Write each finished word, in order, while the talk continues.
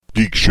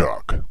Geek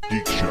Shock.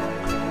 Geek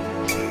Shock.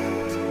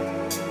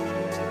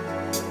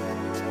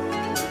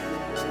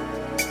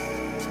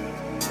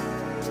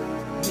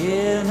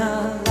 In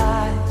a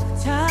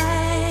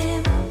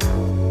lifetime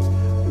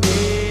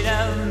made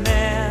of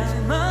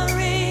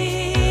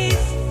memories,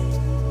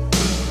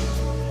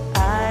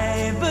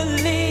 I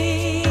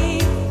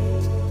believe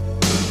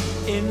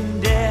in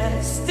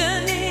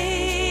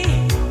destiny.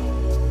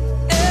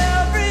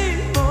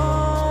 Every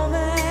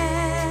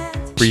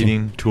moment.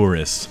 Breeding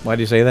tourists. Why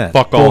do you say that?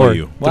 Fuck all of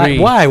you.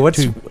 Why? What's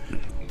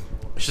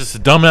It's just the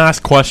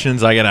dumbass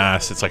questions I get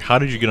asked. It's like, how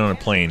did you get on a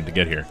plane to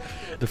get here?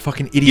 They're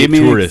fucking idiot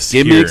tourists.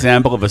 Give me here. an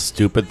example of a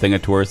stupid thing a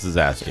tourist has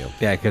asked you.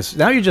 yeah? Because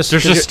now you're just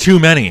There's just too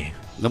many.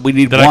 We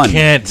need That I one.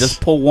 can't- Just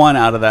pull one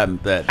out of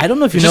that. I don't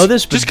know if you know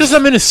this, but Just because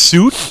I'm in a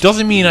suit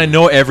doesn't mean I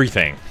know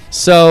everything.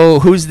 So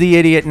who's the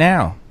idiot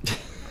now?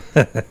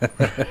 I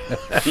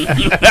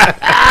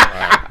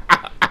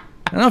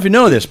don't know if you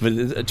know this,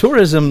 but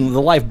tourism,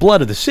 the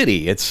lifeblood of the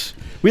city.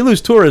 We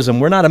lose tourism.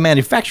 We're not a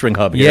manufacturing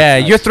hub here. Yeah,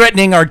 you're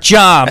threatening our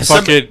jobs.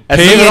 Fuck it. as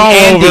Pave me it and all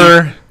Andy-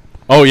 over.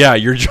 Oh, yeah,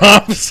 your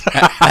jobs.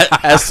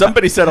 As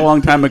somebody said a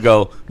long time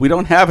ago, we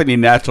don't have any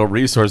natural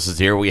resources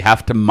here. We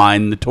have to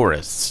mine the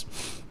tourists.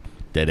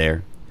 Dead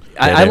air.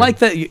 I like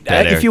that.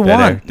 If you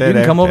want, you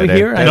can come over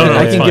here. I No,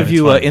 can it's fine, give it's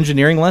you fine.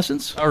 engineering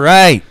lessons. All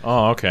right.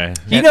 Oh, okay.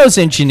 He knows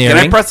engineering.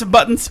 Can I press some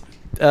buttons?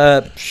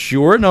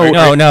 Sure. No,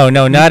 No,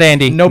 not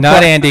Andy. no,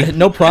 not Andy.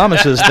 No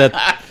promises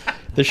that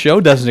the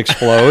show doesn't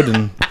explode.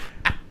 And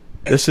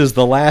this is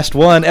the last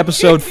one,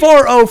 episode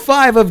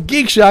 405 of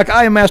Geek Shock.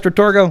 I am Master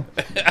Torgo.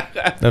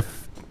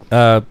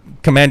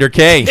 Commander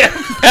K.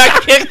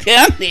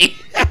 Andy.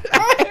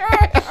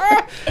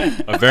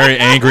 A very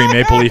angry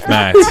Maple Leaf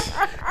Matt.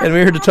 And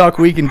we're here to talk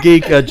Week in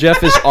Geek.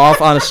 Jeff is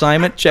off on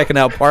assignment, checking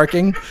out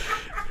parking.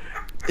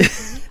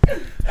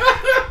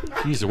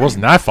 Jeez, it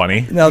wasn't that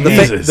funny. Now,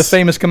 the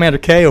famous Commander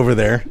K over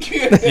there.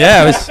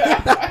 Yeah, it was.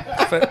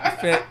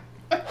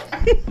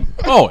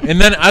 Oh, and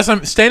then as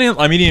I'm standing,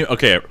 I'm eating.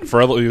 Okay,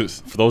 for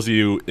those of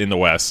you in the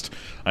West,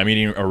 I'm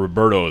eating a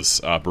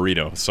Roberto's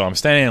burrito. So I'm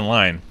standing in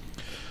line,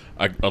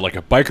 like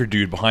a biker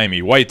dude behind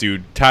me, white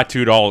dude,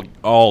 tattooed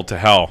all to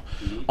hell.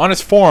 On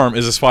his forearm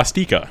is a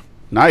swastika,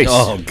 Nice.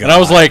 Oh, God. and I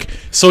was like,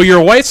 "So you're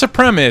a white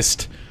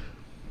supremacist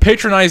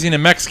patronizing a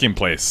Mexican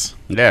place?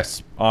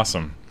 Yes.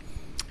 Awesome."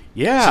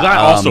 Yeah. So that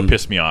also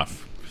pissed me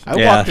off. I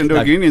Yeah, walked into a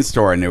that- convenience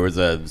store and there was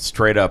a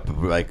straight up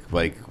like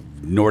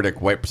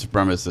Nordic white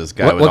supremacist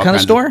guy. with What all kind of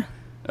kinds store?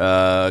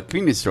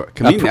 Convenience store.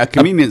 A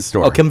convenience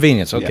store. Oh,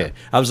 convenience. Okay. Yeah.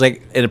 I was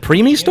like, in a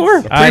preemie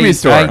store? Preemie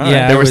store.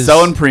 yeah, They I were was-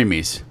 selling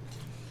preemies.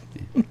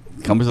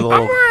 Comes with a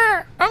little.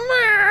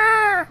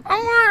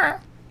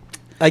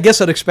 I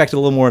guess I'd expect it a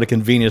little more at a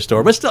convenience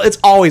store, but still, it's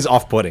always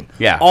off-putting.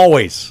 Yeah.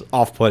 Always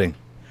off-putting.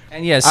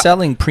 And yeah,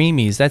 selling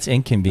preemies, that's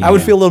inconvenient. I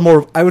would feel a little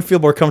more. I would feel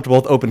more comfortable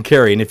with open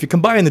carry, and if you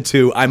combine the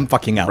two, I'm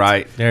fucking out.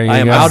 Right. There you I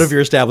am go. out of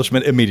your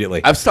establishment immediately.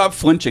 I've stopped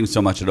flinching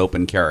so much at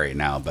open carry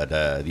now,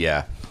 but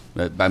yeah.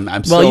 But I'm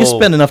well, still, you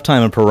spend enough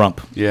time in Pahrump.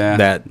 Yeah,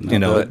 That I'll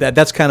do it.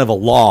 that's kind of a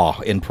law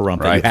in Pahrump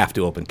that you Right. have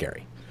to open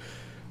carry.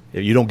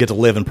 You don't get to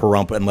live in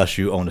Pahrump unless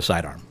you own a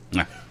sidearm.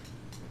 Nah.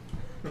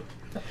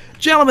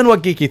 Gentlemen,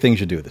 what geeky things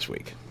you do this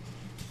week?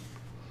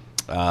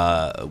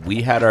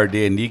 We had our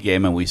D&D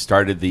game and we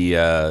started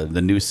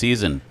the new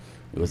season.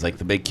 It was like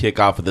the big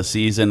kickoff of the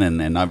season,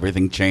 and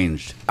everything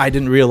changed. I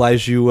didn't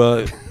realize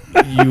you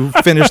you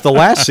finished the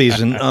last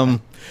season.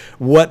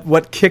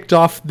 What kicked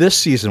off this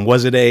season?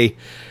 Was it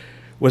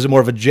more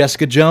of a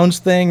Jessica Jones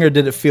thing, or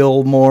did it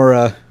feel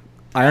more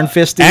Iron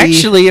Fisty?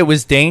 Actually, it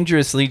was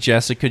dangerously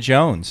Jessica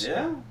Jones.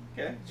 Yeah.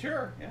 Okay.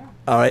 Sure. Yeah.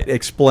 all right.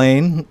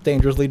 Explain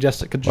dangerously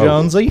Jessica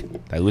Jonesy.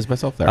 I lose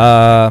myself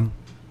there.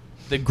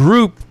 The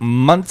group,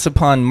 months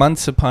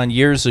upon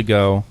years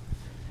ago,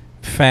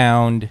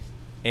 found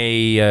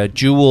a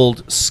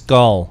jeweled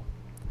skull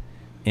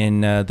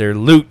in their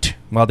loot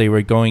while they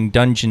were going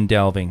dungeon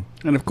delving.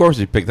 and of course,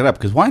 we picked it up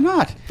because why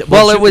not?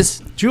 Well, it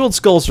was, Jeweled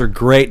skulls are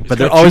great, but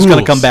they're got always going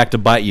to jewels. come back to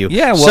bite you.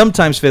 Yeah, well-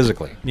 sometimes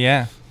physically.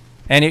 yeah.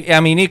 And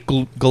it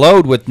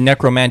glowed with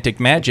necromantic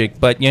magic,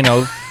 but,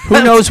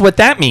 who knows what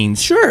that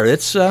means? Sure,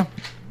 it's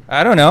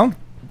I don't know.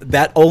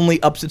 that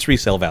only ups its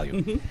resale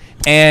value.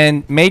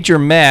 And Major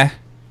Meh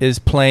is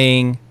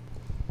playing.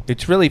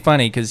 It's really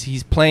funny because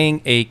he's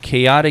playing a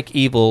chaotic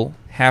evil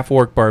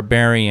half-orc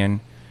barbarian,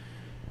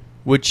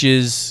 which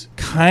is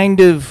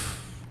kind of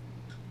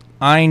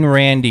Ayn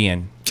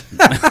Randian.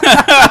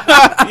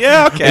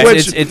 Yeah. Okay.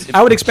 It's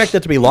I would expect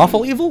that to be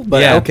lawful evil,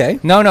 but yeah. okay.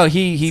 No,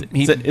 he's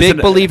It's a big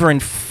an- believer in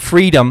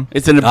freedom.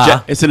 It's an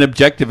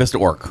objectivist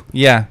orc.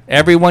 Yeah,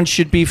 everyone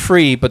should be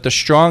free, but the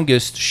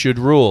strongest should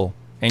rule,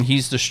 and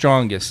he's the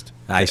strongest.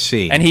 I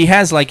see. And he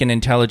has like an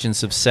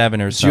intelligence of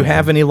 7 or do something. you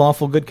have any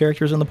lawful good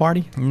characters in the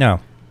party? No.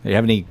 Do you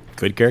have any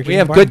good characters? We in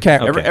have the party? good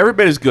characters. Okay.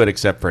 Everybody's good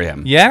except for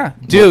him. Yeah,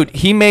 dude,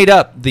 he made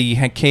up the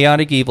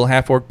chaotic evil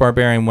half-orc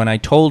barbarian when I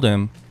told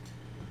him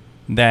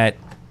that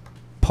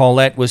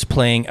Paulette was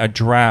playing a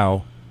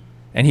drow,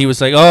 and he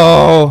was like,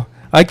 "Oh,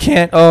 I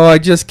can't. Oh, I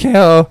just can't.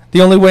 Oh, the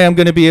only way I'm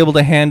going to be able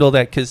to handle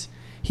that because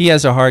he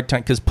has a hard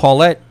time because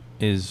Paulette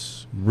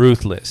is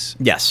ruthless.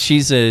 Yes.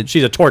 She's a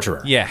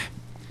torturer. yeah.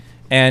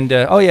 And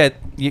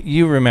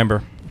you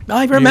remember.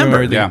 I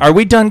remember. the- Yeah. Are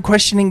we done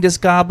questioning this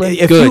goblin?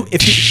 If Good.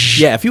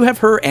 if you have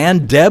her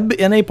and Deb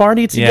in a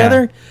party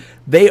together,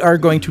 they are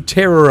going to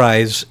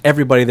terrorize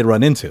everybody they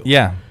run into.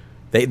 yeah.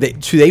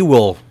 They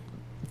will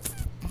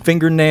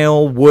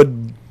fingernail,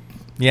 wood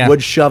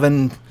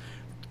shoving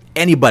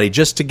anybody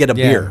just to get a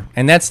beer.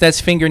 And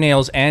that's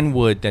fingernails and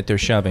wood that they're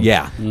shoving.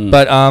 Yeah.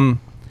 But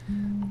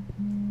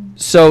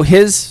so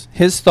his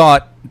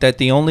thought that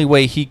the only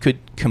way he could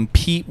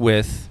compete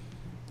with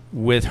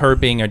her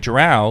being a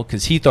drow,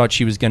 because he thought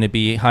she was going to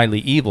be highly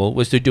evil,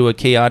 was to do a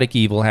chaotic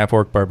evil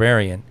half-orc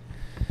barbarian.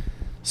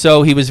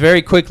 So he was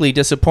very quickly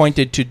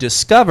disappointed to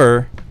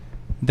discover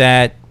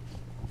that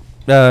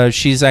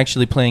she's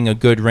actually playing a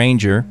good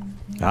ranger.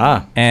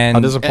 And how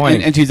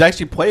disappointing. And she's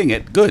actually playing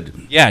it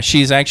good. Yeah,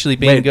 she's actually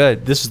being Wait,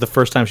 good. This is the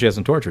first time she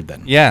hasn't tortured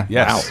then. Yeah.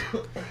 Yes.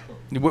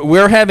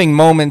 We're having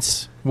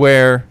moments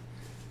where...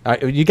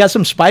 You got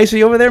some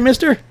spicy over there,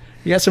 mister?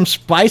 You got some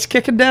spice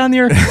kicking down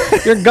your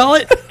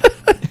gullet?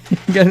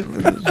 You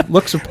got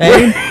looks of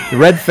pain?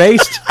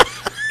 Red-faced?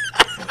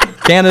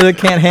 Canada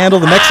can't handle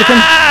the Mexican?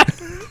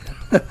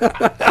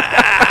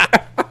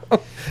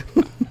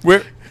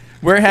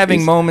 We're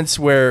having moments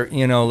where,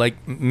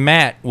 like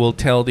Matt will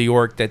tell the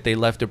orc that they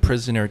left a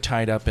prisoner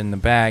tied up in the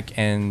back,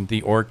 and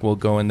the orc will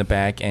go in the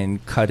back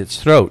and cut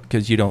its throat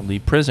because you don't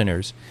leave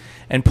prisoners.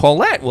 And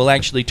Paulette will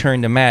actually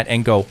turn to Matt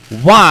and go,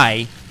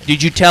 "Why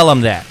did you tell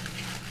him that?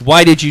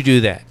 Why did you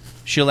do that?"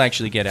 She'll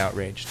actually get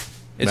outraged.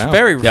 It's Wow.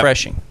 very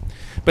refreshing.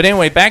 But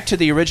anyway, back to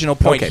the original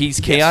point. Okay, He's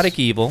chaotic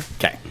evil.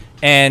 Okay.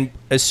 And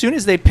as soon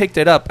as they picked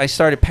it up, I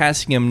started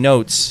passing him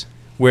notes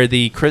where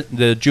the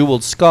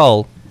jeweled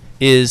skull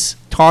is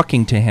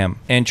talking to him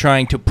and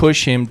trying to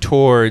push him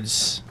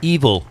towards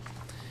evil,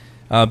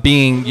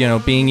 being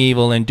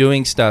evil and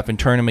doing stuff and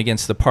turn him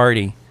against the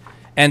party.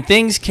 And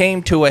things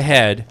came to a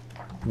head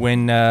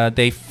when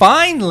they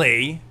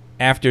finally,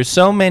 after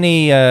so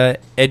many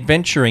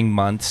adventuring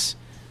months,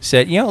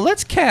 said,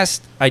 let's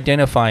cast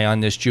Identify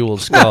on this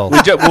jeweled skull.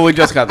 We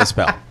just got the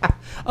spell.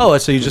 Oh,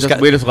 so you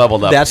We just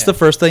leveled up. That's the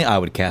first thing I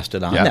would cast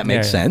it on. Yeah. That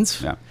makes Yeah, yeah.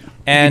 sense. Yeah.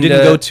 And you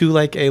didn't go to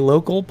like a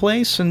local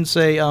place and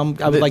say, I would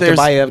like to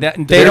buy a... they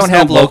There's don't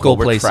have no local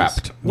we're places.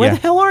 trapped. Where Yeah.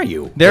 the hell are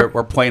you?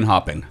 We're plane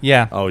hopping.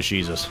 Yeah. Oh,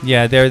 Jesus.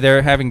 Yeah,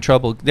 they're having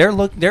trouble.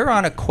 They're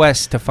on a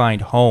quest to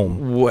find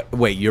home.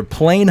 Wait, you're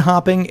plane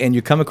hopping and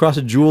you come across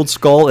a jeweled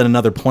skull in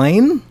another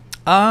plane?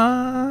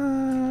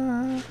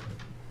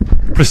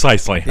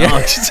 Precisely.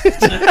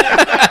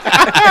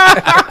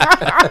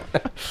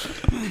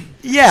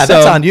 Yeah, So-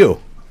 that's on you.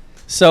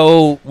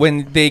 So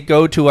when they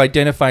go to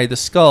identify the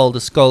skull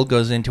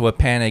goes into a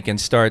panic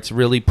and starts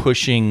really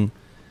pushing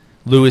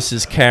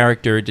Lewis's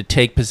character to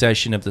take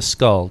possession of the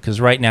skull, because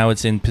right now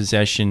it's in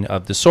possession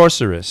of the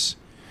sorceress,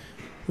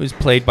 who's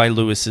played by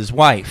Lewis's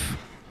wife.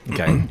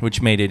 Okay.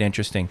 Which made it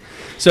interesting.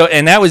 So,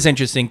 and that was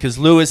interesting because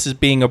Lewis is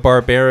being a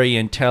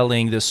barbarian,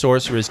 telling the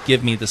sorceress,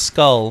 "Give me the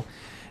skull,"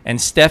 and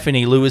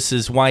Stephanie,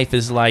 Lewis's wife,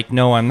 is like,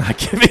 "No, I'm not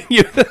giving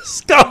you the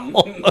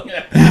skull."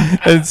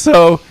 And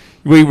so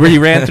we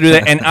ran through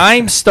that, and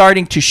I'm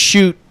starting to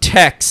shoot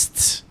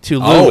texts to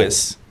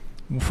Lewis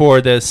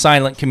for the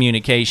silent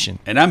communication.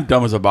 And I'm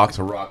dumb as a box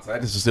of rocks. I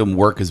just assume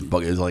work is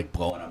like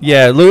blowing up.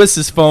 Yeah,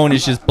 Lewis's phone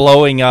is just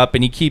blowing up,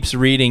 and he keeps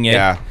reading it.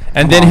 Yeah.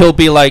 And then he'll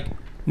be like,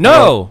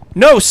 No,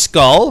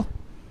 skull.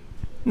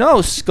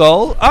 No,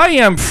 skull. I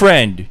am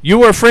friend.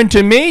 You are a friend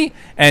to me?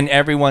 And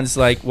everyone's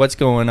like, what's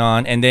going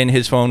on? And then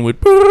his phone would,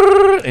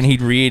 and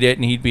he'd read it,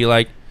 and he'd be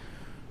like,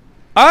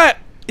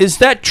 is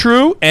that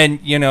true? And,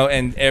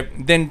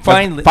 then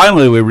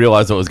Finally, we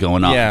realized what was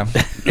going on. yeah.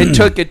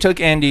 It took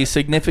Andy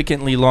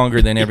significantly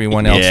longer than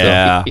everyone else,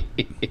 Yeah.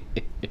 though.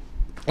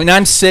 And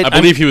I'm sitting. I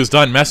believe he was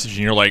done messaging.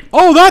 You're like,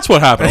 oh, that's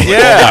what happened. I was like,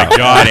 Yeah. Oh my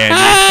God,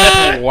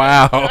 Andy.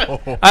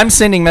 Wow. I'm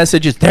sending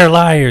messages. They're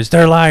liars.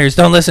 They're liars.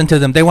 Don't listen to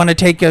them. They want to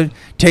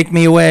take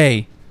me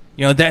away.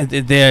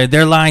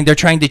 They're lying. They're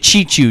trying to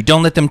cheat you.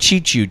 Don't let them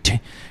cheat you.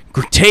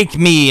 Take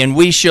me, and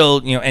we shall.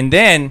 And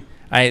then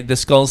the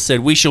skull said,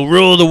 "We shall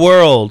rule the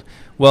world."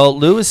 Well,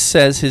 Lewis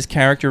says his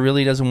character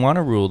really doesn't want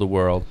to rule the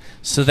world,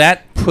 so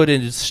that put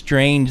a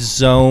strange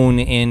zone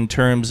in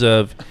terms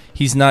of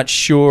he's not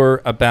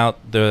sure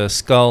about the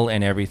skull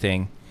and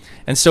everything,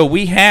 and so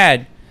we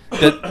had.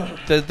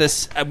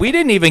 We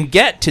didn't even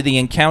get to the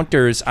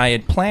encounters I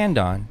had planned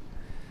on.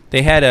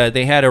 They had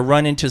a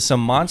run into some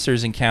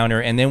monsters encounter,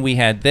 and then we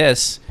had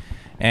this,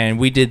 and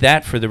we did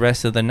that for the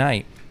rest of the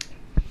night.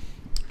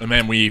 And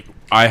man,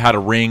 I had a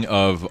ring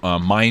of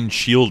mind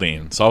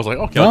shielding, so I was like,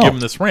 okay, I'll give him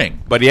this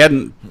ring. But he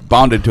hadn't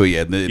bonded to it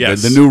yet.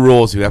 Yes. The new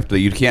rules,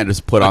 you can't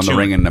just put on the Attune.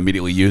 ring and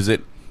immediately use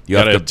it. You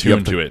gotta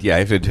attune to it. Yeah,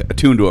 you have to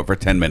attune to it for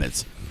 10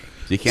 minutes.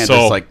 So you can't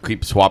So- just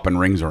keep swapping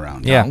rings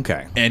around. Yeah.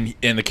 Okay. And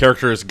the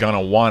character is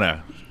gonna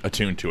wanna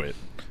attune to it.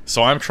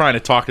 So I'm trying to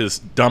talk to this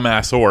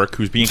dumbass orc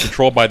who's being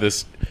controlled by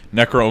this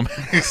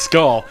necromantic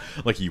skull.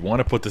 Like, you want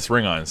to put this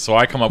ring on? So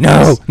I come up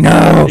with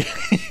No,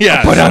 this.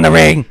 Yeah, put on the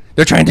ring.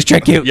 They're trying to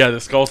trick you. Yeah, the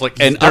skull's like,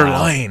 And they're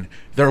lying.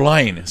 they're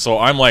lying. So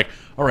I'm like,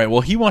 all right,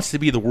 well, he wants to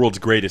be the world's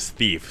greatest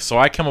thief. So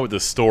I come up with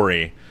this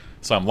story.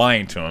 So I'm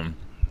lying to him.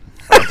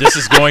 This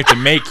is going to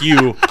make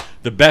you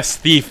the best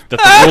thief that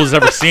the world has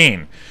ever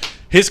seen.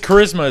 His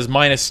charisma is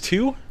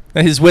 -2.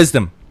 His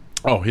wisdom.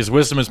 Oh, his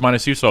wisdom is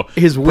 -2. So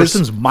His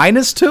wisdom's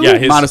 -2? Yeah,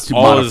 his -2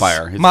 all his-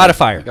 modifier. It's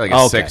Modifier. Like a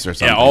Okay. 6 or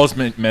something. yeah, all his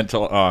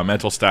mental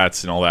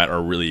stats and all that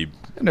are really.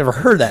 I've never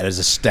heard that as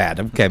a stat.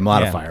 Okay,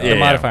 modifier. Yeah, Yeah. the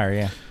modifier,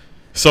 yeah.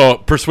 So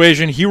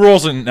persuasion, he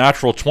rolls a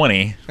natural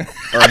 20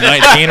 or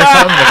 19 or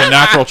something, like a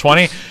natural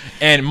 20.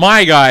 And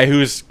my guy,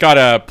 who's got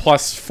a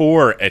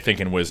 +4, I think,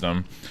 in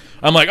wisdom,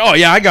 I'm like, oh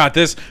yeah, I got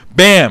this.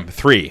 Bam,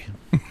 3.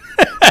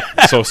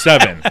 So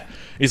 7.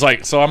 He's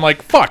like, so I'm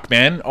like, fuck,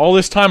 man. All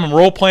this time I'm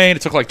role playing.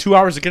 It took like 2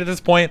 hours to get to this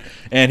point,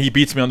 and he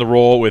beats me on the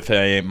roll with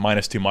a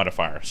 -2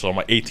 modifier. So I'm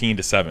like 18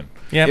 to 7.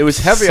 Yeah. It was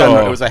heavy So-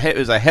 on the, it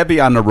was a heavy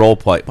on the role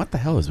play. What the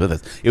hell is with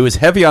us? It was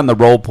heavy on the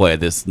role play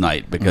this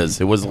night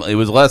because it was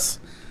less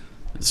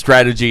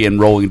strategy and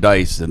rolling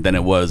dice than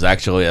it was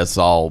actually us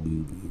all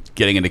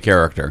getting into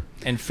character.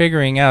 and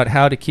figuring out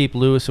how to keep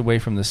Lewis away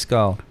from the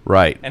skull.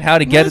 Right. And how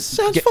to get That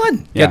sounds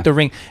fun. Get Yeah. the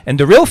ring. And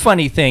the real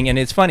funny thing, and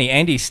it's funny,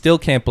 Andy still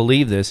can't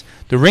believe this.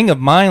 The ring of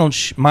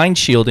mind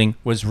shielding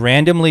was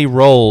randomly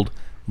rolled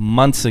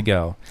months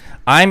ago.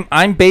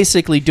 I'm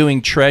basically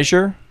doing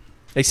treasure,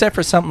 except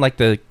for something like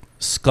the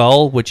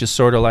skull, which is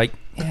sort of like,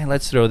 yeah,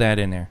 let's throw that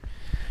in there.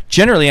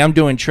 Generally, I'm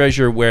doing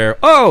treasure where,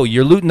 oh,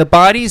 you're looting the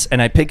bodies,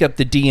 and I pick up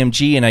the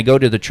DMG and I go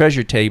to the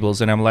treasure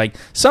tables and I'm like,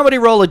 somebody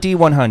roll a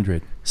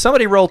D100,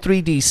 somebody roll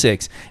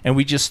 3D6, and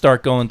we just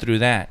start going through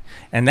that.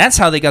 And that's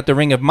how they got the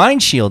Ring of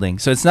Mind Shielding.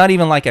 So it's not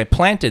even like I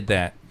planted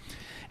that.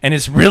 And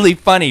it's really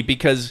funny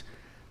because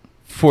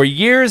for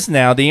years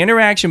now, the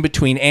interaction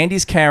between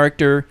Andy's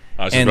character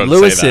I was just and about to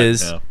say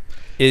Lewis's that,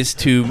 yeah. is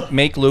to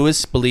make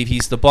Lewis believe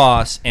he's the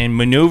boss and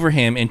maneuver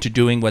him into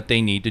doing what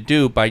they need to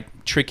do by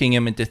tricking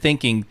him into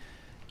thinking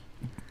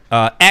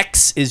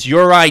X is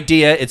your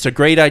idea. It's a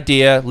great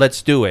idea.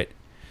 Let's do it.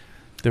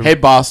 Hey,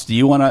 boss, do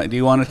you want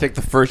to take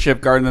the first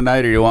shift guard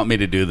tonight, or you want me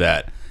to do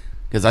that?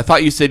 Because I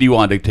thought you said you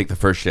wanted to take the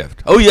first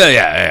shift. Oh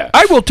yeah.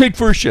 I will take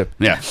first shift.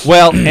 Yeah.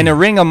 Well, in a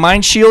ring of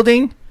mind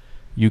shielding,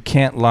 you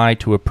can't lie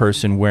to a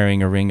person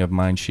wearing a ring of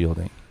mind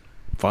shielding.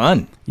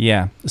 Fun.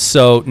 Yeah.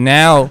 So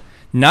now,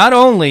 not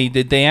only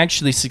did they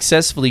actually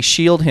successfully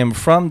shield him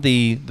from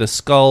the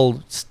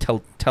skull's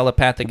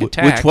telepathic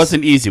attacks, Which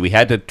wasn't easy. We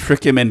had to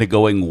trick him into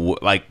going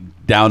like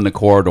down the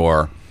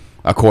corridor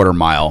a quarter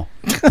mile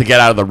to get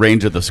out of the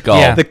range of the skull.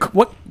 Yeah.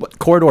 What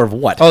corridor of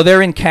what? Oh,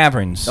 they're in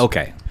caverns.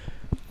 Okay.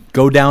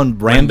 Go down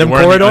random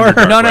we're in the corridor?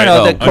 underdark. No,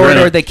 Right. the Oh, corridor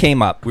underneath. they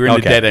came up. We were in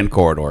Okay. a dead end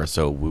corridor,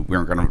 so we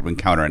weren't going to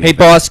encounter anything. Hey,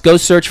 boss, go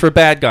search for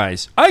bad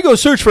guys. I go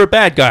search for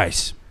bad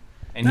guys.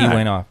 And he Alright.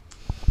 went off.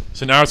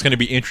 So now it's going to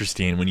be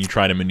interesting when you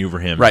try to maneuver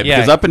him. Right, Yeah.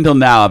 because up until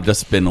now I've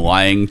just been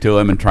lying to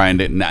him and trying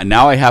to.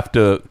 Now I have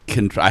to.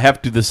 I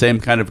have to do the same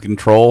kind of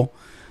control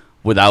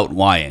without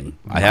lying.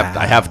 I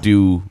have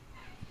to.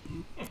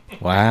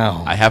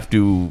 Wow. I have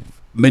to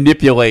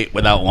manipulate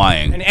without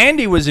lying. And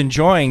Andy was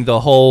enjoying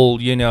the whole,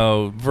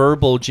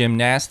 verbal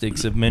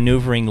gymnastics of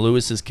maneuvering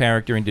Lewis's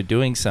character into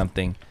doing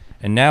something.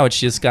 And now it's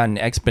just gotten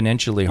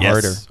exponentially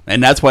harder. Yes.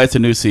 And that's why it's a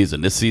new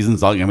season. This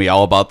season's all going to be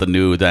all about the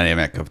new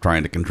dynamic of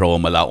trying to control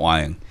him without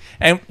lying.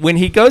 And when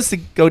he goes to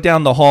go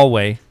down the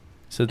hallway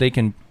so they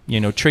can,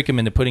 trick him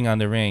into putting on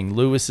the ring,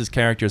 Lewis's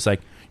character is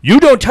like, you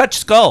don't touch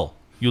Skull.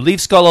 You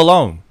leave Skull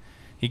alone.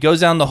 He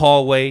goes down the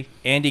hallway.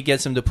 Andy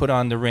gets him to put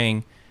on the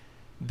ring.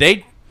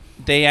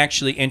 They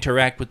actually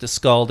interact with the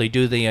Skull. They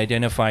do the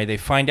identify. They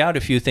find out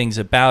a few things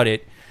about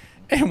it.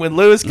 And when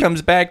Lewis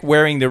comes back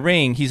wearing the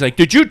ring, he's like,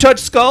 did you touch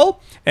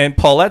Skull? And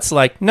Paulette's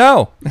like,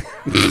 no.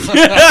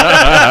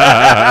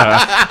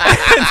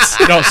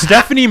 No,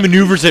 Stephanie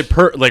maneuvers it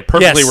perfectly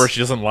Yes. where she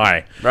doesn't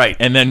lie. Right.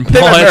 And then They've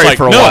been Paulette's married like,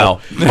 for a no.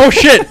 while. Oh,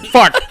 shit.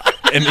 Fuck.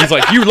 And he's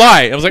like, you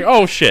lie. I was like,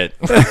 oh, shit.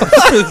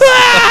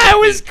 That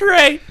was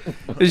great.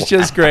 It was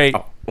just great.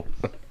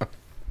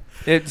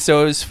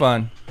 So it was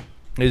fun.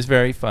 It was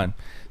very fun.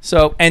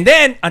 So, and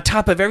then on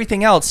top of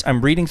everything else,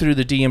 I'm reading through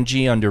the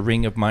DMG under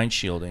Ring of Mind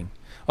Shielding.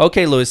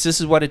 Okay, Lewis, this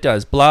is what it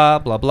does. Blah,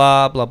 blah,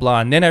 blah, blah, blah.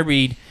 And then I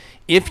read,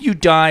 if you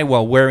die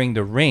while wearing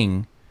the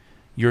ring,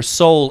 your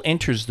soul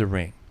enters the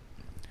ring.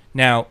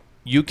 Now,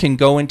 you can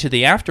go into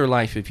the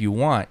afterlife if you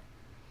want,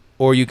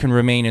 or you can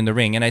remain in the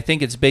ring. And I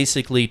think it's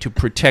basically to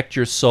protect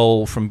your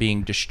soul from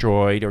being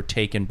destroyed or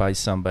taken by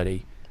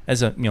somebody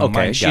as a Okay, mind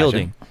gotcha.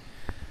 shielding.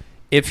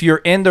 If you're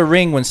in the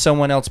ring when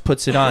someone else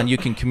puts it on, you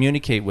can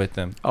communicate with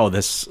them. Oh,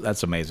 that's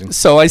amazing.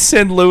 So I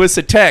send Lewis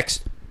a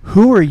text.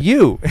 Who are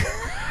you?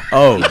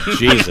 Oh,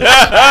 Jesus.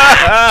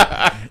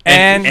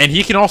 And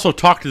he can also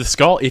talk to the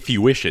skull if he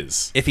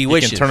wishes. If he He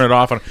wishes. can turn it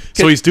off.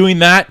 So he's doing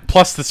that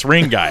plus this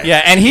ring guy.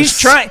 yeah, and he's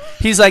trying.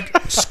 He's like,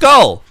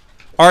 Skull,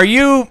 are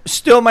you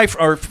still my?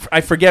 Or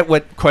I forget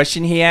what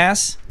question he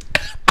asked.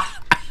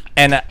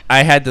 And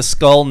I had the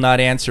Skull not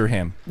answer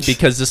him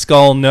because the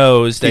Skull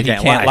knows that he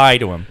can't can't lie. lie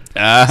to him.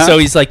 So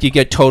he's like, you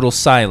get total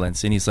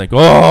silence, and he's like,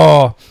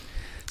 oh.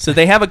 So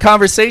they have a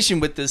conversation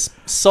with this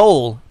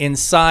soul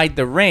inside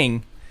the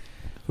ring,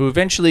 who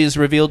eventually is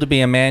revealed to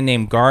be a man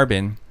named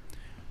Garvin,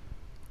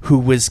 who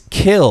was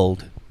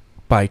killed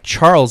by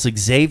Charles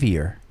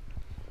Xavier.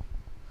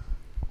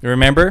 You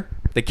remember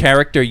the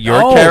character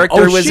your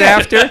character was shit.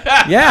 after?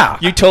 Yeah.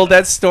 You told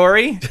that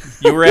story?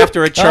 You were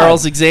after a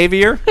Charles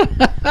Xavier?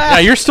 Yeah,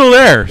 you're still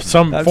there.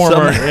 Some I'm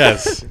former, some-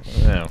 yes.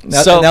 Yeah.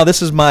 Now, So- now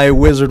this is my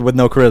wizard with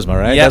no charisma,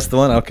 right? Yep. That's the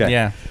one? Okay.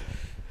 Yeah.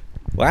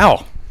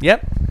 Wow.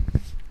 Yep.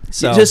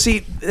 So You just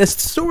see,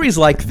 it's stories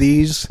like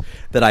these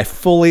that I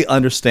fully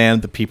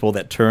understand the people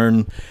that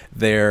turn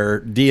their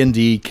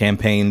D&D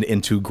campaign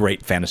into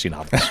great fantasy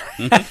novels.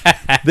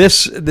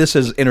 This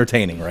is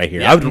entertaining right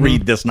here. I would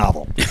read this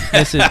novel.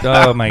 this is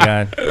oh my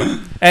god.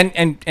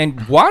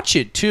 And watch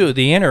it too,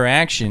 the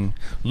interaction.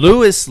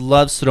 Lewis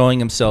loves throwing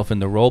himself in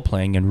the role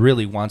playing and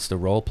really wants to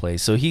role play.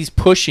 So he's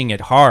pushing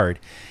it hard.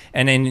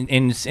 And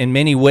in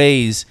many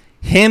ways,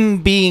 him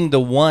being the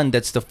one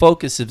that's the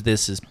focus of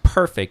this is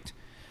perfect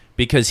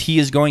because he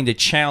is going to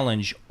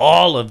challenge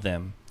all of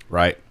them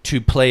Right.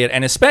 to play it,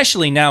 and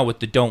especially now with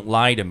the "Don't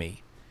Lie to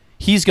Me,"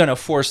 he's going to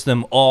force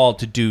them all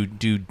to do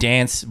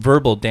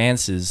verbal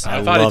dances.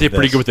 I thought it love did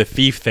pretty this. good with the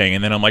thief thing,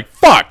 and then I'm like,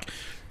 fuck.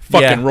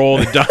 Fucking Yeah. roll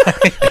the die.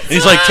 And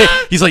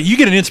he's like, you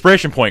get an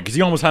inspiration point because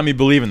you almost had me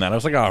believe in that. I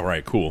was like, all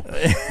right, cool.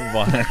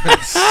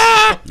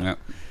 Yeah.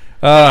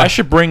 I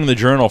should bring the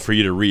journal for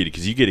you to read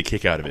because you get a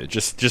kick out of it.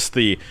 Just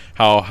the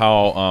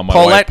how my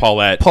wife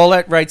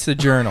Paulette writes the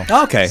journal,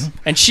 Okay.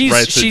 and she's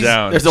writes it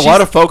down. There's a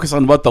lot of focus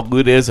on what the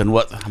loot is and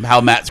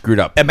how Matt screwed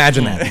up.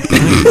 Imagine that.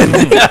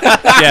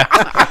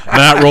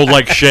 Matt rolled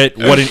like shit.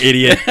 What an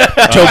idiot.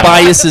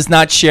 Tobias is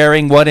not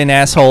sharing. What an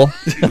asshole.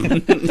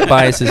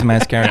 Tobias is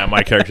Matt's Yeah, character.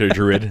 my character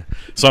Druid.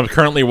 So I'm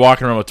currently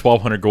walking around with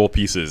 1,200 gold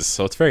pieces.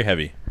 So it's very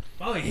heavy.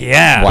 Oh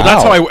yeah. But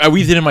that's how I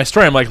weaved it in my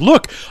story. I'm like,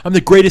 look, I'm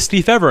the greatest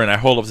thief ever, and I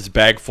hold up this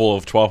bag full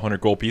of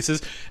 1,200 gold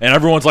pieces, and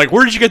everyone's like,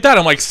 where did you get that?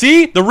 I'm like,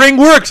 see, the ring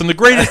works. I'm the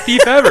greatest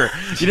thief ever.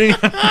 You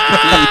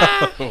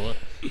didn't.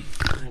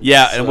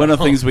 Yeah, and one of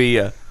the things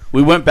we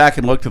went back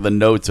and looked at the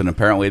notes, and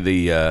apparently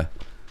the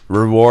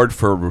reward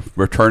for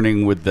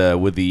returning with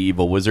the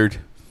evil wizard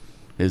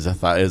is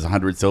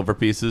 100 silver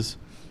pieces.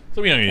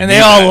 So we don't even And need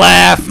they all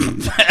that.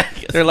 laugh.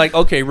 They're like,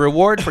 okay,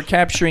 reward for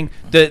capturing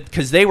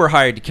because they were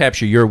hired to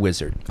capture your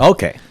wizard.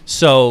 Okay.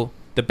 So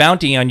the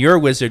bounty on your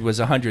wizard was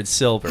 100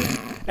 silver,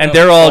 and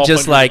they're all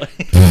just like,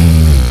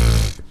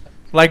 1,200.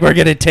 like we're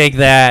gonna take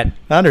that.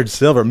 100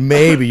 silver.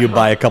 Maybe you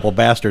buy a couple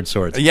bastard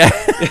swords. Yeah.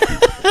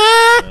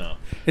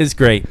 It's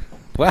great.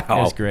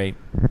 Wow. It's great.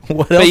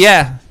 What else? But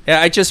yeah,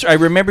 I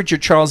remembered your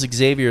Charles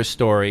Xavier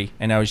story,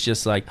 and I was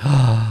just like,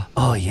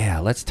 oh yeah,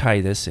 let's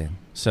tie this in.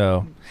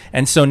 So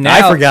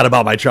now I forgot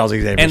about my Charles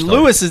Xavier And story.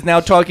 Lewis is now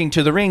talking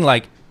to the ring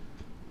like,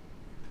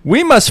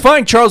 we must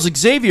find Charles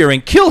Xavier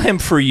and kill him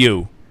for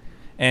you.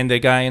 And the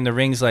guy in the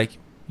ring's like,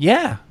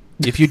 yeah,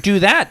 if you do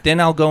that, then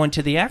I'll go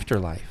into the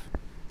afterlife.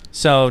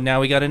 So now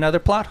we got another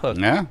plot hook.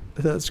 Yeah,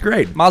 That's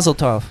great. Mazel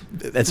tov.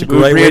 That's a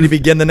great way to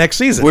begin the next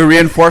season. we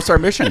reinforce our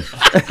mission.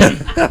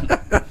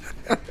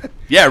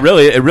 Yeah,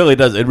 it really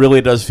does. It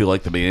really does feel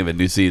like the beginning of a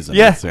new season.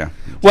 Yeah. It's,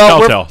 Well,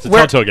 Telltale. It's a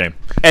Telltale game.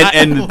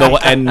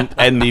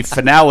 and the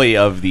finale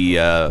of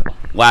the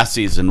last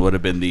season would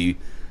have been the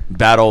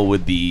battle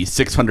with the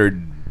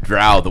 600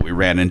 drow that we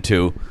ran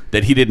into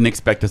that he didn't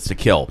expect us to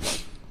kill.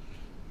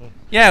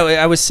 Yeah,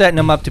 I was setting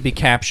him up to be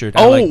captured.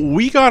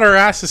 We got our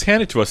asses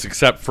handed to us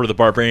except for the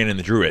barbarian and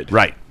the druid.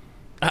 Right,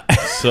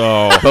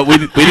 So, but we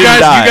didn't you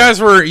die. guys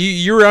were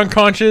you were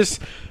unconscious.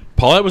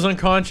 Paulette was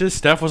unconscious.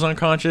 Steph was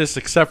unconscious,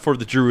 except for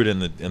the druid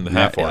and the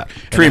half orc.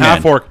 yeah. Tree man.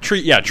 Half orc.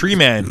 Tree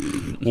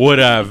man would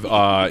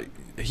have.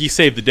 He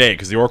saved the day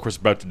because the orc was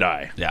about to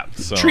die. Yeah.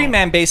 So, Tree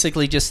Man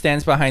basically just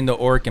stands behind the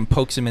orc and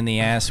pokes him in the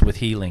ass with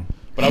healing.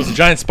 But I was a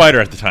giant spider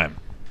at the time.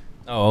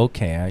 Oh,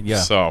 okay. Yeah.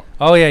 So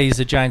Oh, yeah, he's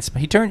a giant.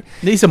 He turned.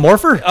 He's a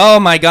morpher? Oh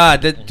my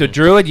God, the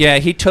druid. Yeah,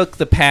 he took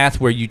the path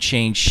where you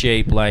change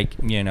shape, like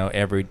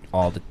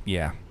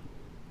yeah.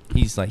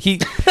 He's like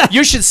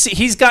You should see.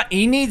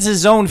 He needs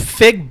his own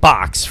fig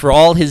box for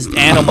all his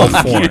animal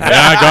form.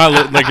 yeah, I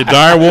got like a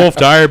dire wolf,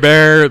 dire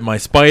bear, my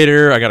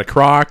spider. I got a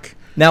croc.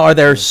 Now, are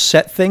there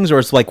set things, or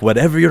it's like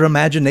whatever your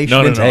imagination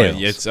No. entails?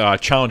 It's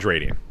challenge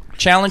rating.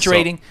 Challenge So-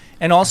 rating,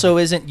 and also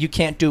you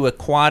can't do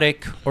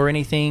aquatic or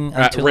anything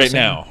until Right a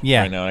certain- now.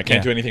 Yeah, Right now, I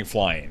can't do anything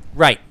flying.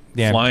 Right.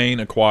 Yeah. Flying,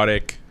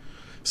 aquatic.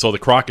 So the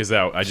croc is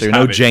out. I just So you're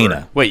have no it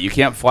Jaina. Wait, you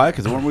can't fly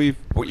because weren't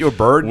you a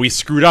bird? We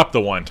screwed up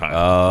the one time.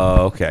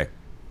 Oh, okay.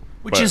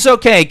 Which But- is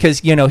okay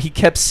because he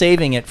kept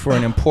saving it for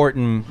an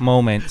important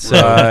moment. So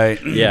Right.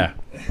 yeah.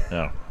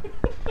 No.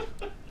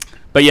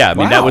 But yeah, I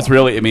mean that Wow. was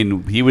really. I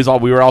mean, we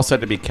were all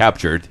set to be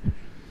captured,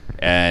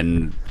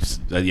 and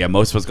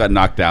most of us got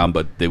knocked down,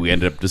 but we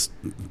ended up just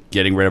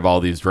getting rid of all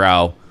these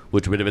drow,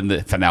 which would have been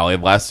the finale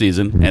of last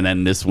season, and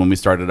then this when we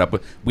started up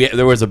with.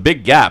 There was a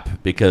big gap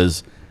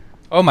because,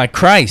 oh my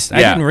Christ,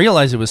 I Yeah. didn't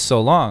realize it was so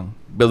long.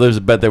 but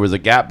there was a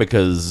gap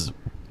because,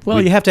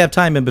 Well, you have to have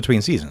time in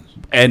between seasons.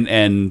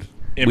 and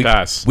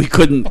Impasse. we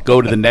couldn't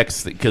go to the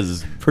next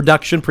because.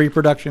 Production,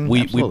 pre-production.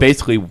 We absolutely.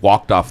 basically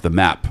walked off the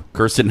map.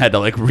 Kirsten had to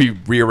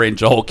rearrange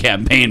the whole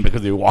campaign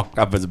because we walked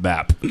off his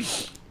map.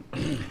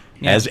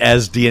 Yeah.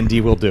 as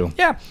D&D will do.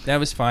 Yeah, that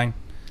was fine.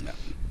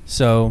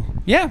 So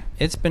yeah,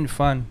 it's been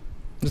fun.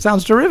 It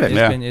sounds terrific.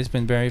 Yeah. It's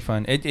been very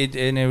fun.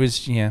 It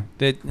was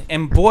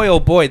and boy oh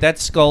boy, that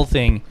skull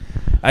thing,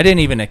 I didn't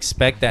even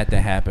expect that to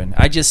happen.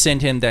 I just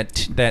sent him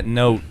that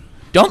note.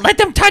 Don't let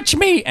them touch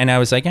me, and I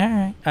was like,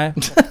 all right,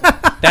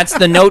 that's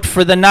the note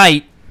for the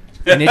night,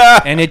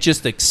 and it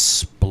just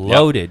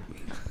exploded.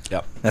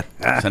 Yep.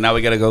 So now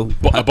we got to go.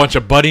 A bunch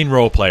of budding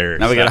role players.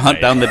 Now we got to that hunt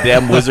night. down the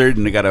damn wizard,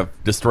 and we got to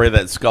destroy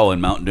that skull in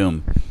Mount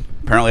Doom.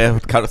 Apparently, I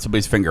cut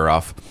somebody's finger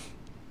off.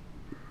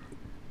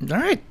 All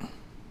right.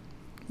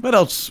 What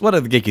else? What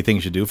other geeky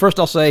things you do? First,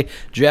 I'll say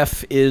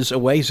Jeff is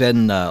away. He's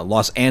in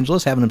Los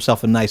Angeles having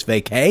himself a nice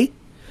vacay.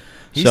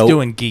 He's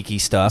doing geeky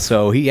stuff.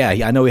 So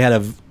I know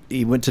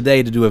he went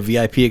today to do a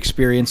VIP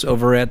experience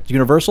over at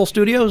Universal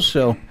Studios.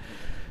 So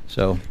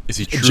Is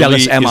he truly,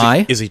 jealous? Am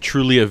I? Is he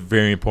truly a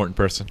very important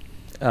person?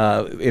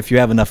 If you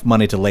have enough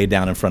money to lay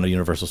down in front of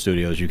Universal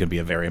Studios, you can be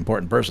a very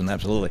important person.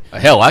 Absolutely.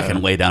 Hell, I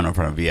can lay down in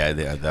front of VI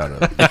there.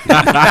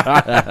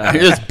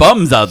 There's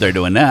bums out there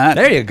doing that.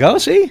 There you go.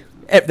 See,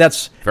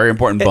 that's Very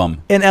important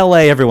bum. in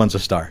LA. Everyone's a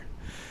star,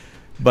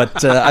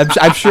 but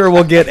I'm sure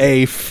we'll get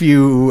a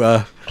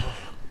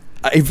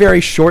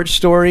very short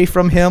story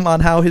from him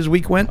on how his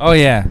week went. Oh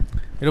yeah,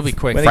 it'll be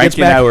quick. When he gets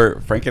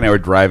Frankie and I were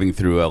driving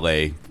through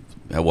LA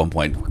at one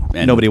point.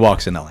 And Nobody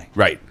walks in LA.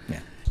 Right. Yeah.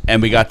 And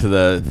we got to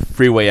the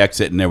freeway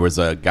exit, and there was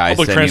a guy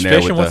Public standing there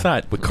transportation? with What's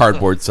that? with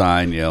cardboard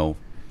sign, need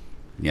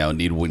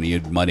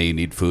money,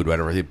 need food,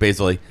 whatever.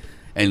 Basically,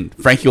 and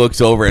Frankie looks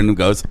over and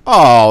goes,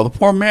 "Oh, the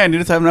poor man! He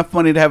doesn't have enough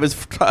money to have his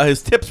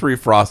tips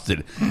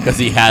refrosted because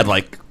he had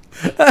like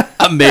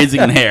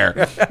amazing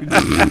hair."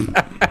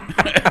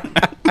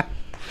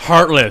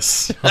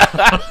 Heartless.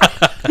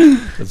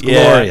 It's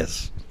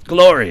glorious.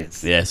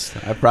 Glorious. Yes,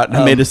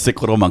 I made a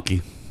sick little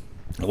monkey.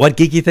 What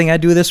geeky thing I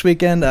do this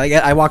weekend?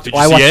 I watched. Did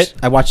you see it?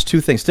 I watched two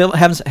things. Still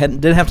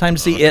didn't have time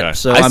to see Okay. it.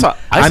 So I saw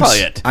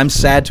it. I'm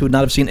sad to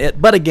not have seen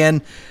it. But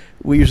again,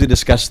 we usually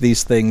discuss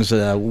these things.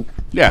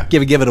 Yeah.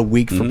 Give it a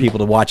week for people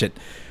to watch it.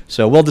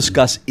 So we'll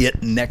discuss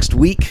it next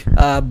week.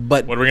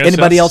 But What are we gonna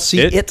anybody discuss? else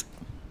see it?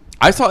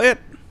 I saw it,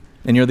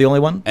 And you're the only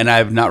one. and I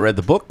have not read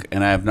the book,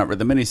 and I have not read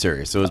the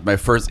miniseries. So it was my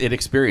first It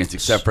experience,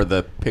 except for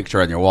the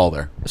picture on your wall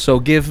there. So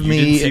give You me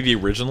didn't see the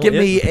original Give It?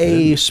 me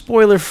a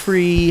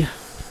spoiler-free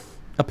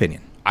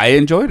opinion. I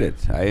enjoyed it.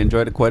 I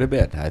enjoyed it quite a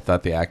bit. I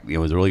thought the acting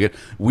was really good.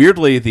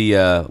 Weirdly,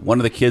 the one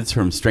of the kids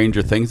from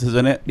Stranger Things is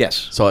in it.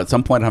 Yes. So at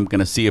some point, I'm going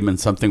to see him in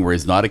something where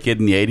he's not a kid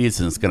in the '80s,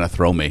 and it's going to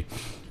throw me.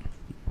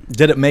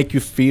 Did it make you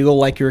feel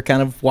like you were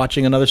kind of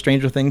watching another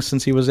Stranger Things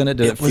since he was in it?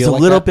 Did it, It was feel a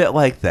like little that? bit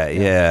like that.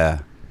 Yeah.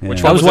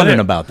 Which Yeah. I one was was in wondering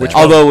it? about that. Which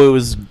one? Although it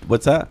was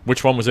what's that?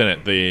 Which one was in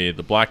it? The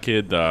black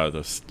kid,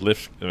 the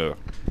lift. The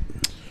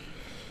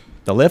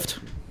lift?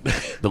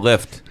 The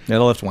lift, Yeah,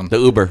 the lift one. the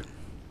Uber,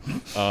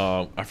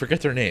 I forget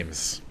their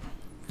names.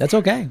 That's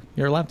okay.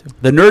 You're allowed to.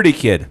 the nerdy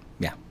kid.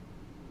 Yeah.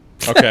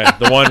 Okay,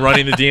 the one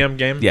running the DM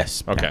game.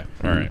 Yes. Okay.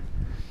 Yeah. All right.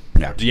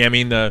 Yeah.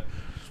 DMing the.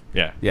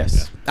 Yeah.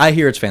 Yes. I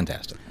hear it's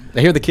fantastic.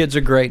 I hear the kids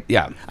are great.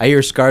 Yeah. I hear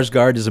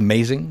Skarsgård is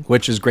amazing,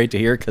 which is great to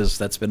hear because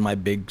that's been my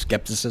big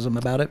skepticism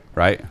about it.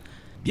 Right.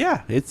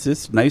 Yeah.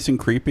 It's nice and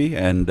creepy,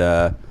 and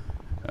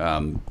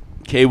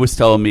Kay was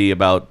telling me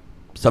about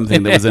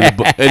something that was in a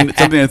book, and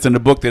something that's in a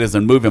book that is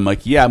in a movie. I'm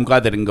like, yeah, I'm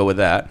glad they didn't go with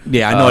that.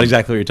 Yeah, I know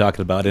exactly what you're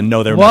talking about, and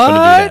no, they're not going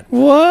to do that.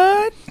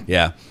 What?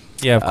 Yeah.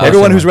 Yeah, of course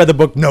Everyone they who's won't. read the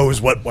book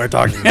knows what we're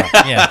talking about.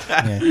 yeah,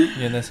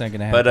 that's not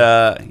gonna happen.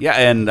 But yeah,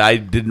 and I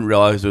didn't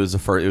realize it was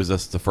it was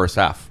just the first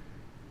half.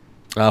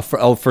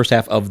 First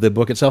half of the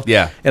book itself.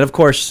 Yeah. And of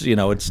course,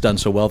 it's done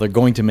so well. They're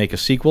going to make a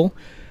sequel.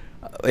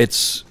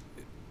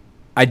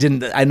 I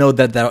know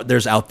that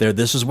there's out there.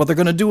 This is what they're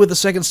going to do with the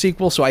second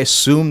sequel. So I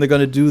assume they're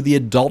going to do the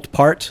adult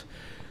part.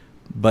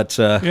 But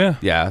yeah.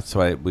 Yeah, that's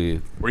why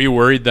we. Were you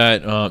worried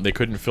that they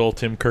couldn't fill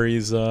Tim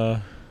Curry's?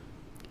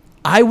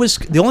 I was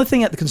the only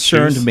thing that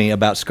concerned Shoes? me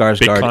about Big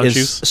Skarsgård con is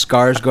shoes?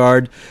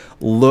 Skarsgård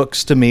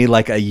looks to me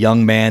like a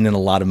young man in a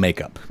lot of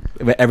makeup.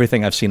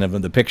 Everything I've seen of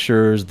him, the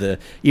pictures,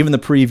 even the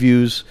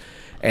previews,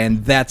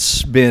 and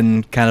that's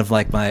been kind of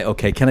like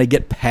can I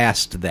get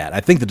past that?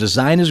 I think the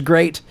design is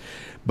great,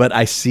 but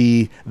I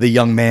see the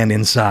young man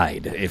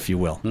inside, if you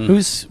will,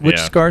 Which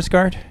Yeah.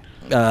 Skarsgård?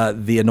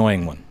 the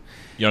annoying one.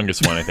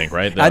 Youngest one, I think,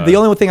 right? The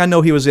only thing I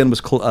know he was in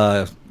was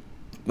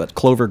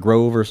Clover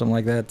Grove or something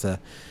like that.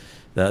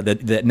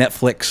 The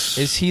Netflix.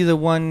 Is he the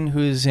one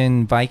who's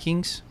in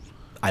Vikings?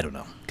 I don't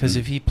know. Because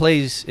if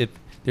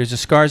there's a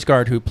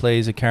Skarsgård who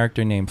plays a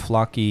character named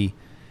Flocky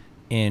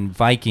in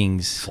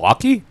Vikings,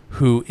 Flocky?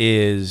 who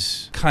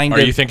is kind Are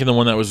of. you thinking the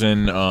one that was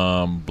in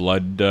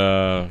Blood?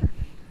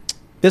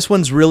 This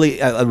one's really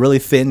a really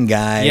thin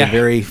guy, Yeah.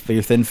 very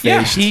thin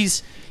Yeah,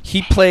 faced.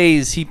 he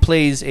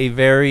plays a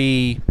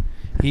very.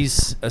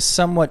 He's a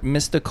somewhat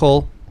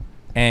mystical,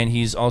 and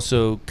he's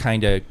also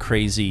kind of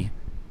crazy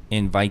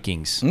in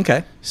Vikings.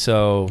 Okay.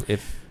 So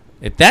if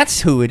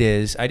that's who it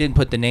is, I didn't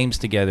put the names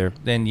together.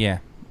 Then yeah,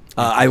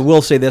 I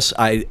will say this: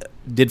 I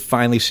did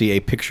finally see a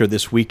picture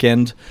this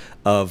weekend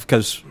of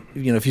because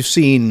if you've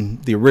seen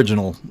the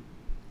original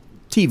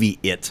TV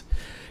It.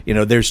 You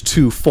know, there's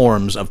two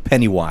forms of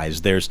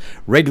Pennywise. There's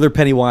regular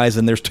Pennywise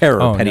and there's Terror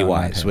Oh, no,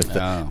 Pennywise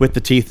not with the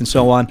teeth and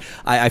so on.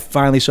 I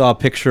finally saw a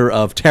picture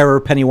of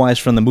Terror Pennywise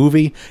from the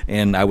movie,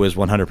 and I was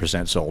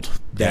 100% sold.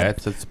 Yeah,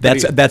 it's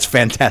pretty- That's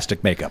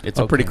fantastic makeup. It's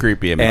a pretty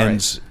creepy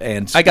image.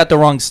 And I got the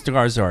wrong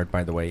Skarsgård,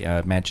 by the way.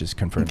 Matt just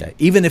confirmed. okay,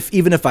 even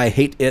if I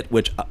hate it,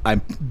 which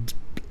I'm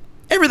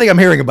everything I'm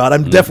hearing about,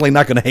 I'm definitely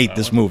not going to hate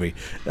this movie.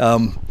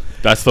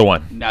 That's the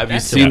one. Now, have you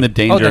That's seen it. the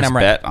Dangerous I'm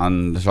right. Bet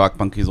on the Shock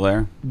Monkey's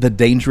Lair? The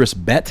Dangerous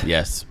Bet.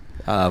 Yes.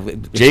 Uh,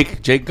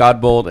 Jake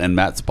Godbold and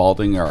Matt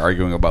Spalding are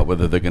arguing about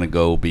whether they're going to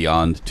go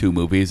beyond 2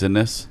 movies in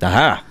this.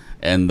 Aha.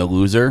 And The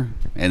Loser.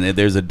 And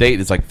there's a date.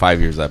 It's like 5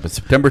 years up. It's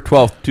September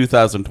 12th,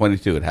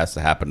 2022. It has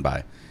to happen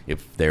by.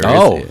 If there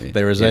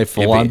is a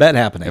full-on bet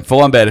happening. A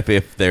full-on bet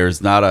if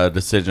there's not a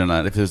decision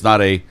on if there's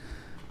not a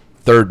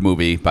third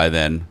movie by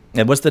then.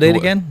 And what's the date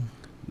again?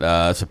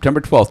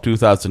 September 12th,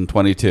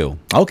 2022.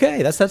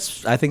 Okay,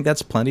 that's. I think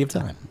that's plenty of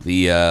time.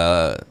 The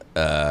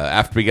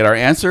after we get our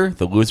answer,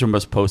 the loser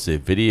must post a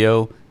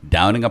video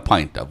downing a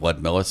pint of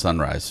Leadmiller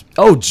Sunrise.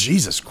 Oh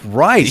Jesus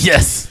Christ!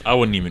 Yes, I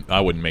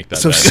wouldn't make that.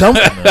 So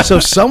bet.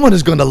 someone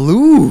is going to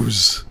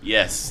lose.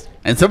 yes,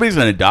 and somebody's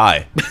going to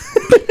die.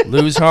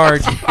 Lose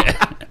hard.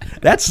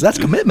 That's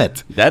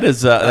commitment. That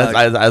is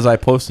as I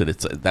posted.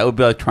 That would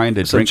be like trying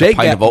to So drink Jake a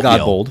pint of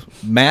oatmeal.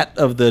 Godbold, Matt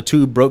of the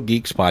Two Broke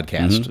Geeks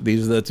podcast. Mm-hmm.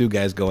 These are the two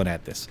guys going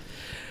at this.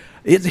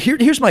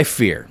 Here's my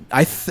fear.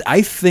 I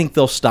think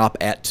they'll stop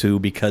at 2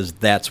 because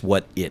that's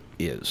what it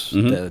is,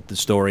 Mm-hmm. the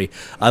story.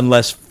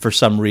 Unless for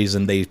some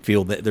reason they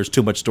feel that there's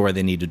too much story,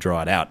 they need to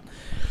draw it out.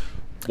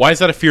 Why is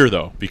that a fear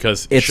though?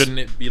 Because It's- shouldn't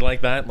it be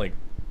like that? Like,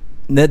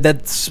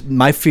 That's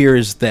my fear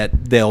is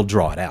that they'll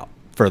draw it out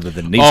further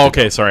than it needs oh, to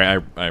okay, go. sorry,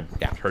 I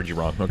heard you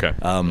wrong. Okay,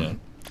 yeah.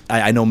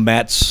 I know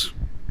Matt's.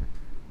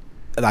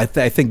 I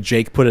think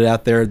Jake put it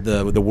out there.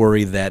 The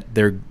worry that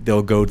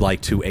they'll go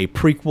like to a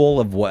prequel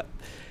of what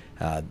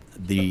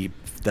the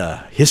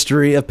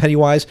history of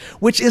Pennywise,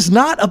 which is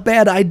not a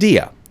bad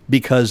idea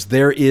because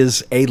there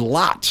is a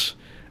lot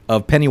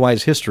of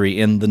Pennywise history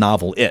in the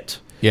novel It.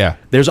 Yeah.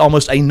 There's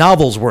almost a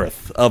novel's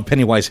worth of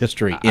Pennywise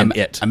history in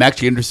It. I'm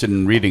actually interested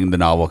in reading the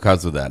novel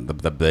because of that.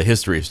 The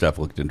history stuff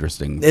looked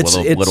interesting. It's-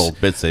 Little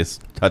bits they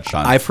touched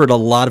on. I've heard a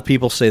lot of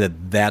people say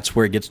that that's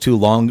where it gets too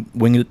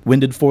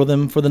long-winded for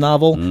them for the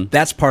novel.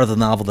 That's part of the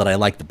novel that I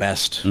like the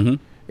best.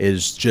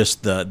 Is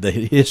just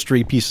the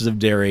history pieces of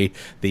Derry,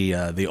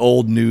 the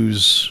old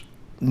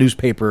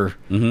newspaper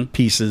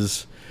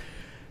pieces.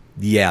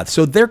 Yeah,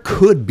 so there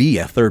could be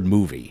a third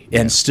movie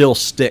and still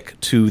stick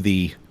to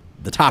the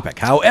topic.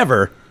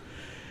 However,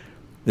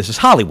 this is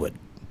Hollywood,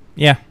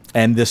 Yeah.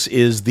 and this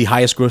is the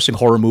highest-grossing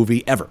horror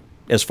movie ever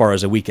as far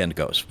as a weekend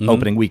goes,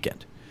 opening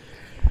weekend.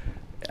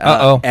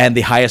 Uh-oh. And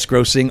the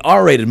highest-grossing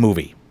R-rated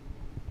movie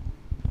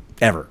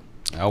ever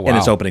Oh, wow. in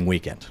its opening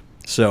weekend.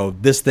 So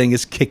this thing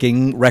is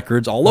kicking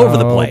records all over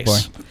the Oh,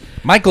 place. boy.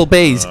 Michael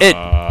Bay's It.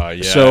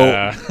 Yeah.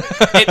 So-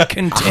 It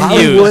continues.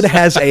 Hollywood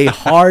has a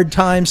hard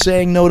time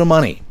saying no to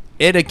money,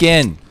 It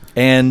again.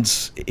 and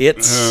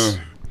it's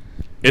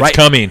it's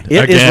coming.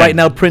 It is again. right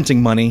now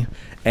printing money,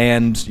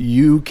 and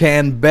you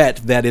can bet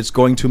that it's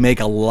going to make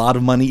a lot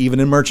of money even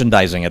in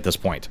merchandising at this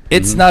point.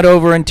 It's not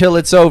over until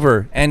it's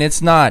over, and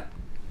it's not.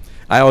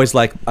 I always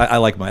like I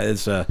like my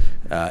it's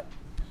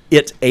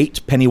It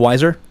 8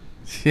 Pennywiser.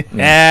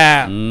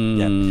 Yeah.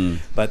 Yeah.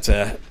 But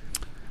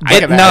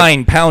It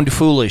 9 Pound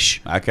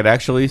Foolish. I could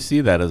actually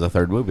see that as a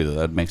third movie.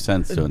 That makes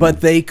sense. To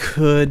but they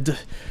could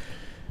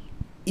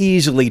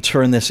easily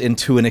turn this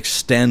into an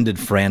extended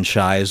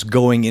franchise,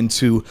 going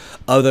into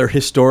other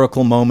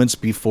historical moments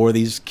before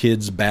these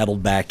kids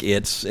battled back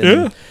It's.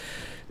 And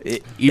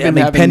Even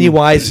having-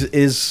 Pennywise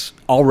is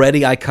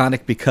already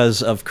iconic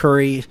because of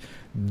Curry.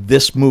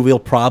 This movie will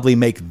probably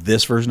make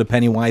this version of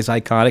Pennywise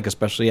iconic,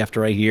 especially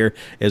after I hear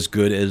as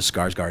good as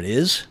Skarsgård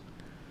is.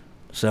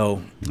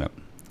 So Yep.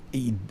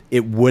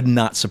 it would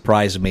not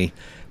surprise me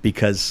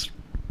because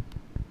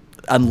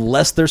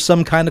unless there's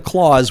some kind of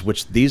clause,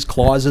 which these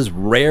clauses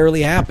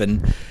rarely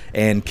happen,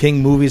 and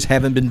King movies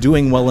haven't been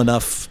doing well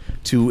enough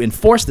to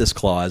enforce this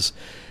clause,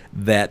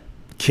 that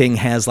King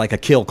has like a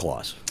kill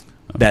clause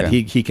that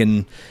Okay. he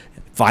can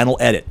final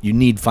edit. You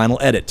need final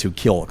edit to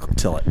kill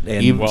it.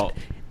 And Well,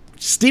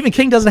 Stephen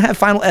King doesn't have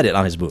final edit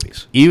on his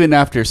movies. Even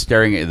after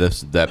staring at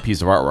that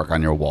piece of artwork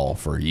on your wall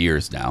for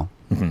years now,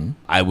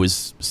 I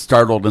was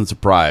startled and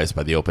surprised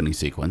by the opening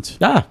sequence.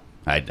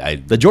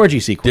 I The Georgie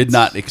sequence. did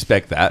not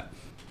expect that.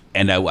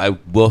 And I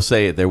will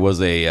say there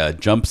was a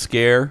jump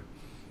scare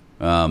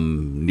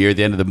near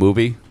the end of the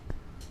movie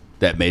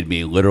that made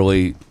me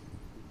literally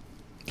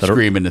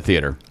scream in the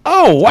theater.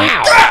 Oh,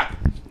 wow.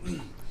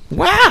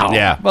 Wow.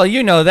 Yeah. Well,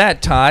 you know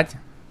that, Todd.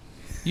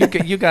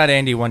 You got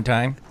Andy one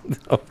time.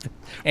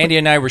 Andy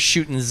and I were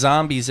shooting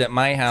zombies at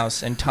my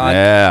house, and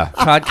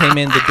Todd came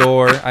in the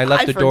door. I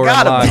left the door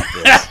forgot about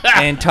unlocked,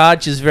 and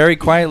Todd just very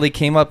quietly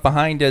came up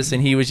behind us,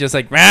 and he was just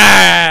like,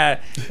 "Rah!"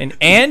 And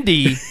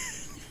Andy,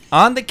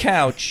 on the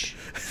couch,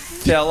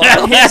 fell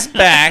on his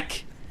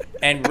back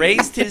and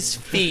raised his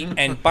feet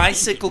and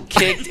bicycle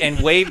kicked and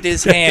waved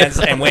his hands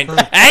and went,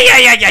 ay,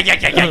 ay, ay, ay, ay,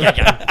 ay,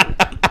 ay,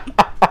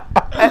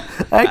 ay.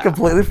 I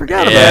completely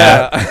forgot about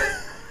Yeah. that.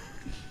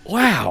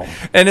 Wow.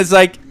 And it's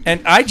like,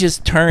 and I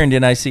just turned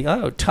and I see,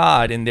 oh,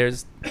 Todd, and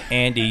there's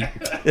Andy. Ay,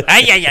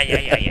 ay, ay,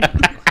 ay, ay.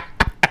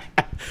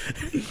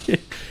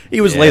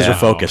 He was laser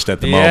focused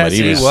at the Yes,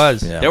 moment. he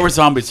was. Yeah. There were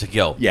zombies to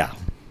kill. Yeah.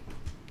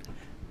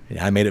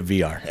 Yeah, I made it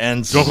VR.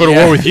 And Don't go to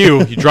war with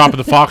you. You drop in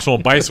the foxhole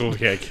bicycle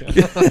kick.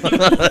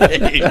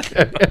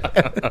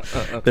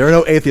 there are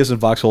no atheists in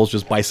foxholes,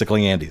 just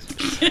bicycling Andes.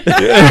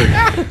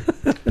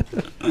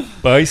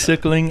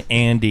 Bicycling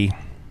Andy.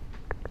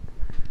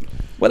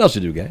 What else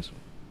you do, guys?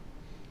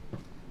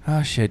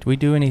 Oh, shit. We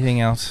do anything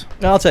else?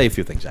 I'll tell you a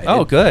few things. I Oh,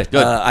 did. good.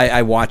 Good.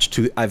 I watched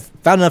two. I've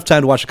found enough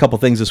time to watch a couple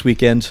things this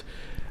weekend.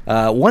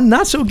 One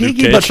not so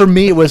geeky, Cage. but for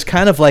me it was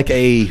kind of like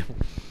a.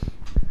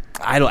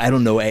 I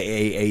don't know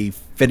a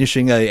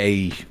finishing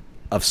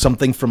of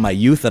something from my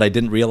youth that I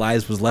didn't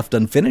realize was left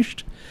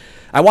unfinished.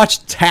 I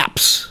watched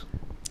Taps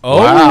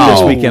Oh,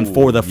 this weekend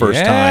for the first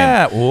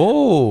yeah. time.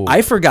 Oh,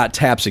 I forgot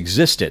Taps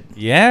existed.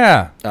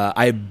 yeah.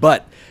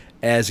 But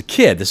as a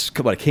kid, this is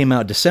what it came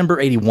out December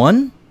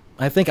 '81.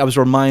 I think I was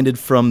reminded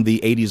from the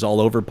 '80s All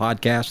Over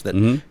podcast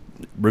that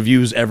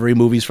reviews every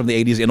movies from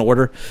the '80s in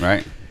order.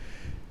 Right.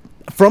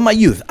 From my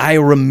youth, I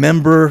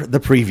remember the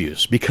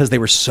previews because they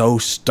were so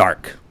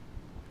stark.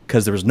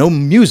 Because there was no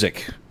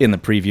music in the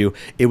preview,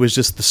 it was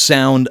just the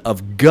sound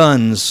of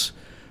guns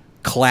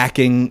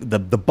clacking, the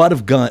butt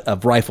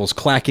of rifles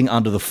clacking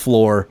onto the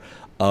floor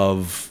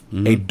of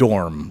a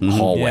dorm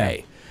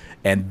hallway,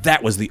 and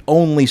that was the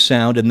only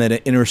sound. And then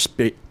it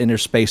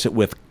interspace it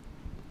with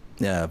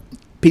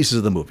pieces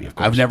of the movie. Of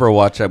course. I've never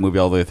watched that movie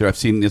all the way through.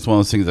 It's one of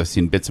those things I've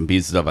seen bits and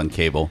pieces of on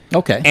cable.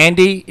 Okay.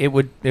 Andy, it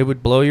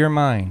would blow your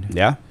mind.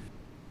 Yeah.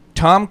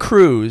 Tom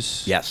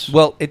Cruise. Yes.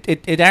 Well,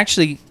 it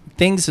actually,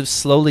 things have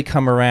slowly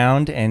come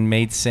around and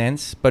made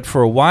sense, but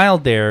for a while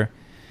there,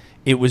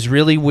 it was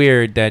really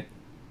weird that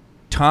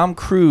Tom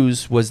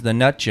Cruise was the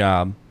nut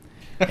job,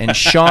 and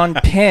Sean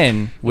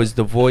Penn was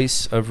the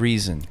voice of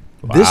reason.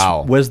 This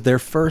Wow. was their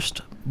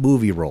first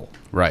movie role.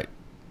 Right.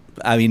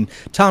 I mean,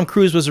 Tom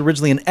Cruise was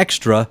originally an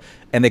extra,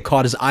 and they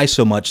caught his eye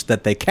so much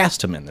that they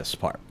cast him in this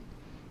part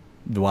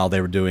while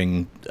they were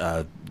doing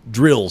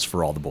drills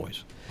for all the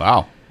boys.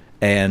 Wow.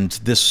 And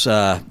this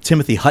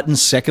Timothy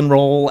Hutton's second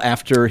role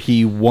after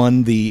he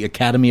won the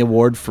Academy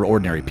Award for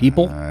Ordinary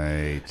People.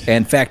 Right.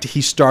 In fact,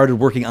 he started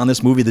working on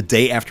this movie the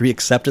day after he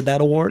accepted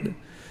that award.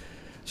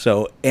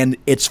 So, and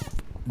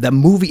the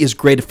movie is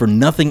great for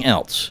nothing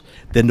else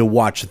than to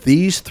watch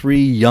these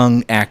three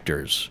young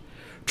actors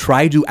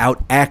try to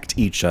outact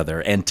each other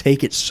and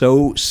take it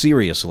so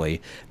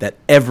seriously that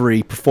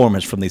every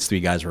performance from these three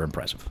guys are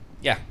impressive.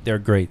 Yeah, they're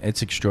great.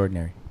 It's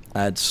extraordinary.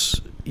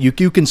 You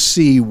can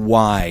see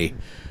why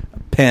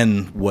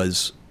Penn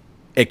was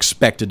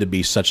expected to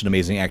be such an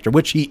amazing actor,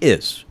 which he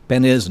is.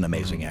 Penn is an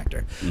amazing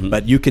actor.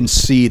 But you can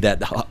see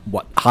that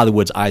what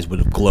Hollywood's eyes would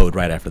have glowed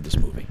right after this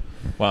movie.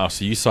 Wow,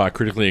 so you saw a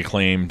critically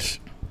acclaimed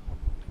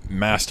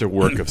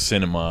masterwork of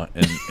cinema,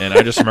 and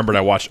I just remembered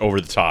I watched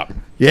Over the Top.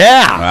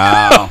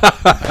 Yeah.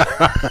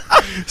 Wow.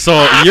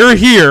 So you're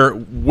here,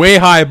 way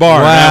high bar,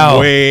 and Wow. I'm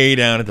way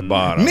down at the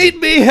bottom. Meet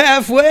me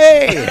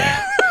halfway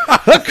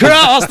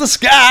across the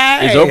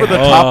sky. Is Over the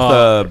Top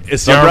the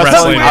It's the arm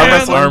wrestling, Arm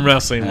wrestling? arm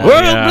wrestling one.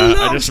 World Yeah, I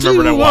belongs just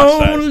remembered I to watched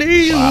that.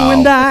 only you Wow.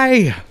 and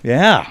I.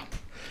 Yeah.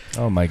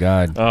 Oh my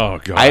God. Oh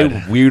god,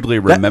 I weirdly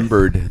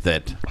remembered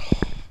that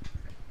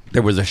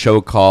there was a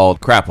show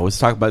called crap. I was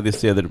talking about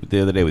this the other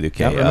day with you,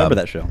 Kay. I remember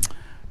that show.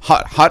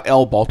 Hot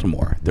L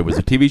Baltimore. There was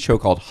a TV show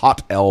called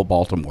Hot L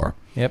Baltimore.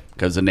 Yep.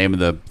 Because the name of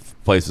the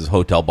place is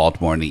Hotel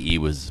Baltimore and the E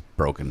was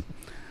broken.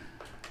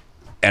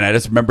 And I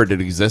just remembered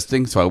it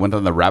existing, so I went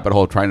on the rabbit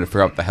hole trying to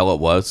figure out what the hell it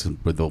was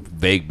with the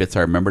vague bits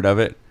I remembered of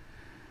it.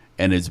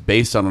 And it's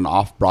based on an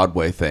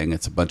off-Broadway thing.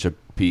 It's a bunch of,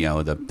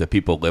 the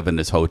people live in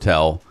this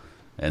hotel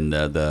and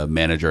the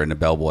manager and the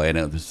bellboy. And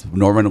it was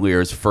Norman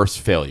Lear's first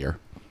failure.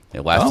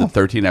 It lasted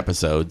 13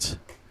 episodes.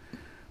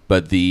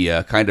 But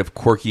the kind of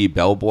quirky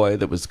bellboy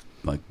that was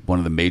like one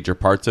of the major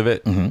parts of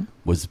it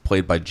was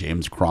played by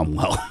James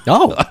Cromwell.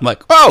 Oh. I'm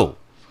like, oh,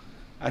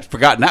 I'd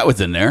forgotten that was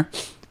in there.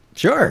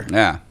 Sure.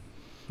 Yeah.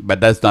 But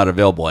that's not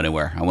available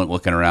anywhere. I went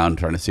looking around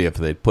trying to see if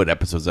they put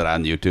episodes of that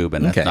on YouTube,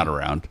 and that's Okay. not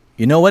around.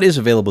 You know what is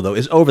available, though,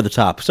 is Over the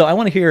Top. So I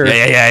want to hear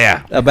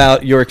Yeah.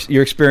 about your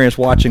experience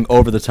watching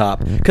Over the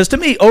Top. Because to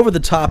me, Over the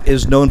Top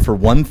is known for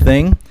one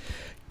thing,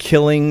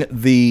 killing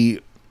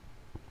the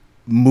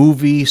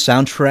movie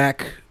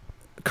soundtrack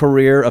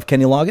career of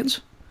Kenny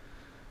Loggins.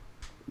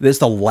 This is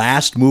the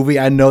last movie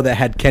I know that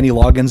had Kenny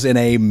Loggins in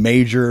a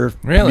major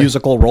Really?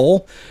 musical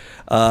role.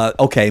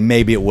 Okay,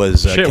 maybe it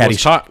was Shit,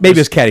 was maybe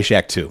it was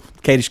Caddyshack 2.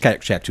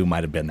 Caddyshack 2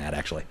 might have been that,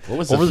 actually. What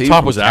was Over the theme Top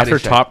from was after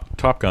Caddyshack?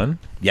 Top Gun.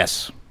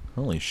 Yes.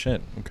 Holy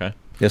shit. Okay.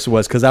 Yes, it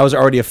was, because I was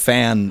already a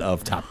fan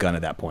of Top Gun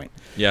at that point.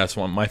 Yeah, it's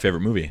my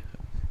favorite movie.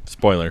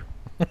 Spoiler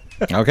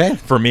Okay.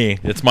 for me.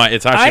 It's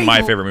actually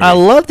my favorite movie. I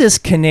love this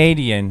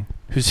Canadian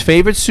whose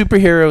favorite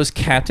superhero is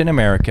Captain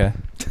America.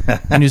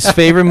 And his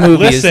favorite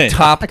movie Listen. is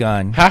Top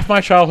Gun. Half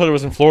my childhood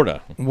was in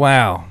Florida.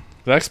 Wow.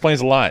 That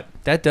explains a lot.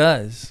 That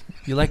does.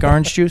 You like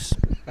orange juice?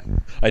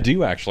 I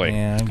do actually.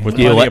 Yeah, okay. With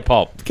Do you plenty like- of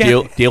pulp.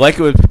 Do you like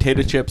it with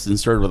potato chips and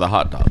served with a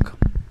hot dog?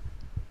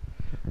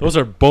 Those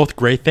are both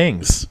great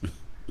things.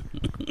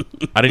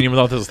 I didn't even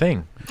know that was a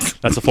thing.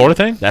 That's a Florida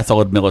thing? That's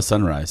Old Miller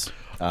Sunrise.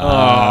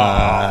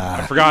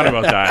 I forgot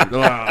about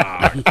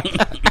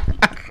that.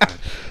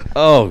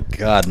 Oh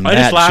God, Matt, I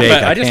just laugh Jake,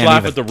 at I just can't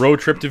laugh even- at the road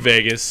trip to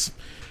Vegas,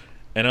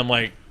 and I'm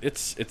like,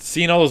 it's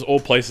seeing all those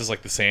old places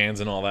like the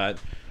Sands and all that.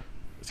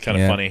 It's kind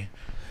of Yeah. funny,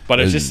 but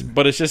it's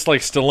just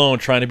like Stallone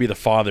trying to be the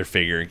father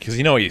figure because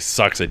he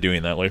sucks at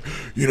doing that. Like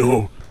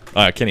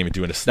I can't even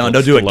do it. No,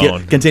 don't do it.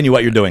 Stallone. Continue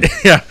what you're doing.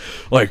 Yeah,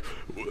 like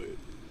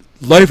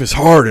life is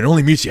hard and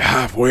only meets you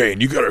halfway,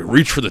 and you gotta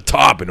reach for the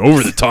top and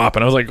over the top.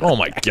 And I was like, oh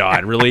my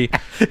God, really?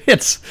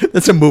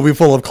 It's a movie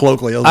full of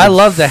colloquialisms. I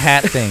love the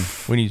hat thing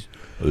when he's.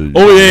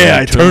 Oh yeah,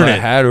 I turn my it.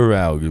 hat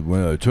around.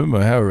 When I turn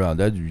my hat around,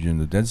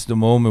 that's the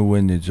moment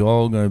when it's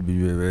all gonna be.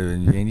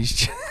 And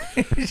he's.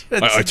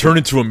 I turn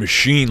into a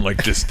machine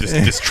like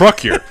this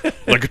truck here,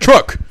 like a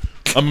truck.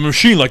 I'm a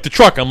machine like the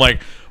truck. I'm like,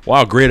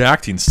 wow, great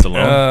acting,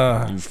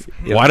 Stallone.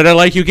 Why did I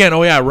like you again?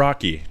 Oh yeah,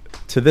 Rocky.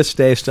 To this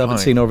day, still haven't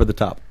Fine. seen Over the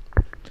Top.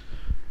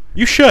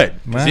 You should.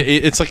 Wow.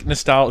 It's like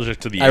nostalgic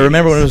to the. I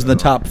remember 80s. when it was in the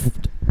top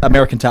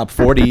American top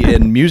 40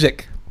 in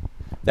music.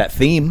 That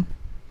theme,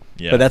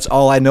 Yeah. but that's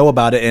all I know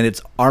about it, and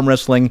it's arm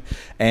wrestling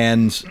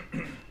and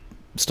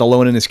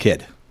Stallone and his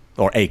kid,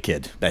 or a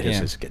kid. That is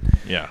Yeah. his kid.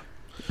 Yeah.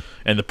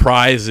 And the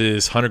prize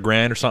is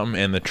 $100,000 or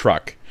something, and the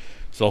truck.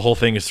 So the whole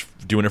thing is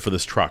doing it for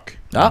this truck.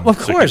 Of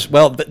course.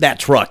 Well, that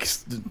truck,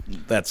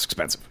 that's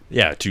expensive.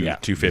 Yeah, Yeah.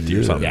 $250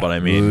 or something. Yeah. But I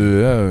mean,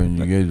 yeah, and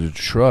you get the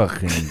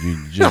truck,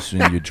 and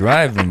you're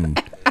driving,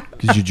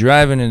 because you're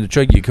driving in the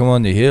truck. You come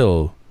on the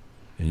hill,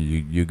 and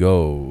you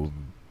go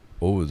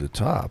over the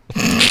top.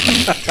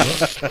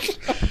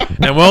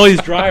 and while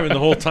he's driving the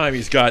whole time,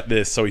 he's got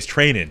this. So he's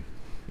training.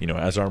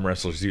 As arm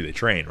wrestlers do, they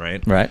train,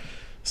 right? Right.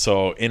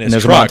 So in And his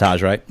there's truck, a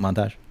montage, right?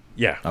 Montage.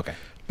 yeah. Okay.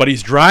 But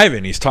he's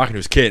driving. He's talking to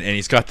his kid, and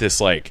he's got this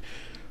like,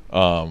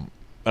 I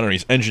don't know.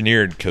 He's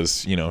engineered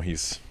because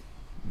he's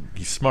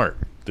smart.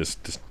 This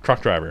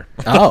truck driver.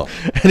 Oh.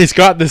 And he's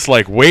got this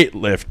like weight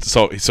lift.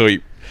 So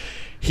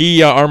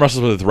he arm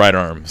wrestles with his right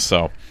arm.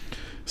 So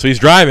he's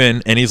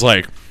driving, and he's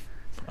like,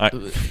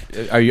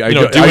 Are you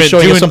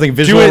showing us something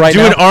visual right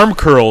doing now? arm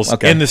curls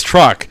Okay. in this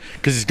truck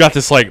because he's got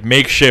this like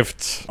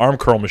makeshift arm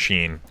curl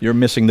machine. You're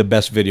missing the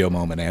best video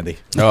moment, Andy.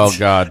 Oh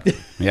God,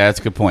 yeah, that's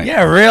a good point.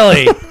 Yeah,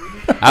 really.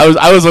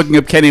 I was looking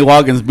up Kenny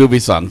Loggins' movie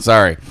song.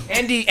 Sorry.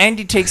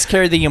 Andy takes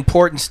care of the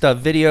important stuff,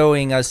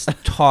 videoing us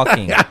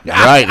talking.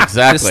 Right, The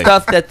exactly.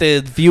 stuff that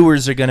the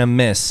viewers are gonna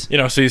miss.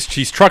 So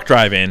he's truck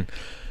driving,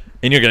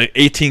 and you're getting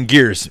 18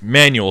 gears,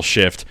 manual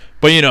shift.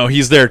 But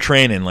he's there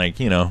training, like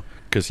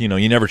because you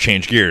never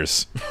change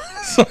gears.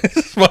 So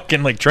he's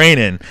fucking like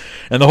training,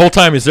 and the whole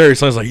time he's there,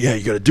 he's like, "Yeah,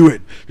 you got to do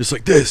it just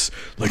like this,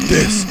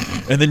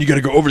 and then you got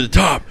to go over the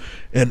top,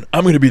 and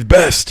I'm gonna be the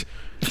best.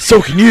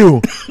 So can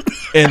you.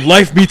 And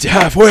life meets you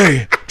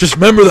halfway. Just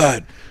remember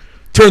that.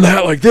 Turn the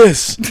hat like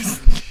this."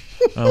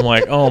 I'm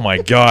like, oh my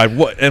God,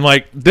 what? And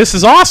like, this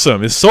is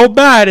awesome. It's so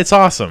bad, it's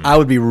awesome. I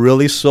would be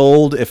really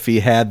sold if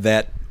he had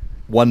that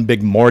one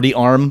big Morty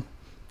arm.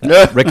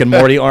 Rick and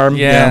Morty arm.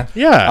 Yeah.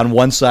 Yeah. On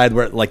one side,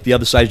 where like the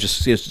other side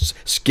is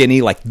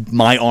skinny, like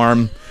my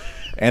arm,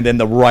 and then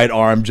the right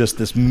arm, just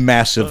this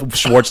massive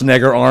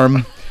Schwarzenegger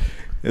arm.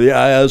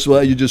 Yeah, that's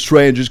why you just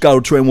gotta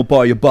train one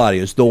part of your body.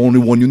 It's the only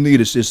one you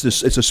need. It's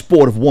a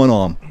sport of one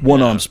arm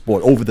Yeah.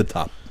 sport, over the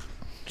top.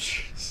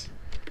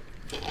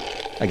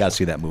 I gotta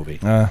see that movie.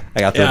 I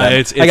gotta throw Yeah,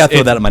 that.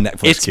 Throw that on my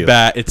Netflix It's queue.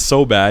 bad. It's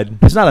so bad.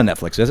 It's not on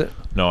Netflix, is it?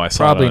 No, I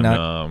saw Probably it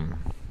on not.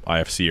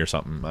 IFC or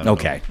something. I don't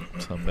Okay. know.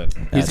 Something.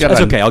 He's got That's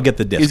it on- okay. I'll get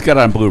the disc. He's got it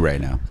on Blu-ray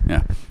now.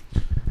 Yeah,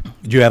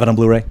 Do you have it on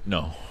Blu-ray?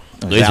 No.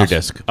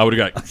 Laserdisc. I would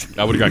have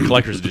got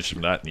collector's edition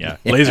from that. Yeah.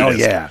 Laserdisc.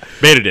 yeah.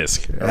 Beta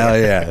disc. Oh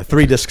yeah,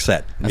 3-disc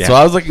set. Yeah. So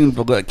I was looking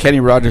for Kenny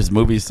Loggins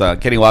movie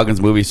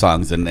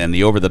songs, and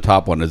the over the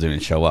top one doesn't even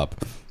show up.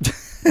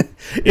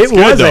 It good,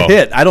 was a though.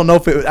 hit. I don't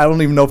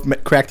even know if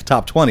it cracked the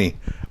top 20,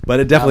 but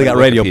it definitely got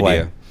radio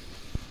play.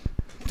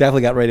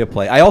 Definitely got radio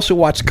play. I also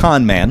watched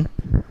Con Man.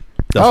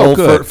 The whole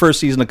good. first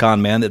season of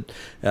Con Man. It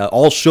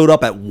all showed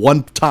up at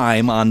one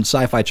time on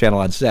Sci-Fi Channel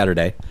on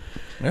Saturday.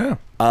 Yeah.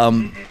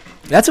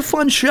 That's a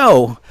fun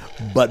show,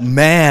 but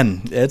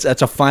man, that's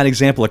a fine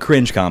example of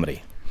cringe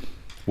comedy,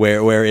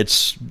 where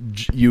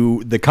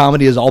the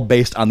comedy is all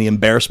based on the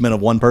embarrassment of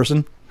one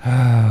person.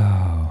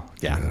 Oh,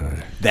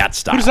 yeah, that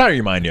style. Who does that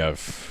remind you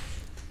of?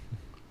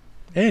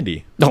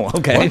 Andy. Oh,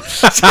 okay.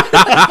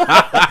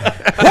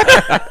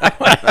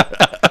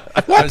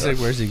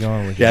 Where's he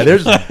going with Yeah,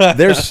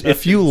 there's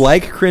if you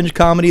like cringe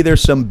comedy,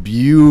 there's some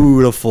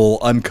beautiful,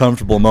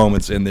 uncomfortable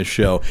moments in this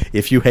show.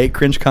 If you hate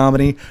cringe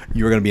comedy,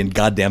 you're going to be in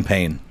goddamn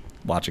pain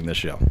watching this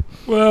show.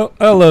 Well,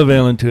 I love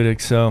Alan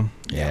Tudyk, so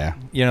Yeah.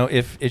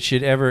 if it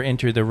should ever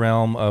enter the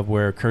realm of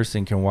where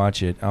Kirsten can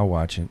watch it, I'll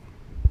watch it.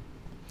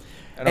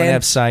 I don't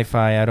have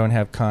sci-fi. I don't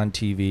have Con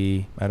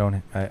TV.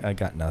 I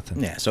got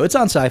nothing. Yeah, so it's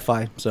on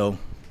Sci-Fi. So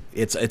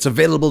it's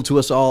available to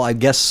us all. I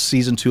guess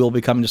season 2 will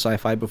be coming to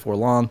Sci-Fi before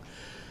long.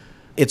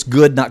 It's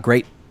good, not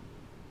great.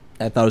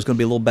 I thought it was going to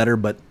be a little better,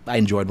 but I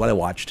enjoyed what I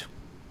watched.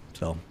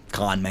 So,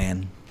 Con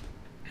Man.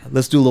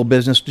 Let's do a little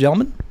business,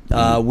 gentlemen.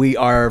 We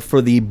are,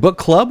 for the book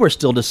club, we're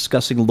still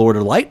discussing Lord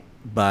of Light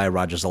by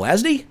Roger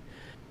Zelazny.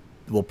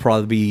 We'll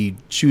probably be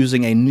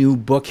choosing a new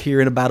book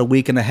here in about a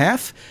week and a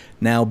half.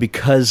 Now,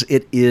 because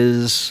it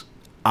is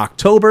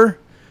October,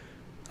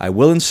 I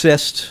will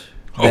insist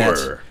that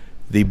Horror.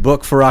 the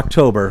book for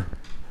October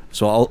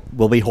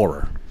will be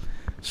horror.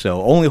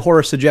 So only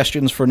horror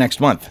suggestions for next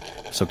month.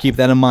 So keep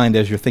that in mind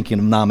as you're thinking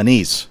of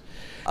nominees.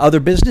 Other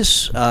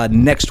business,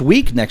 next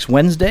week, next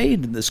Wednesday,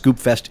 the Scoop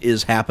Fest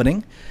is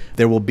happening.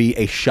 There will be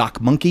a Shock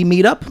Monkey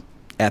meetup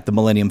at the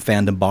Millennium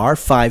Fandom Bar,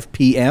 5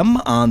 p.m.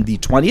 on the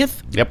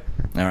 20th. Yep.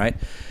 All right.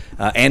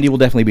 Andy will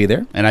definitely be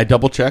there. And I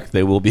double-checked.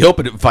 They will be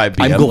open at 5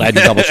 p.m. I'm glad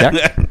you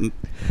double-checked. Let me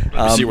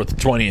see what the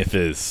 20th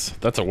is.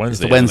 That's a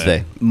Wednesday. It's a Wednesday.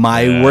 isn't it?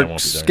 My Yeah, I work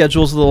won't be there.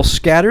 schedule's a little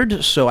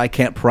scattered, so I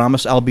can't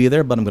promise I'll be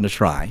there, but I'm going to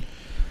try.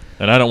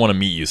 And I don't want to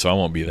meet you, so I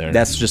won't be there.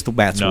 That's just the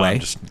Matt's no, way. I'm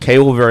just, Kay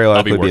will very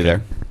I'll be likely be working.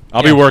 there.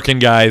 I'll be working,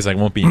 guys. I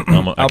won't be.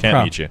 I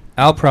can't meet you.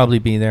 I'll probably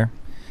be there.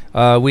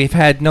 We've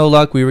had no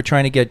luck. We were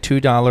trying to get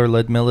 $2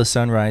 Ludmilla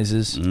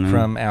Sunrises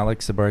from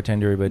Alex, the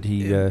bartender, but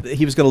he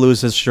He was going to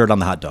lose his shirt on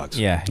the hot dogs.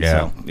 yeah.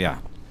 So, yeah.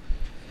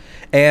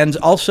 And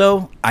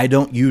also, I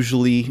don't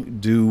usually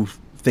do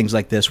things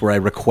like this where I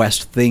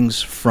request things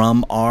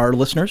from our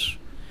listeners.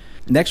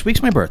 Next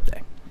week's my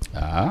birthday.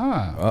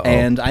 Ah.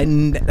 And I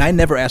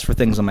never ask for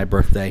things on my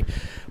birthday,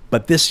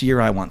 but this year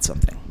I want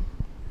something.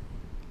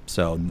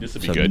 So, This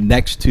would be good.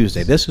 next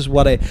Tuesday. This is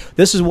what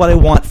I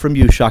want from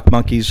you, Shock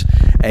Monkeys.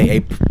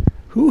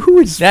 Who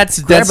is That's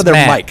grabbing their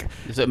Matt. mic?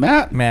 Is it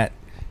Matt? Matt,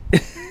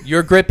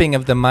 your gripping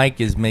of the mic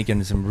is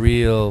making some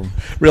real.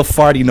 Real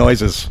farty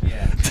noises.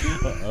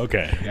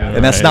 Okay.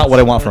 And that's not what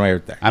I want for my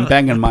birthday. I'm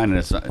banging mine and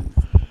it's not.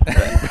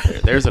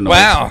 There's a noise.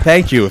 Wow.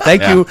 Thank you.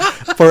 Thank you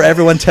for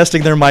everyone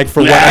testing their mic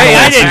for what Hey,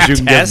 I answers didn't you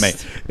can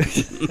test.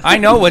 give me. I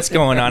know what's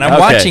going on. I'm Okay.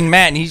 watching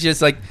Matt, and he's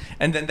just like,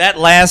 and then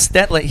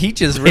he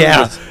just really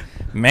Yeah. was,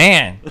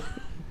 man,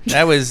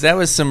 that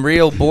was some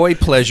real boy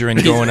pleasuring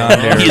going on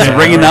there. He's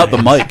ringing out the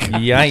mic.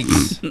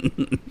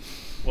 Yikes!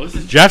 Well, this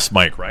is Jeff's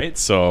mic, right?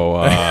 So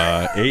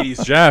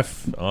 80s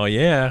Jeff. Oh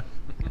yeah.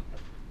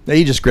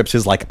 He just grips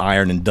his like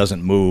iron and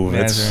doesn't move.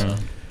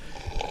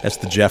 That's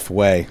the Jeff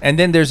way. And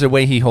then there's a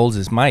way he holds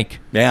his mic.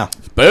 Yeah.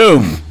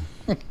 Boom.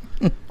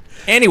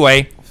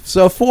 Anyway,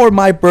 So for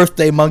my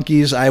birthday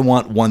monkeys, I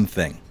want one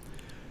thing.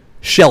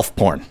 Shelf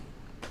porn.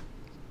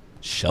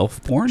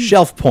 Shelf porn?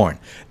 Shelf porn.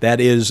 That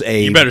is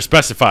a... You better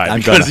specify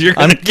I'm gonna. because you're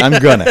gonna.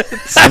 I'm gonna.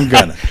 I'm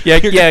gonna. yeah.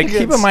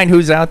 Keep in mind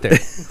who's out there.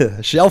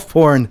 Shelf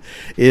porn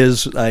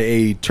is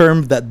a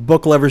term that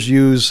book lovers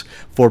use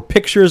for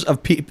pictures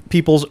of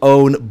people's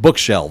own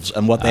bookshelves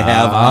and what they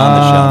have on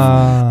the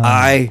shelf.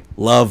 I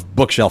love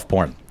bookshelf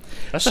porn.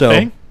 That's So, the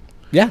thing.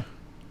 Yeah.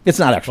 It's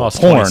not actual Well, it's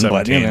porn,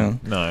 but 2017. you know.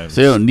 No.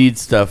 So you don't need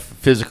stuff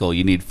physical.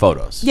 You need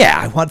photos. Yeah,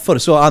 I want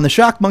photos. So on the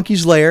Shock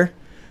Monkeys layer,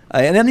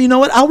 and then you know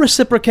what? I'll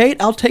reciprocate.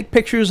 I'll take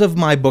pictures of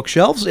my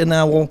bookshelves, and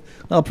I'll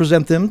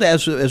present them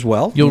as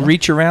well. You'll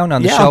reach around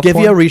on the Yeah, shelf. I'll give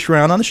you a porn? reach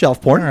around on the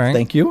shelf porn. All right.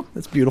 Thank you.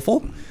 That's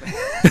beautiful.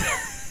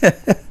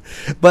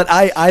 But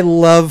I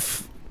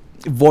love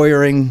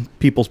voyeuring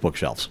people's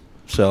bookshelves.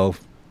 So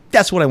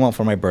that's what I want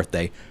for my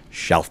birthday.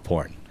 Shelf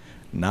porn.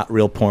 Not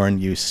real porn,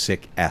 you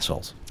sick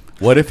assholes.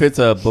 What if it's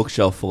a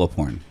bookshelf full of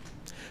porn?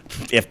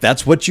 If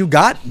that's what you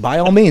got, by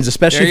all means,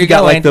 especially There if you you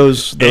got go, like Andy.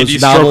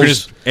 those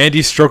novels.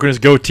 Andy's stroking his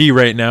goatee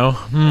right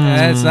now.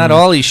 That's not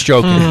all he's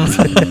stroking.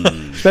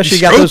 Especially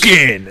you got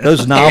Stroking.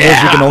 those novels you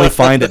can only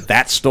find at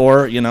that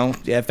store, you know.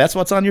 Yeah, if that's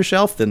what's on your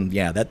shelf, then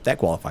yeah, that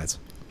qualifies.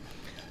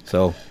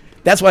 So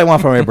that's what I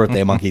want for my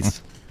birthday,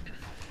 monkeys.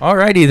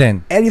 Alrighty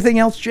then. Anything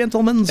else,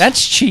 gentlemen?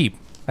 That's cheap.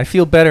 I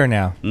feel better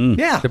now.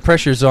 yeah. The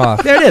pressure's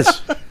off. There it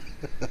is.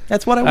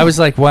 That's what I want. I was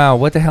like, wow,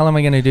 what the hell am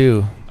I going to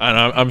do?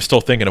 I'm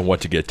still thinking of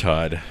what to get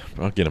Todd.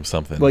 I'll get him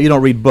something. Well, you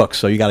don't read books,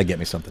 so you got to get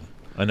me something.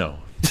 I know.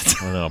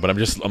 But I'm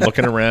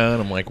looking around.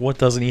 I'm like, what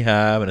doesn't he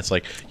have? And it's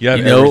like, you have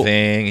You know-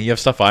 everything. And you have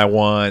stuff I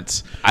want.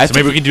 So maybe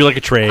think- we can do like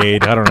a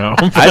trade. I don't know.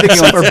 I think he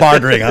wants For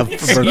bartering.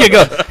 You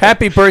go,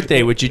 happy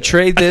birthday. Would you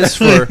trade this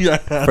for...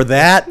 For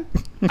that?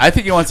 I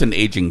think he wants an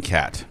aging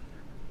cat.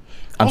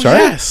 I'm sorry?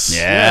 Yes.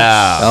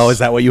 Yeah. Oh, is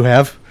that what you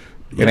have?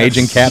 An Yes.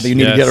 aging cat that you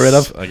need to get rid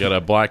of? I got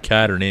a black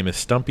cat. Her name is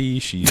Stumpy.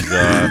 She's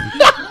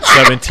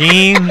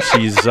 17.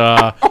 She's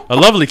a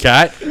lovely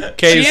cat. She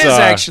Kay's, is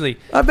actually.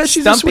 I bet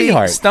she's a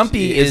sweetheart.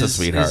 Stumpy She is a is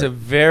sweetheart. a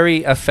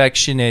very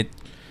affectionate...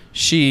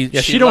 She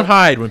don't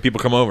hide when people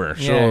come over.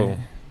 Yeah.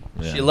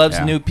 So She loves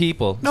Yeah. new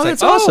people. No,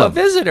 It's that's like, awesome. Oh, a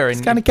visitor. And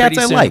kinda pretty cats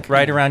I soon, like.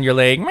 right around your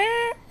leg.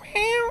 Meow,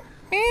 meow,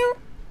 meow,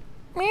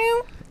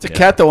 meow. It's a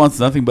cat that wants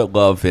nothing but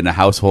love in a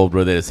household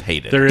where they just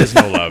hate it. there is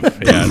no love.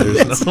 Yeah,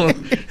 there's no.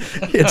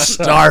 It's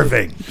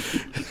starving.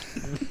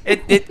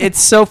 It's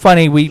so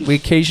funny. We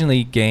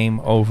occasionally game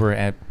over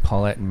at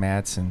Paulette and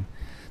Matt's, and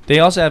They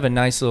also have a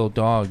nice little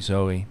dog,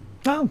 Zoe.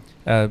 Oh,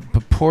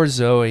 But poor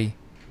Zoe,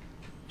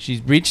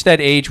 she's reached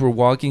that age where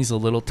walking's a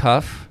little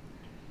tough,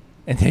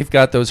 and they've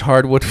got those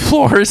hardwood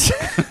floors.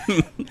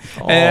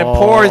 And that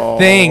poor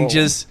thing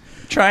just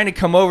trying to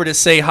come over to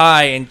say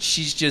hi, and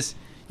she's just,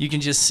 you can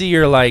just see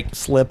her like,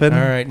 slipping. all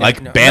right.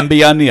 Like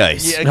Bambi on the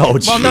ice. Yeah, No,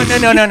 well,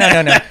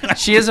 no.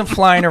 She isn't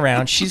flying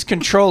around. She's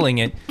controlling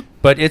it,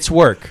 but it's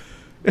work.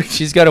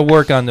 She's got to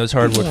work on those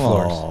hardwood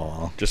floors.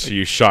 Aw. Just so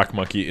you shock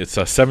monkey, it's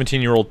a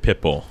 17-year-old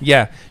pit bull.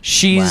 Yeah,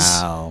 she's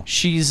Wow.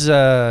 she's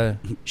a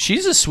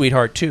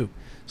sweetheart too.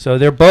 So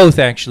they're both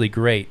actually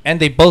great, and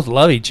they both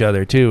love each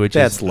other too, which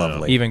That's is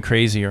lovely. even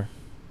crazier.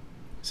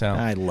 So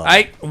I love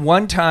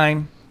one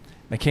time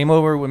I came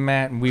over with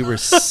Matt and we were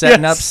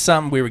setting up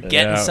something. We were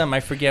getting Yeah. something. I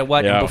forget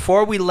what. Yeah. And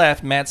before we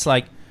left, Matt's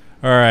like,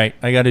 "All right,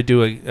 I got to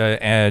do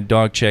a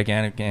dog check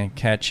and a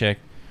cat check.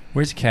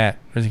 Where's the cat?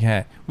 Where's the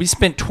cat?" We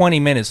spent 20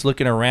 minutes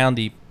looking around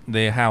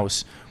the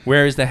house.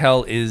 Where is the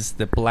hell is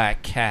the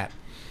black cat?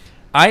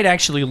 I'd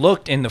actually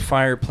looked in the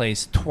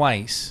fireplace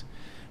twice,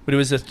 but it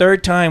was the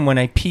third time when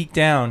I peeked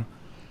down.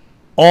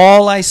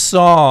 All I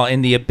saw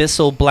in the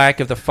abyssal black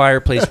of the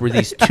fireplace were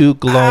these two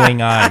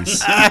glowing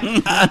eyes.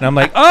 And I'm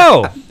like,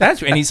 oh,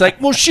 that's... And he's like,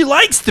 well, she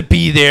likes to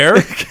be there.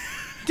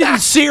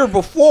 Didn't see her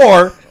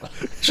before,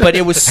 but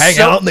it was Hang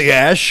so... out in the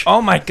ash.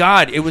 Oh, my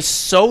God. It was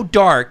so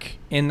dark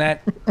in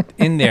there.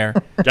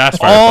 Gas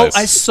All fireplace.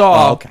 I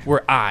saw Oh, okay.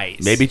 were eyes.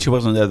 Maybe she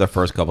wasn't there the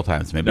first couple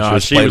times. Maybe she No,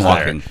 was she was there.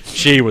 walking.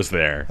 She was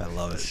there. I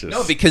love it. It's just-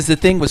 No, because the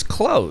thing was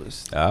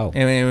closed. Oh.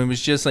 And it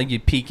was just like you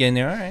peek in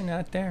there. All right,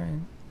 not there.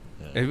 And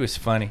it was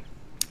funny.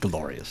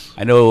 Glorious.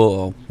 I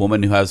know a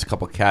woman who has a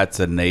couple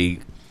cats, and they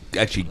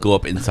actually go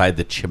up inside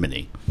the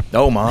chimney.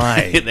 Oh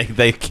my.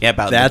 they camp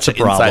out That's a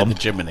inside problem. the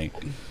chimney.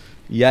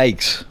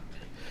 Yikes.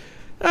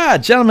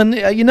 Gentlemen,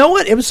 you know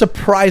what? It was a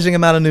surprising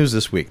amount of news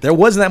this week. There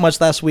wasn't that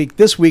much last week.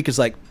 This week is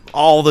like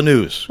all the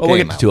news. Well, we'll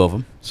came get to out. two of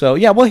them. So,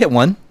 yeah, we'll hit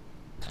one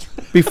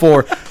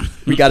before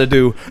we got to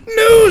do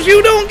news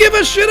you don't give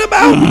a shit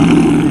about.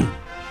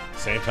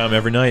 Same time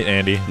every night,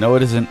 Andy. No,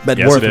 it isn't. But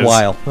Yes, it is.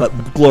 worthwhile.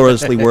 But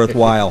gloriously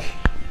worthwhile.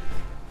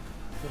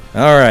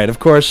 All right, of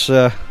course,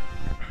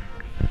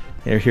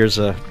 here's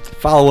a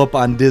follow-up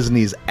on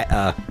Disney's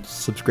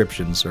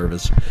subscription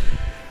service.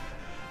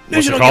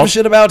 News you it don't give a called?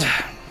 shit about.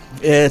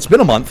 It's been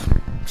a month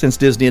since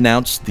Disney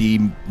announced the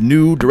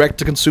new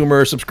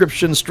direct-to-consumer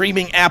subscription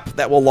streaming app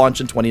that will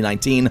launch in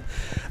 2019.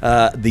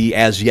 The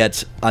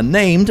as-yet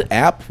unnamed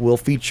app will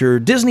feature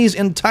Disney's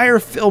entire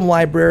film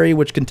library,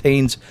 which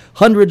contains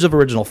hundreds of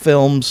original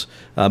films,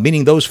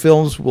 meaning those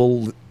films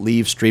will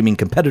leave streaming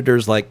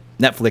competitors like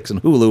Netflix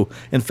and Hulu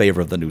in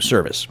favor of the new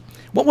service.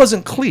 What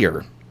wasn't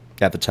clear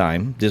at the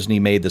time Disney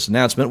made this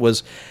announcement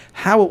was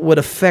how it would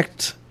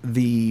affect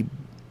the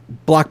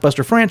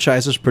blockbuster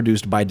franchises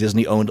produced by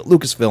Disney-owned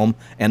Lucasfilm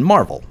and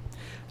Marvel.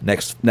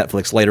 Next,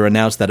 Netflix later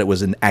announced that it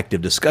was in active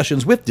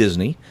discussions with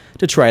Disney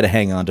to try to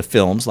hang on to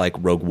films like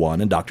Rogue One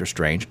and Doctor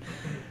Strange.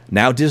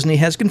 Now Disney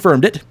has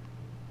confirmed it.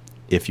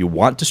 If you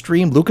want to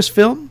stream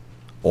Lucasfilm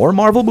or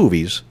Marvel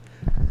movies,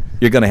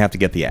 you're going to have to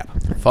get the app.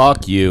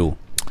 Fuck you.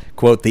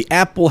 Quote, the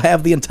app will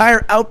have the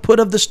entire output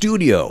of the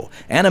studio,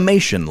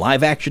 animation,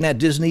 live action at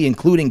Disney,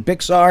 including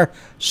Pixar,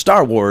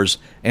 Star Wars,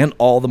 and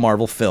all the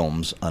Marvel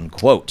films,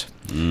 unquote.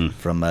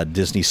 From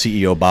Disney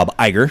CEO Bob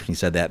Iger. He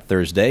said that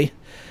Thursday.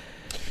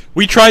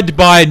 We tried to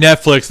buy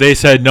Netflix. They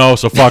said no,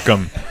 so fuck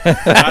them.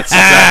 That's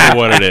exactly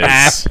what it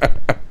is.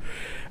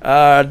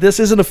 This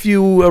isn't a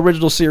few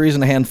original series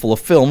and a handful of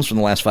films from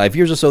the last 5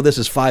 years or so. This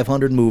is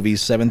 500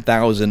 movies,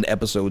 7,000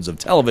 episodes of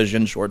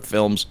television, short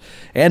films,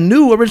 and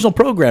new original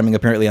programming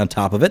apparently on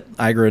top of it.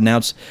 Iger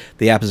announced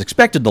the app is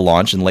expected to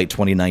launch in late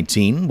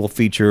 2019. Will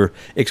feature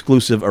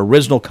exclusive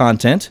original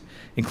content,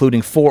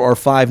 including 4 or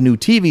 5 new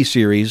TV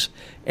series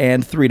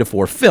and 3 to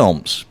 4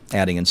 films,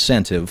 adding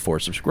incentive for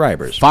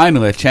subscribers.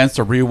 Finally, a chance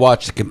to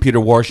rewatch the Computer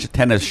Wars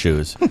tennis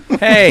shoes.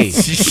 Hey,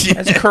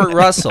 that's Kurt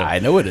Russell. I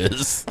know it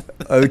is.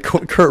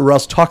 Kurt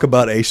Russ, talk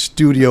about a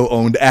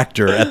studio-owned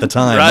actor at the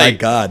time. My Right.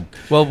 God.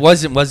 Well,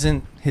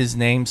 wasn't his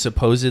name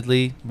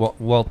supposedly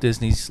Walt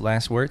Disney's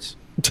last words?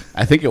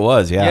 I think it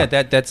was, yeah.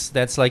 Yeah,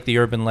 that's like the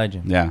urban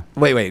legend. Yeah.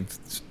 Wait.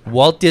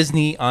 Walt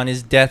Disney on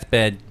his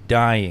deathbed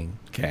dying.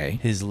 Okay.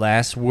 His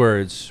last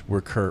words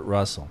were Kurt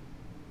Russell.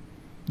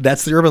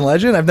 That's the urban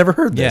legend? I've never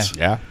heard this.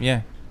 Yeah.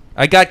 Yeah.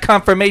 I got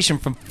confirmation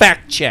from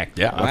Fact Check.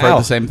 Yeah, I've heard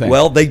the same thing.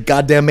 Well, they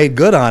goddamn made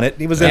good on it.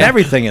 He was in Yeah.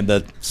 everything in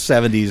the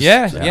 70s,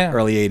 Yeah.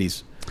 early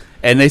 80s.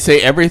 And they say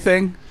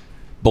everything?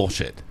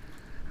 Bullshit.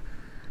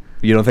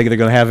 You don't think they're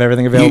going to have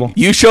everything available?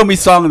 You show me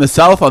Song in the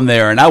South on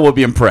there, and I will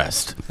be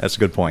impressed. That's a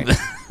good point.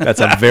 That's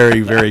a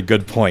very, very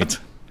good point.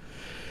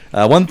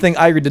 One thing,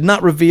 Iger did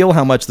not reveal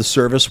how much the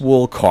service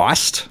will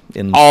cost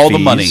in All the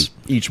fees money.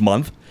 each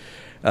month.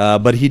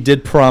 But he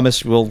did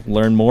promise we'll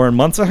learn more in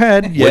months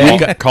ahead. What Yeah, you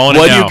got, Calling it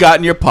what now. you got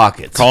in your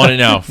pockets? Calling it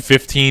now.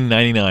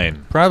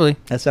 $15.99. Probably.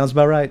 that sounds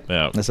about right.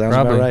 Yeah. That sounds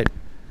Probably. about right.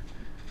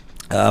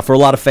 For a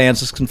lot of fans,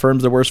 this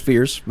confirms their worst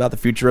fears about the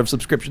future of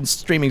subscription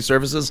streaming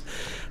services.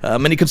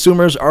 Many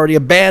consumers are already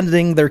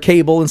abandoning their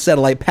cable and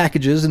satellite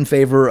packages in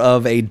favor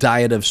of a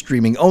diet of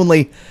streaming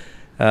only.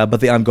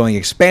 But the ongoing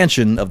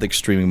expansion of the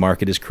streaming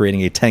market is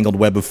creating a tangled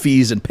web of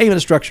fees and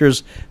payment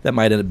structures that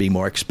might end up being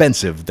more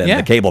expensive than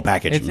the cable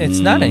package. It's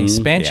not an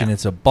expansion; Yeah.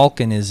 it's a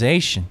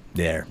balkanization.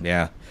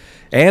 Yeah.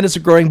 And it's a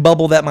growing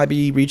bubble that might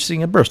be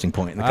reaching a bursting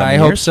point in the coming I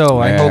years. hope so.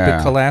 I hope Yeah.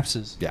 it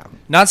collapses. Yeah.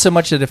 Not so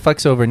much that it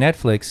fucks over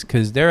Netflix,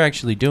 because they're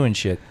actually doing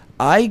shit.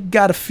 I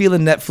got a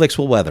feeling Netflix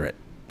will weather it.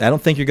 I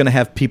don't think you're going to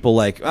have people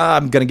like,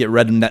 I'm going to get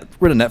rid of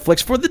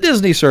Netflix for the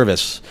Disney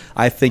service.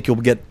 I think you'll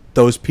get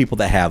those people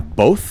that have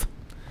both.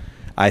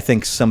 I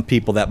think some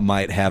people that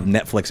might have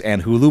Netflix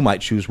and Hulu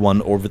might choose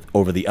one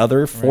over the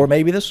other for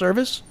maybe the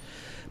service.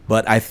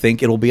 But I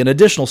think it'll be an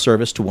additional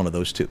service to one of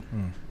those two.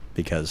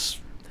 Because...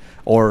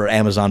 or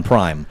Amazon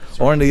Prime,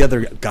 or any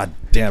other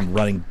goddamn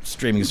running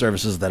streaming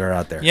services that are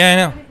out there. Yeah, I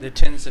know. The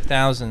tens of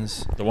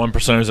thousands. The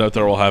 1%ers out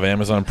there will have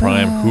Amazon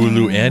Prime,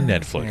 Hulu, and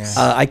Netflix.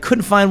 Yeah. I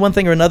couldn't find one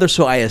thing or another,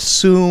 so I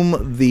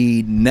assume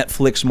the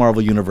Netflix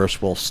Marvel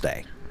Universe will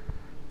stay.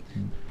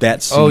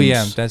 That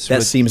seems,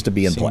 that seems to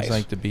be in place. Seems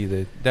like to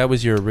be that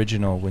was your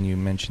original when you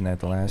mentioned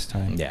that the last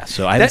time. Yeah,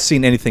 so I haven't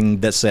seen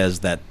anything that says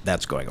that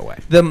that's going away.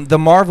 The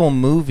Marvel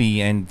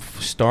movie and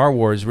Star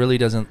Wars really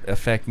doesn't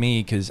affect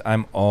me because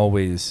I'm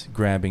always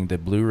grabbing the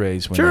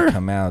Blu-rays when Sure. they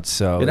come out.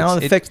 So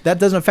that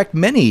doesn't affect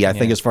many, I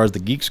think, Yeah. as far as the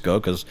geeks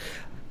go, because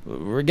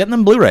we're getting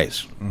them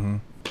Blu-rays.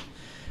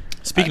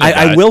 Speaking of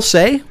I that, will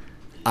say,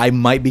 I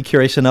might be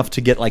curious enough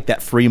to get like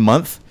that free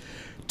month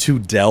to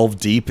delve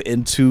deep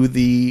into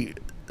the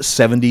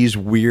 70s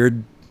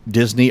weird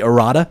Disney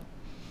errata.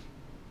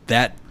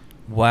 That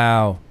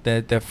wow,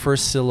 that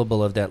first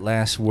syllable of that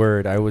last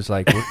word, I was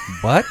like,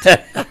 what?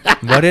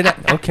 What did I?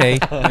 Okay,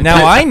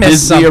 now I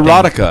missed Disney something.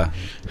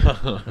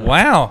 erotica,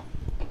 Wow.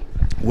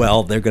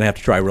 well, they're going to have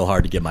to try real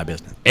hard to get my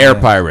business. air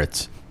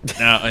pirates.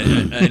 now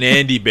an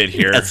Andy bit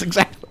here. That's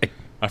exactly.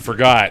 I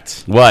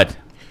forgot. What?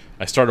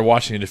 I started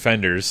watching The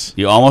Defenders.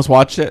 You almost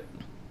watched it?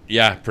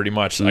 Yeah, pretty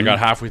much. I got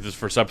halfway through this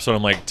first episode.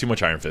 I'm like, too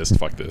much Iron Fist.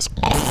 Fuck this.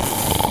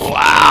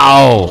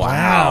 Wow!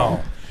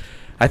 Wow.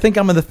 I think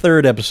I'm in the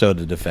third episode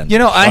of Defenders. You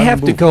know, I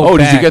have to go Oh,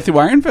 back. did you get through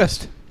Iron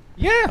Fist?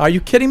 Yeah. Are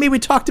you kidding me? We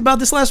talked about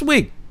this last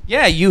week.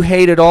 Yeah, you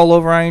hated all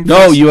over Iron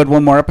No, Fist. you had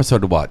one more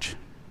episode to watch.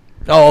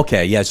 Oh,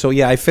 okay. Yeah. So,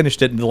 yeah, I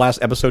finished it, and the last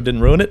episode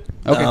didn't ruin it.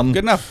 Okay,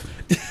 good enough.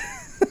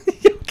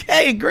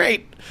 Okay,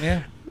 great.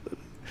 Yeah.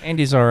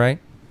 Andy's all right.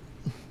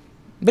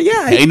 But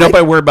yeah, Ain't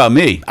nobody worry about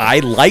me. I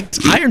liked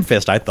Iron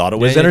Fist. I thought it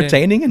was Yeah, you did.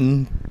 entertaining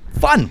and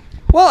fun.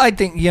 Well, I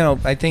think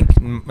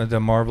the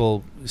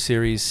Marvel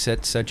series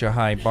set such a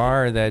high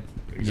bar that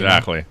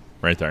Exactly.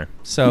 Right there.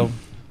 So,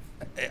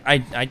 I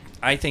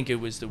think it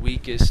was the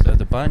weakest of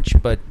the bunch,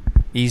 but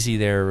easy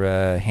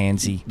there,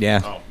 Hansy.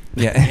 Yeah. Oh.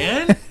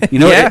 Yeah. You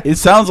know, Yeah. it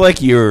sounds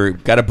like you're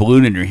got a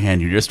balloon in your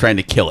hand. You're just trying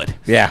to kill it.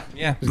 Yeah.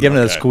 Yeah. Just giving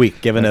it a Okay.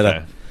 squeak, giving it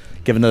a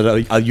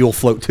you'll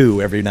float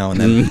too every now and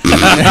then.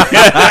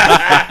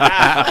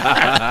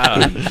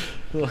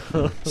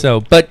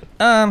 So, but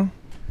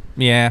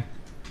yeah.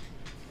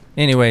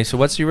 Anyway, so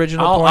what's the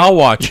original point? I'll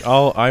watch.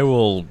 I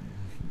will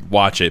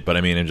watch it, but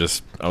I mean,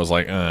 I was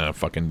like,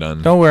 fucking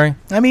done. Don't worry.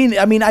 I mean,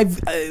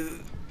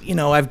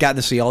 I've got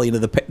to see all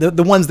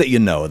the ones that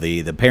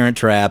the Parent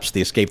Traps,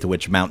 the Escape the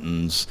Witch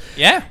Mountains.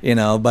 Yeah.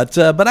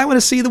 But I want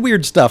to see the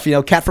weird stuff.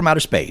 Cat from Outer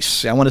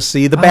Space. I want to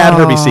see the Bad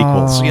Herbie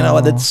sequels.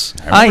 That's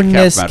I remember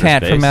Cat miss from Outer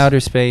Cat from Space. Outer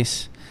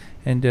Space,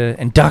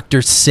 and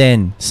Dr.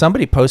 Sin.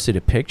 Somebody posted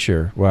a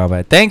picture. Wow,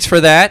 but thanks for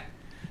that.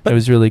 It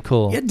was really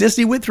cool. yeah.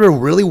 Disney went through a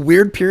really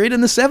weird period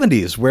in the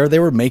 70s where they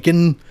were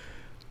making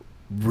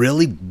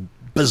really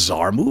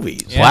bizarre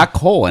movies. Yeah. Black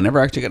Hole. I never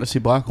actually got to see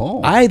Black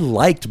Hole. I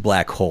liked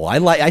Black Hole.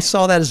 I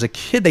saw that as a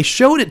kid. They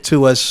showed it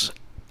to us,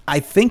 I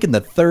think, in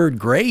the third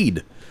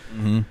grade.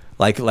 Mm-hmm.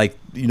 Like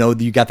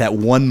you got that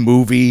one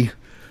movie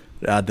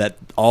that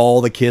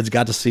all the kids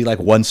got to see like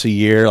once a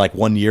year. Like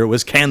 1 year it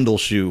was Candle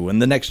Shoe,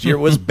 and the next year it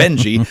was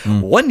Benji.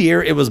 1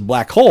 year it was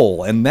Black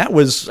Hole, and that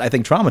was, I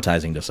think,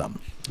 traumatizing to some.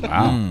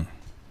 Wow.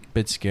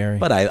 Bit scary.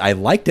 But I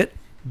liked it,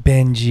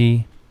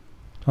 Benji.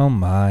 Oh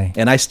my.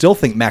 and I still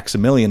think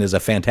Maximilian is a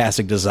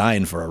fantastic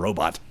design for a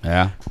robot.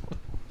 Yeah.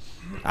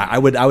 I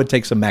would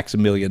take some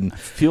Maximilian. I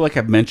feel like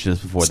I've mentioned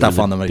this before. Stuff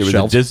There on was the a- There was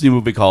shelves. a Disney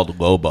movie called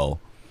Lobo.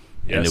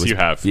 and Yes, it was, you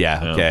have.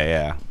 Yeah. Yeah. Okay.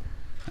 Yeah.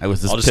 I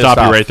was just I'll just pissed stop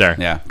you off. right there.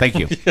 Yeah. Thank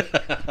you.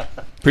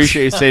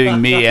 Appreciate you saving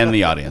me and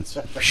the audience.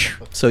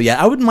 So yeah,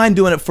 I wouldn't mind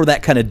doing it for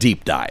that kind of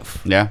deep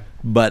dive. Yeah.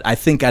 But I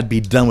think I'd be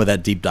done with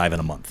that deep dive in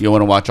a month. You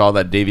want to watch all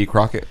that Davy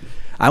Crockett?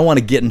 I want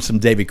to get in some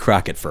Davy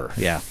Crockett fur.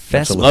 Yeah.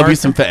 absolutely. Love you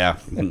some yeah.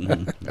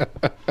 Mhm.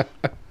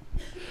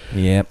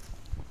 Yep.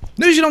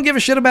 News you don't give a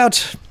shit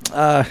about.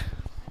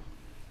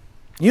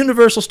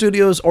 Universal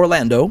Studios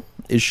Orlando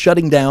is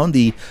shutting down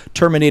the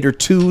Terminator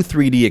 2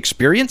 3D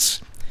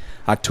experience.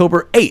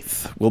 October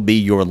 8th will be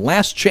your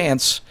last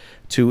chance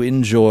to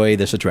enjoy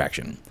this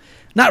attraction.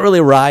 Not really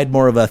a ride,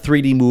 more of a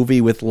 3D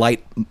movie with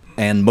light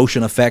and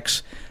motion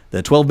effects.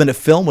 The 12-minute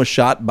film was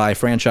shot by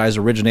franchise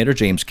originator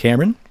James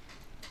Cameron.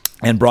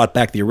 and brought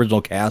back the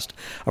original cast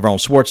of Arnold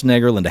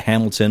Schwarzenegger, Linda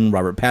Hamilton,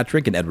 Robert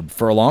Patrick, and Edward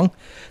Furlong.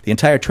 The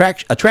entire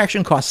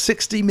attraction cost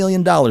 $60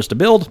 million to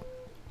build,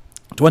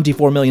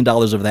 $24 million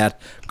of that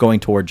going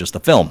toward just the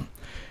film.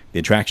 The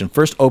attraction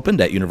first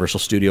opened at Universal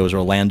Studios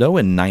Orlando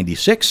in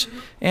 '96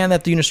 and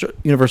at the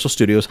Universal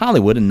Studios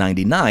Hollywood in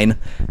 '99,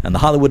 and the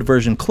Hollywood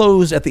version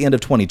closed at the end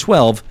of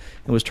 2012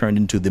 and was turned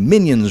into the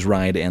Minions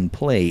ride and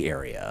play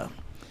area.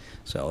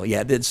 So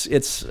yeah, it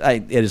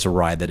is a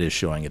ride that is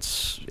showing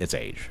its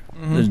age.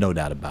 There's no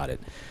doubt about it,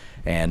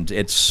 and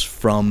it's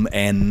from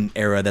an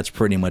era that's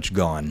pretty much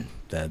gone.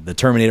 The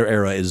Terminator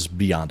era is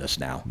beyond us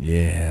now.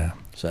 Yeah.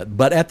 So,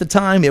 but at the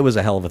time, it was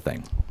a hell of a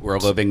thing. We're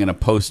living in a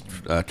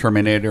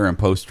post-Terminator and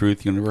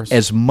post-Truth universe.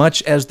 As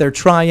much as they're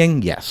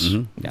trying, yes.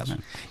 Yes.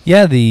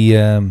 Yeah, the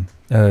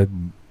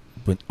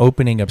when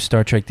opening up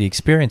Star Trek The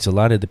Experience, a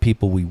lot of the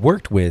people we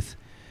worked with,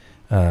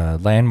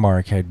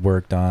 Landmark had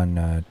worked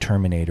on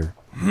Terminator,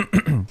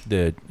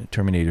 the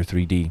Terminator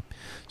 3D.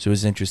 So it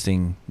was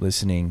interesting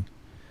listening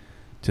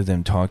to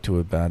them talk to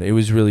about it. It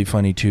was really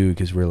funny, too,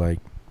 because we're like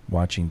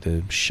watching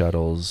the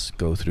shuttles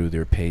go through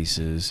their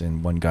paces,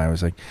 and one guy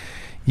was like,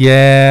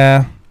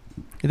 yeah,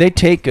 that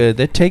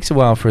takes a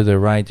while for the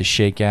ride to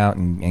shake out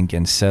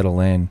and settle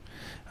in.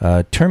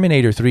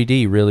 Terminator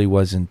 3D really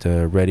wasn't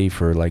ready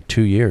for like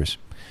 2 years.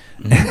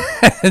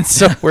 And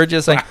so we're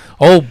just like,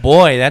 oh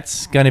boy,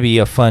 that's going to be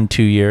a fun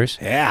 2 years.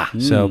 Yeah.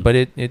 So, but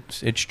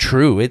it's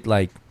true. It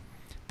like,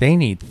 they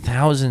need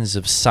thousands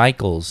of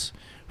cycles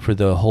for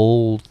the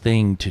whole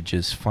thing to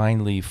just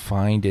finally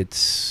find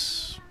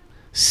its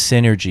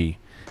synergy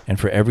and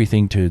for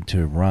everything to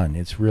run.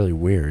 It's really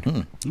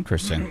weird.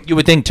 Interesting. You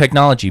would think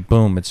technology,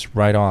 boom, it's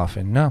right off,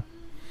 and no.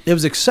 It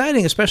was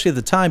exciting, especially at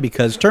the time,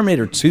 because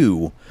Terminator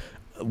 2,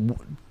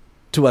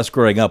 to us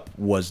growing up,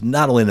 was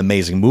not only an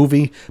amazing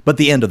movie, but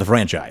the end of the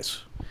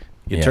franchise.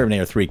 Yeah.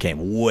 Terminator 3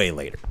 came way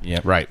later.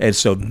 Yeah, Right. And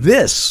so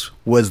this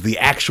was the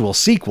actual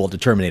sequel to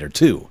Terminator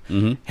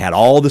 2. Had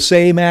all the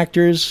same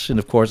actors, and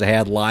of course it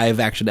had live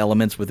action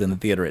elements within the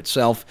theater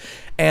itself.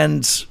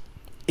 And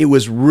it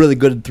was really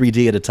good in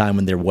 3D at a time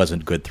when there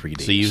wasn't good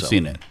 3D. So you've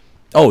seen it.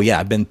 Oh, yeah.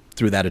 I've been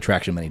through that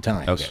attraction many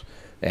times. Okay.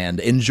 And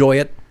enjoy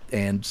it.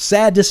 And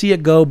sad to see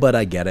it go, but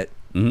I get it.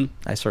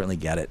 I certainly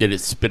get it. Did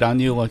it spit on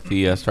you like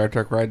the Star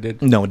Trek ride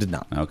did? No, it did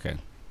not. Okay.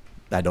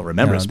 I don't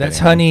remember. No, it that's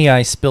spitting on me. honey,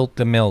 I spilt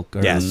the milk,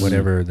 or Yes.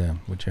 whichever.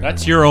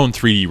 That's your own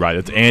 3D ride.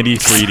 That's Andy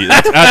 3D.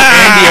 That's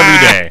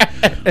Andy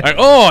every day. Like,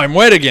 oh, I'm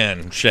wet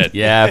again. Shit.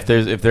 Yeah, if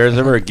there's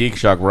ever a Geek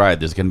Shock ride,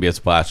 there's going to be a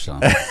splash zone.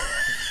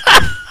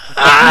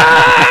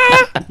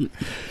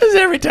 Because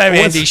every time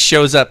Andy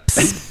shows up,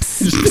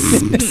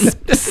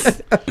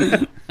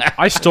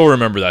 I still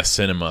remember that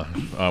cinema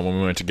when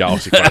we went to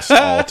Galaxy Quest.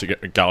 All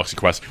together, Galaxy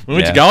Quest. We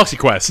went Yeah. to Galaxy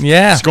Quest.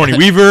 Yeah. Sigourney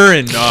Weaver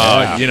and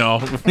you know.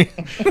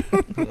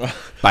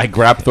 By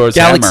Grapthor's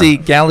hammer.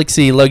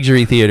 Galaxy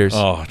luxury theaters,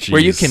 Oh,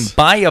 where you jeez. can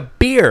buy a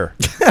beer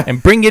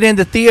and bring it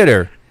into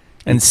theater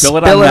and spill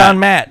spill it it on on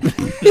Matt.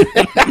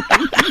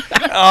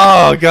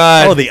 Oh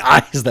God, Oh, the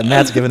eyes that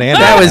Matt's giving Andy.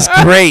 that was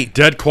great.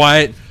 Dead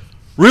quiet.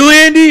 Really,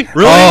 Andy?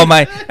 Really? Oh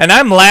my! And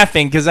I'm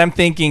laughing because I'm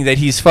thinking that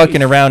he's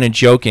fucking around and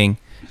joking,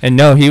 and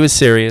no, he was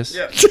serious.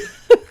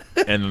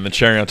 And then the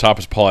cherry on top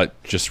is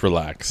Paulette. Just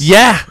relax.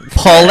 Yeah,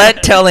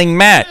 Paulette telling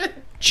Matt,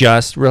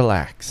 just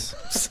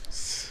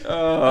relax.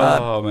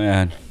 Oh,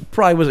 man.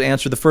 Probably was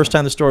answered the first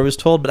time the story was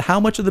told, but how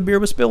much of the beer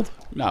was spilled?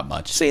 Not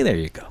much. See, there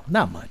you go.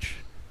 Not much.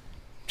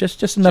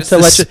 Just enough Just to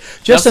let this- you.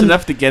 just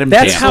enough to get him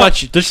That's jammed. how.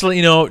 Just to let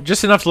you know,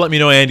 just enough to let me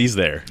know Andy's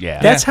there.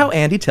 Yeah. That's how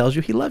Andy tells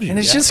you he loves you. And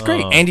it's just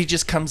great. Andy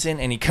just comes in,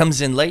 and he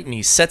comes in late, and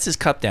he sets his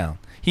cup down.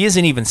 He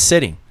isn't even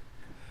sitting.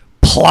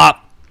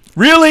 Plop.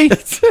 Really?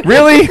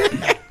 Really?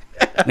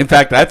 In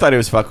fact, I thought he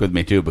was fucking with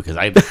me, too, because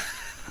You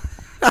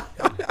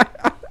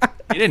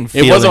didn't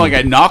feel it wasn't any-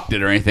 like I knocked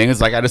it or anything. It's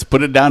like I just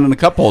put it down in the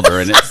cup holder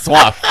and it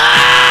swapped.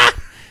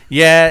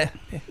 Yeah.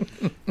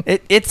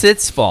 It's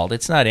its fault.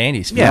 It's not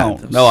Andy's fault.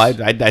 Yeah. No, I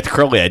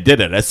Curly, I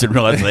did it. I just didn't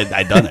realize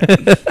I'd done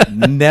it.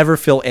 Never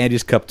fill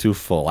Andy's cup too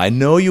full. I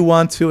know you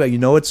want to. You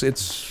know it's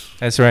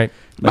That's right.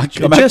 My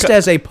just cup-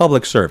 as a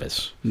public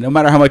service. no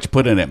matter how much you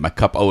put in it, my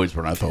cup always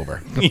runs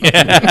over.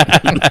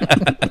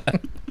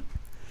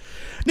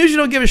 News you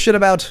don't give a shit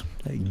about.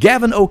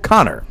 Gavin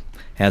O'Connor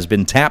has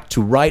been tapped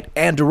to write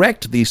and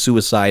direct the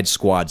Suicide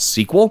Squad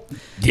sequel.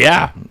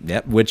 Yeah.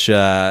 Yep, which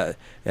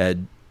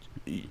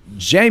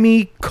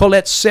Jamie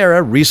Colette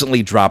Serra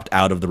recently dropped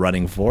out of the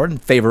running for in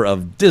favor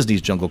of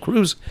Disney's Jungle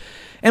Cruise,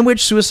 and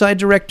which Suicide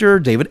director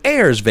David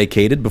Ayers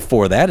vacated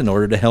before that in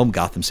order to helm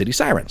Gotham City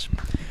Sirens.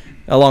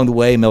 Along the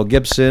way, Mel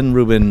Gibson,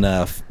 Ruben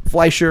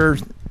Fleischer,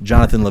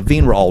 Jonathan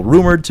Levine were all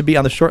rumored to be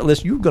on the short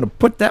list. You're going to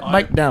put that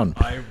mic down.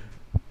 I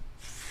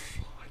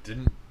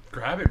didn't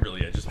grab it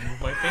really. I just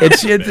moved my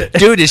face.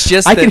 Dude, it's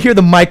just I can hear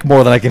the mic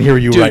more than I can hear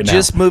you Dude, right now.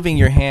 just moving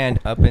your hand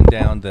up and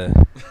down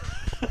the...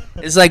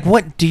 It's like,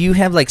 what? Do you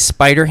have, like,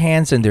 spider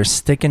hands and they're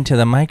sticking to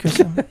the mic or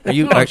something? Are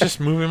you... I'm just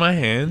moving my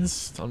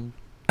hands.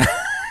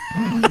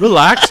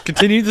 Relax.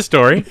 Continue the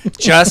story.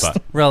 just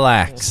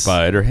relax.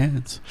 Spider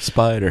hands.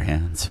 Spider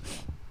hands.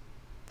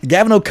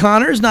 Gavin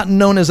O'Connor is not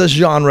known as a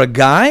genre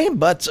guy,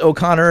 but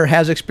O'Connor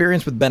has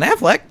experience with Ben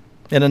Affleck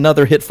in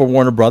another hit for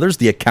Warner Brothers,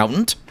 The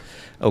Accountant.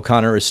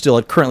 O'Connor is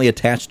still currently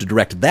attached to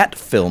direct that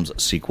film's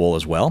sequel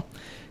as well.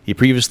 He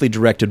previously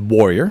directed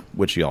Warrior,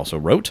 which he also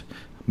wrote,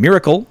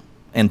 Miracle,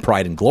 and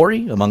Pride and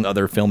Glory, among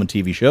other film and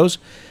TV shows.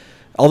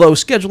 Although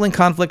scheduling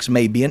conflicts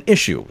may be an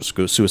issue,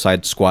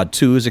 Suicide Squad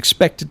 2 is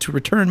expected to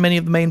return many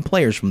of the main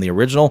players from the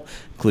original,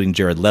 including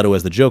Jared Leto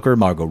as the Joker,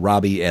 Margot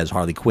Robbie as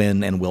Harley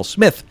Quinn, and Will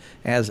Smith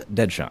as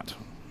Deadshot.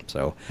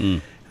 So,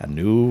 a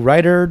new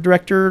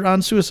writer-director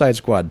on Suicide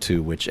Squad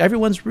 2, which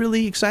everyone's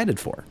really excited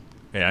for.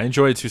 Yeah, I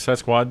enjoyed Suicide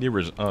Squad, the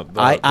original.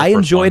 I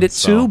enjoyed it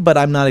too, but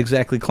I'm not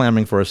exactly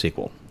clamoring for a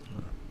sequel.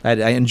 I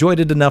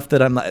enjoyed it enough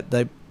that I'm not...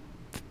 but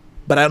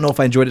I don't know if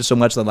I enjoyed it so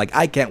much that I'm like,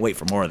 I can't wait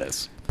for more of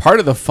this. Part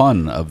of the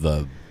fun of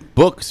the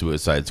book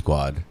Suicide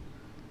Squad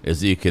is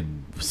that you could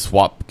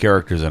swap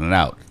characters in and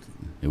out.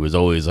 It was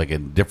always like a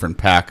different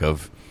pack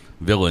of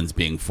villains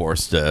being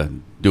forced to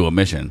do a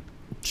mission.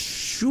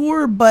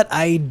 Sure, but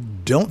I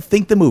don't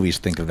think the movies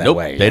think of that Nope,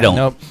 way. they don't.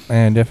 Nope,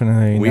 and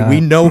definitely not.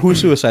 We know who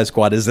Suicide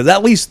Squad is. There's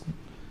at least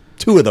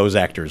two of those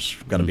actors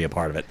going to be a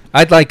part of it.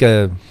 I'd like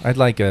a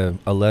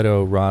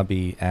Leto,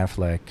 Robbie,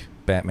 Affleck,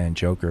 Batman,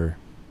 Joker,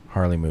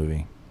 Harley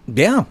movie.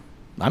 Yeah,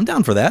 I'm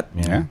down for that.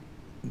 Yeah.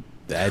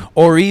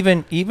 Or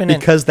even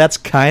Because that's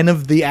kind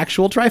of the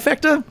actual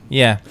trifecta.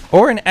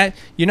 or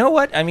you know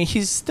what? I mean,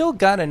 he's still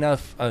got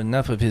enough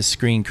of his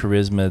screen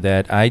charisma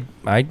that I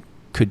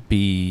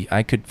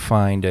could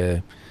find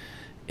a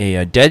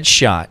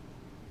Deadshot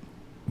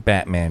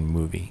Batman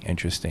movie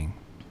interesting.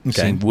 Okay.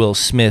 Seeing Will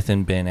Smith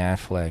and Ben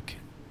Affleck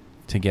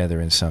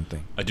together in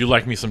something. I do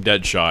like me some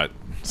Deadshot,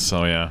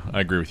 so yeah,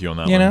 I agree with you on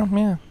that You one. know,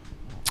 yeah.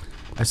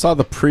 I saw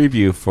the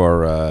preview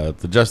for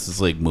the Justice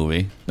League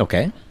movie,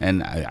 Okay.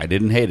 and I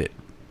didn't hate it.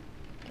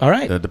 All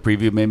right. The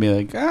preview made me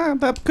like,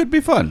 that could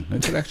be fun.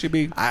 It could actually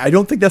be. I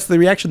don't think that's the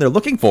reaction they're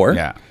looking for.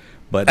 Yeah.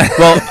 But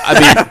Well, I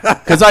mean,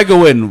 because I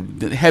go in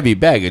heavy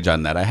baggage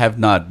on that. I have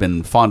not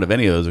been fond of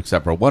any of those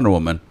except for Wonder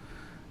Woman.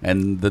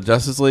 And the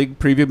Justice League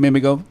preview made me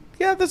go,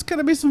 yeah, there's going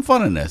to be some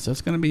fun in this.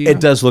 That's going to be.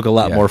 it does look a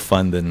lot Yeah. more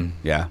fun than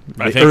Yeah.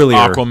 I the think earlier.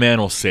 Aquaman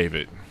will save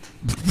it.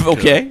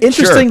 Okay.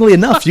 Interestingly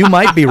enough, you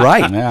might be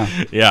right. Sure.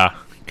 Yeah.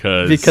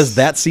 Yeah, Because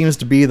that seems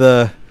to be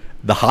the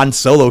Han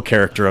Solo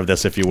character of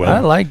this, if you will. I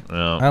like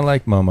Yeah.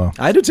 Momo.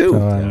 I do too.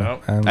 So,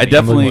 Yeah. I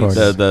definitely I'm looking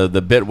forward to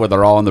the bit where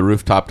they're all on the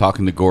rooftop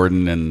talking to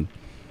Gordon and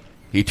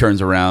he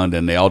turns around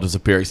and they all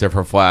disappear except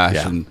for Flash,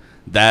 Yeah. and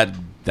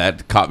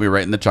that caught me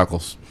right in the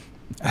chuckles.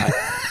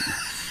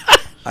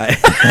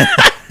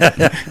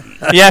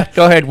 Yeah,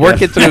 go ahead,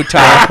 work it through,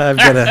 Todd. I've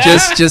got to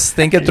just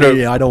think it through.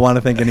 Yeah, I don't want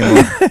to think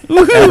anymore.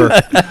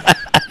 Ever.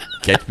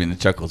 Catch me in the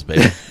chuckles,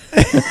 baby.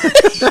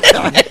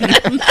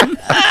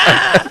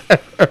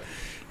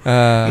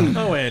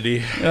 Oh,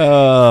 Andy.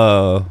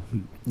 Oh,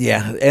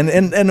 Yeah,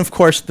 and of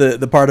course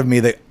the part of me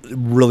that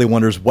really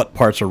wonders what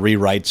parts are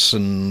rewrites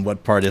and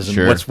what part isn't.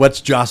 Sure.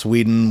 What's Joss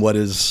Whedon? What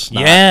is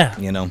not, Yeah.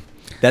 You know,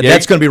 Yeah.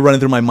 that's going to be running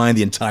through my mind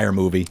the entire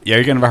movie. yeah,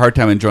 you're gonna have a hard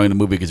time enjoying the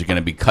movie because you're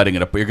gonna be cutting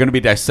it up. You're gonna be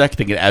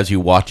dissecting it as you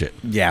watch it,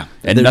 Yeah,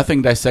 and There-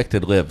 nothing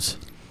dissected lives.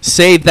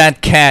 Save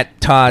that cat,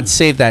 Todd.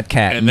 Save that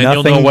cat. And then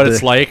you'll know Nothing what to-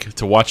 it's like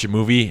to watch a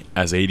movie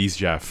as 80s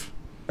Jeff.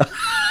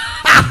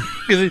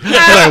 You're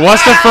like,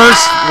 what's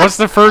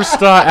the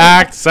first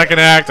act, second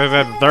act, and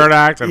then third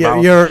act? And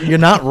You're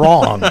not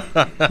wrong.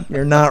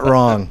 You're not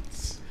wrong.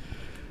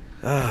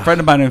 A friend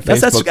of mine on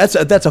Facebook.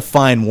 That's a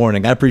fine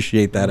warning. I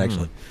appreciate that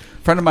actually.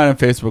 friend of mine on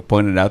Facebook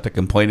pointed out that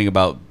complaining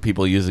about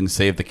people using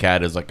Save the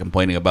Cat is like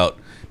complaining about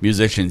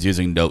musicians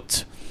using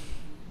notes.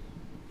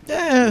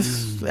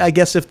 I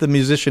guess if the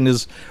musician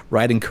is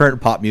writing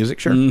current pop music,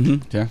 sure.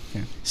 Mm-hmm. Yeah.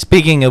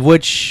 Speaking of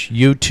which,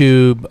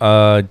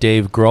 YouTube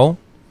Dave Grohl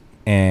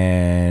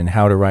and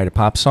how to write a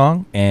pop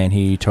song, and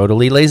he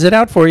totally lays it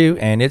out for you,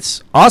 and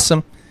it's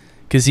awesome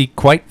because he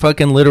quite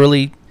fucking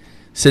literally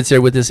sits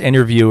there with this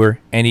interviewer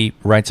and he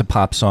writes a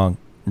pop song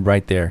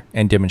right there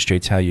and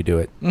demonstrates how you do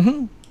it.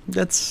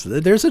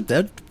 There's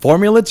a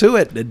formula to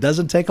it. It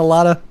doesn't take a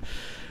lot of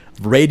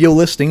radio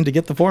listening to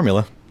get the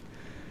formula.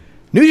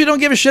 News you don't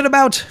give a shit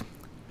about.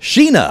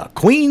 Sheena,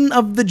 Queen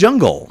of the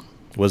Jungle,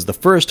 was the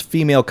first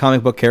female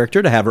comic book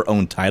character to have her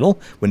own title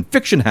when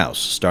Fiction House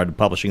started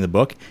publishing the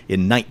book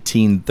in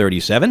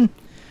 1937.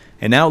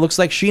 And now it looks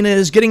like Sheena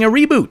is getting a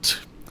reboot.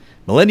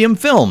 Millennium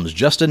Films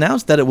just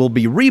announced that it will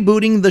be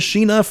rebooting the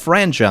Sheena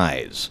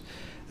franchise.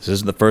 This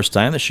isn't the first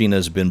time that Sheena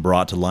has been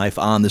brought to life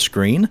on the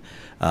screen.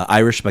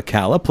 Irish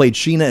McCalla played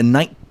Sheena in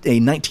a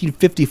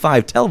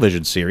 1955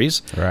 television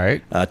series.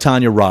 Right.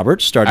 Tanya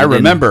Roberts started I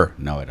remember.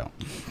 No, I don't.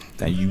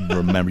 You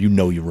remember. You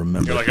know you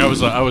remember. You're like,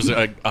 I was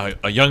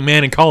a young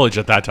man in college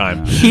at that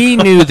time. He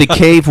knew the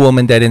cave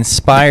woman that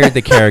inspired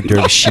the character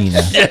of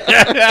Sheena.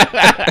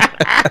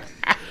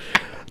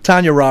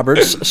 Tanya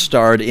Roberts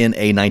starred in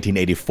a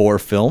 1984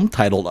 film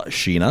titled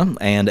Sheena,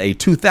 and a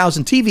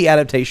 2000 TV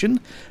adaptation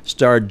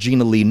starred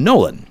Gina Lee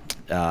Nolan.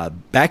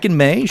 Back in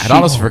May, I'd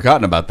almost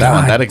forgotten about that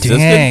one. God That existed.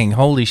 dang,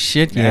 holy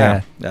shit,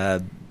 yeah.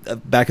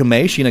 back in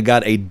May, Sheena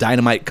got a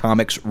Dynamite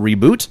Comics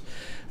reboot.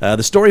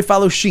 The story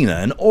follows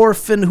Sheena, an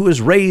orphan who is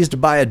raised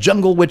by a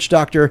jungle witch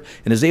doctor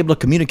and is able to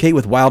communicate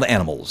with wild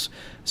animals.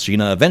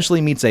 Sheena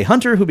eventually meets a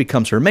hunter who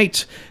becomes her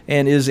mate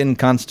and is in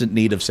constant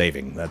need of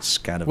saving. That's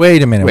kind of...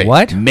 Wait a minute.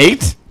 What?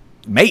 Mate?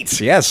 Mates,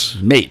 yes.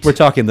 Mate. We're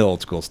talking the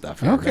old school stuff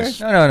here. Okay. Yes.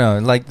 No.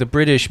 Like the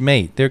British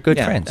mate. They're good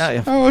friends.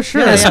 Yeah. Oh,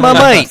 sure. Yeah, it's my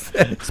mate.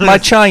 It's my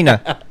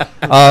China.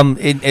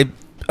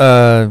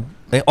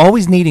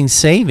 Always needing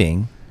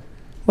saving.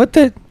 What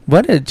a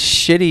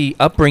shitty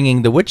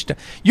upbringing. The witch.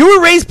 You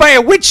were raised by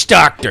a witch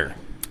doctor.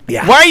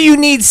 Yeah. Why you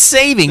need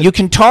saving? You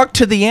can talk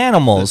to the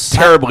animals.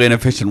 Terribly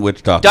inefficient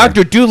witch doctor.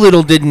 Dr.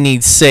 Doolittle didn't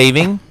need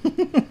saving.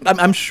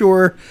 I'm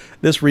sure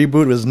this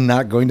reboot was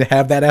not going to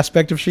have that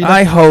aspect of Sheena.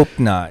 I hope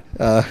not.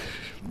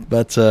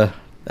 But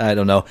I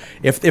don't know.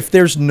 If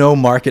there's no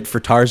market for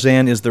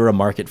Tarzan, is there a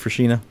market for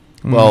Sheena?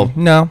 Well,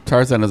 No.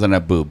 Tarzan doesn't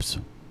have boobs.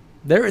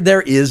 There is that.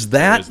 There is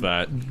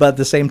that. But at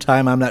the same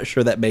time, I'm not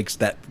sure that makes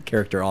that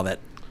character all that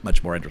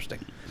much more interesting.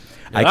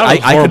 Yeah, that was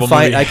a horrible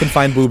movie. I can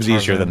find boobs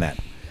easier than that.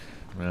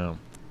 Yeah.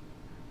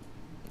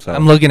 So.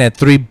 I'm looking at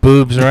 3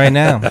 boobs right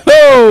now.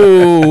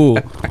 Oh!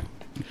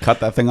 Cut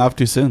that thing off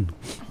too soon.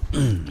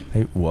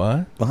 Hey,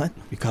 what? What?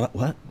 You caught up?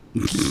 What?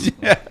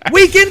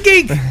 Weekend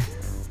Geek.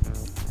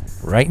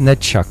 Right in the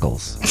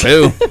chuckles.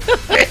 Boo.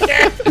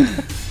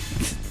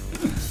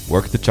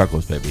 Work the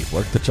chuckles, baby.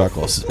 Work the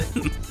chuckles.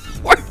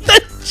 What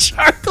the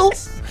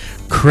chuckles?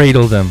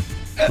 Cradle them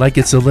like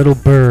it's a little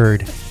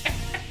bird.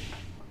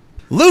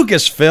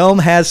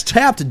 Lucasfilm has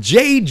tapped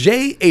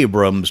J.J.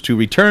 Abrams to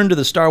return to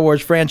the Star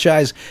Wars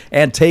franchise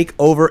and take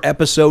over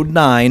Episode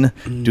 9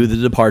 due to the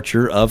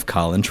departure of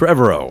Colin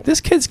Trevorrow.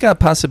 This kid's got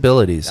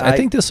possibilities. I I-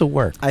 think this will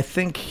work. I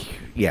think,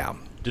 yeah.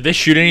 Did they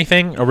shoot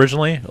anything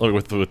originally like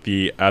with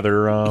the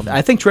other?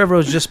 I think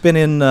Trevorrow's just been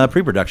in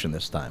pre-production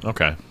this time.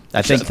 Okay.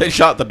 I think. They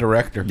shot the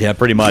director. Yeah,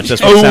 pretty much.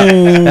 That's what,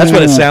 that's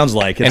what it sounds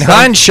like. It And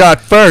sounds- Han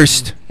shot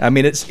first. I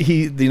mean, it's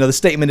he. You know, the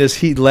statement is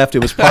he left. It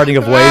was parting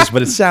of ways,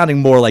 but it's sounding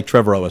more like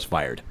Trevorrow was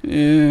fired.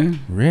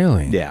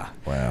 Really? Yeah.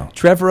 Wow.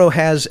 Trevorrow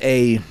has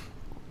a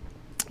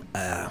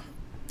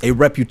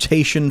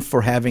reputation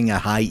for having a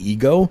high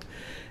ego,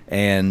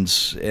 and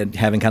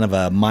having kind of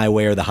a my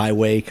way or the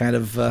highway kind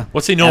of.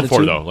 What's he known for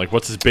attitude. though? Like,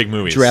 what's his big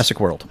movies? Jurassic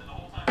World.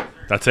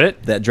 That's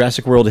it. That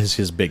Jurassic World is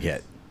his big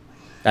hit.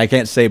 I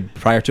can't say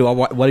prior to.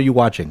 What are you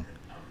watching?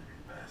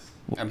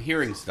 I'm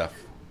hearing stuff.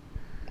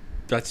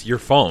 That's your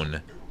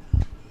phone.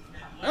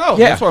 Oh,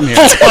 Yeah. that's what I'm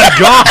hearing. Oh my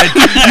god!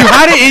 You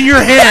had it in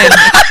your hand,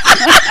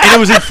 and it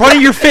was in front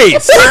of your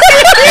face,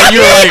 and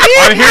you're like,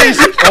 "I'm hearing."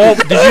 Oh,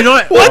 did you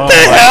not? What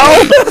the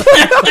hell?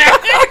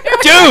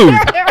 Dude!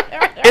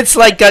 It's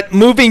like got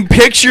moving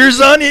pictures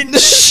on it and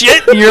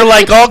shit, and you're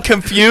like all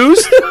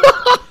confused.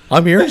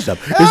 I'm hearing stuff.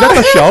 Is that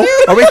the show?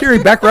 Are we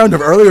hearing background of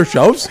earlier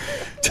shows?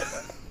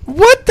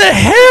 What the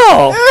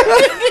hell?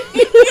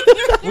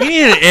 We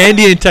need an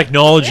Andy and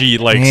technology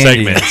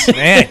segment.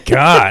 Man,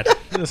 God.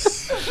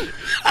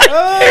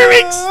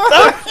 Hearing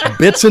stuff.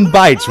 Bits and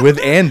Bites with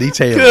Andy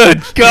Taylor.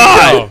 Good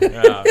God. Oh,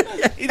 yeah.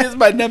 It is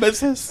my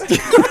nemesis.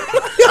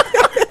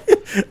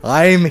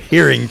 I'm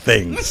hearing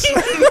things.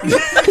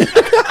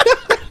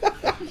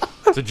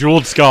 It's a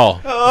jeweled skull.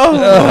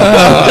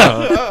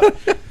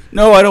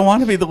 No, I don't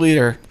want to be the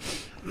leader.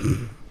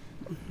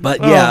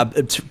 But yeah,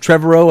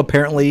 Trevorrow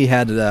apparently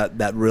had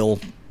that real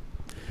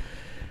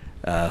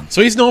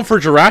So he's known for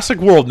Jurassic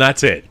World, and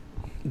that's it.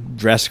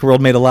 Jurassic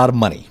World made a lot of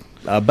money.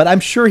 But I'm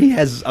sure he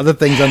has other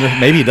things under.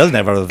 Maybe he doesn't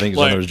have other things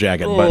under his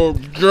jacket.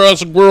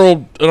 Jurassic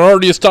World, an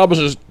already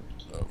established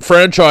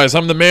franchise.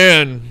 I'm the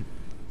man.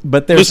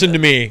 But there's, Listen to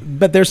me.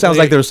 But there sounds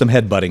like there's some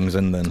headbuttings,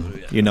 and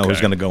then you know who's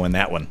Okay. going to go in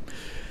that one.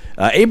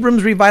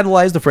 Abrams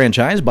revitalized the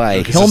franchise by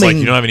It's just like helming.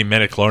 you don't have any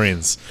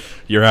metachlorians.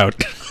 You're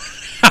out.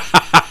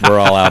 We're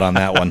all out on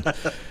that one.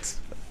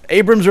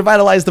 Abrams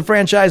revitalized the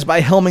franchise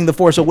by helming The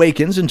Force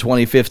Awakens in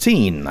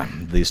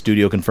 2015. The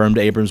studio confirmed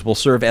Abrams will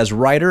serve as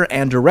writer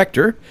and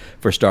director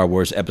for Star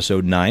Wars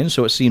Episode 9,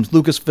 so it seems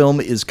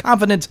Lucasfilm is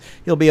confident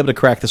he'll be able to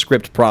crack the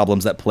script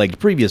problems that plagued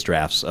previous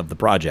drafts of the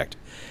project.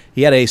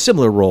 He had a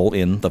similar role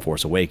in The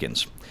Force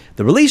Awakens.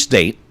 The release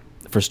date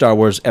for Star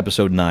Wars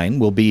Episode 9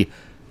 will be,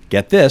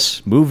 get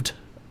this, moved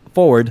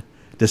forward,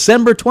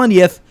 December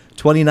 20th,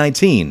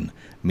 2019,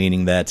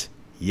 meaning that,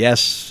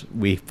 yes,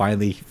 we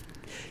finally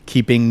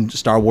keeping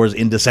Star Wars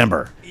in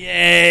December.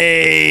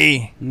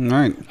 Yay. All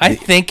right. I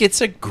think it's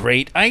a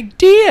great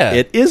idea.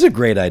 It is a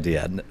great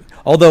idea.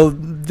 Although,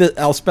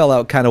 I'll spell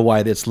out kind of why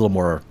it's a little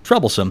more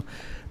troublesome.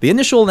 The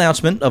initial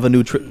announcement of a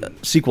new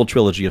sequel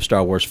trilogy of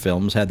Star Wars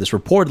films had this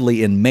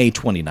reportedly in May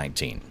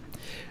 2019.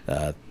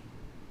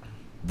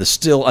 The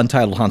still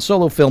untitled Han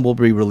Solo film will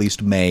be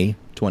released May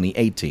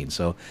 2018.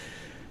 So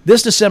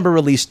this December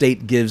release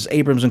date gives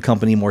Abrams and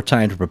company more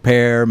time to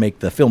prepare, make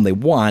the film they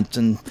want,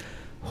 and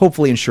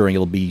hopefully ensuring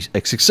it'll be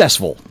a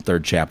successful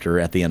third chapter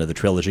at the end of the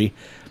trilogy.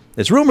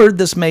 It's rumored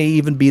this may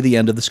even be the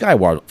end of the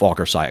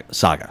Skywalker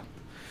saga,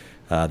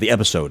 the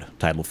episode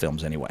titled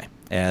films anyway,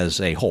 as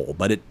a whole.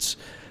 But it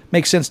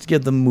makes sense to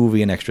give the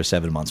movie an extra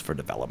 7 months for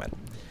development.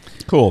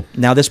 Cool.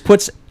 Now, this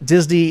puts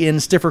Disney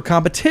in stiffer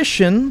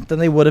competition than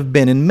they would have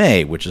been in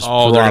May, which is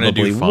Oh, they're gonna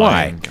probably do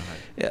why.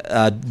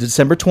 fine.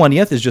 December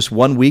 20th is just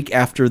 1 week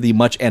after the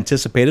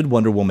much-anticipated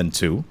Wonder Woman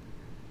 2.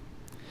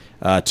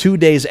 2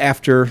 days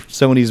after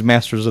Sony's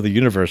Masters of the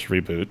Universe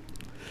reboot.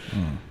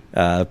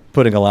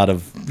 Putting a lot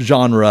of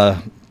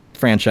genre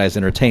franchise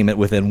entertainment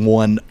within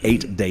one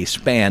 8-day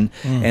span.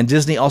 And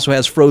Disney also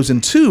has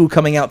Frozen 2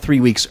 coming out 3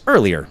 weeks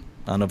earlier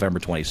on November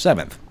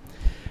 27th.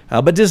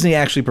 But Disney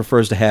actually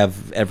prefers to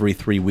have every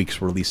 3 weeks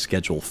release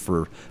schedule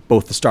for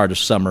both the start of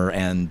summer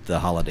and the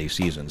holiday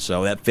season,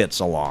 so that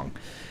fits along.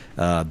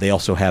 They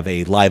also have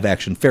a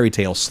live-action fairy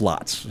tale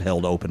slots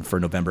held open for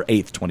November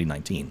 8th,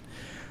 2019.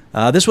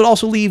 This would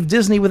also leave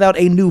Disney without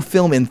a new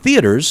film in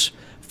theaters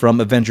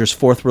from Avengers'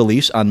 4th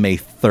release on May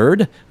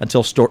 3rd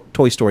until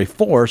Toy Story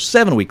 4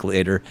 7 weeks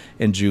later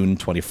in June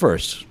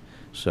 21st.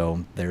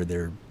 So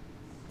they're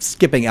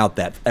skipping out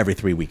that every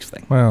 3 weeks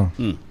thing. Well,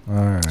 all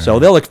right. So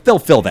they'll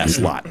fill that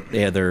slot.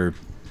 Yeah,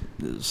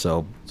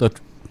 so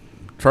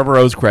Trevor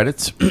Rose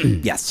credits.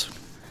 yes.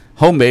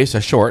 Home Base,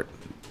 a short.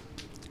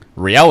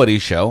 Reality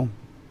show.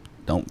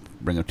 Don't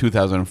bring up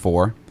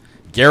 2004.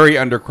 Gary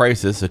Under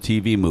Crisis, a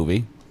TV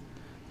movie.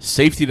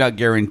 Safety Not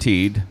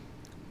Guaranteed.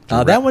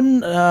 That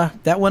one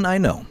I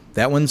know.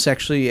 That one's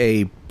actually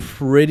a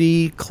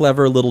pretty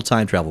clever little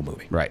time travel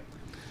movie. Right.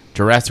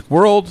 Jurassic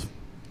World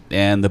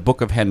and The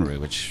Book of Henry,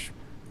 which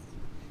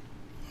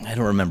I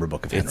don't remember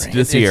Book of Henry. it's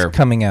this year. It's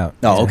coming out.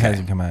 Oh, It okay.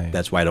 hasn't come out yet.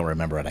 That's why I don't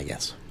remember it, I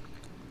guess.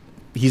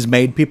 He's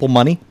made people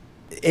money.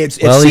 It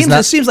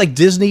he's seems like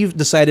Disney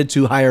decided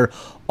to hire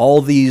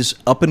all these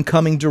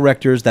up-and-coming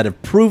directors that have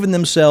proven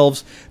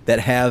themselves, that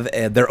have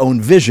their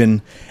own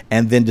vision,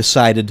 and then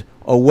decided,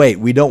 oh, wait,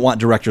 we don't want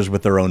directors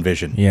with their own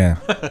vision. Yeah.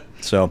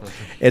 So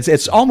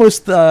it's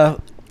almost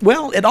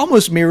it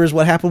almost mirrors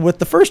what happened with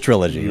the first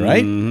trilogy,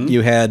 right?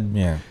 You had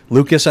Yeah.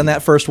 Lucas on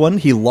that first one.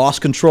 He lost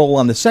control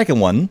on the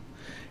second one,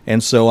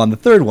 and so on the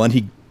third one,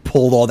 he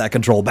pulled all that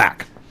control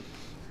back.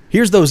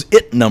 Here's those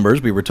It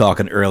numbers we were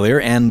talking earlier.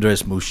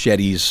 Andres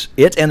Muschietti's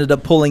It ended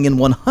up pulling in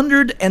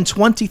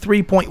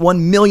 $123.1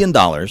 million,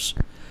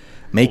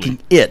 making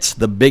it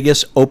the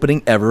biggest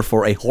opening ever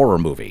for a horror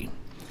movie.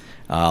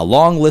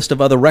 Long list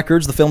of other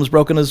records the film's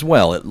broken as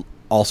well. It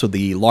also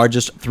the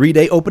largest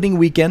 3-day opening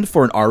weekend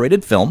for an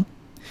R-rated film.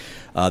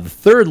 The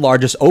third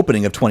largest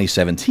opening of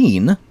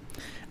 2017.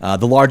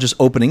 The largest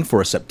opening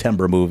for a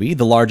September movie.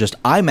 The largest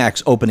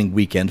IMAX opening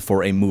weekend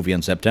for a movie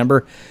in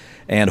September.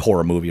 And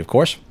horror movie, of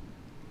course.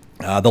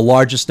 The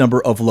largest number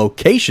of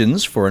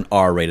locations for an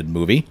R-rated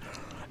movie.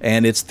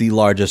 And it's the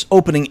largest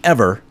opening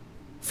ever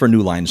for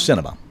New Line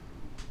Cinema.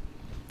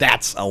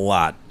 That's a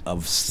lot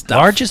of stuff.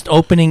 Largest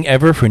opening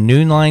ever for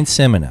New Line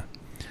Cinema.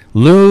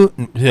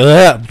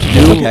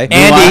 Okay.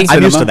 Andy.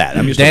 I'm used to that.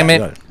 I'm used Damn to it.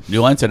 that.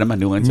 New Line Cinema,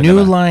 New Line Cinema.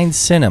 New Line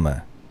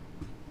Cinema.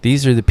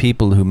 These are the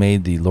people who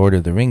made the Lord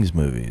of the Rings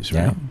movies,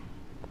 right?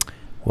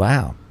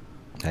 Wow.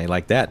 How you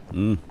like that?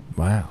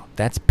 Wow.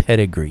 That's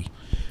pedigree.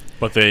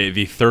 But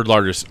the third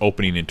largest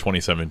opening in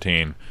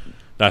 2017,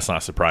 that's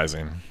not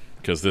surprising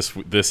because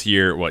this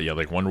year,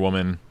 like Wonder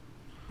Woman,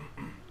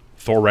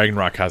 Thor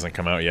Ragnarok hasn't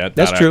come out yet.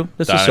 That's true.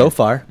 This is so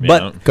far. you But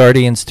know.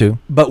 Guardians 2.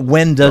 But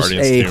when does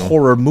Guardians a 2.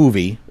 horror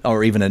movie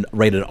or even a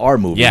rated R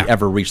movie Yeah.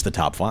 ever reach the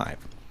top 5?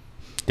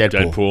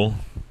 Deadpool,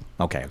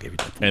 Okay, I'll give you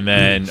Deadpool. and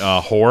then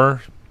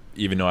horror.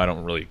 Even though I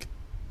don't really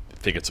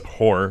think it's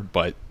horror,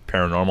 but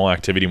Paranormal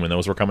Activity when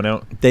those were coming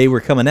out. They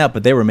were coming out,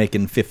 but they were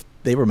making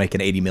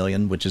 $80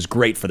 million, which is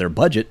great for their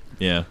budget.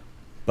 Yeah,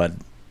 But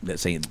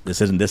this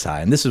isn't this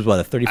high, and this is what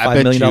a I $35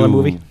 bet million you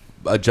movie.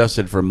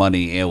 adjusted for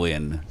money,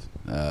 Alien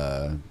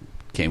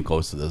came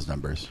close to those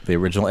numbers. The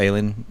original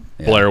Alien,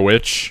 Yeah. Blair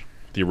Witch,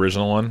 the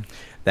original one.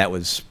 that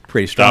was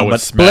pretty strong. That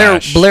was but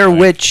smash. Blair Like,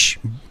 Witch.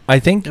 I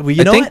think Well,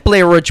 you know what?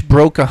 Blair Witch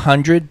broke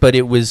 100, but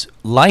it was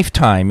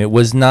Lifetime. It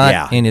was not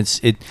Yeah. in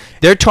its.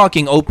 They're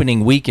talking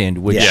opening weekend,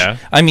 which Yeah.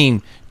 I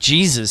mean,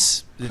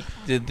 Jesus,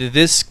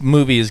 this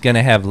movie is going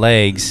to have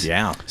legs.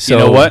 yeah, So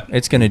You know what?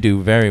 It's going to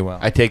do very well.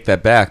 I take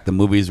that back. The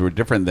movies were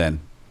different then.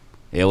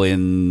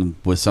 Alien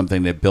was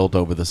something that built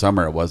over the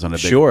summer. It wasn't a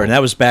big sure. And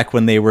that was back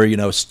when they were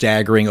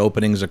staggering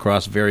openings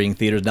across varying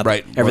theaters.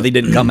 Right. Everything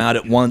didn't come out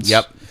at once.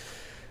 Yep.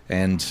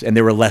 And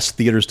there were less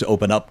theaters to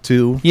open up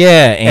to.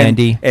 yeah, And-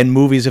 Andy. And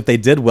movies, if they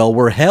did well,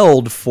 were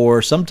held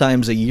for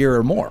sometimes a year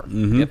or more.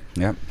 Yep.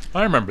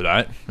 I remember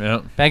that.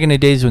 Yeah, Back in the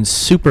days when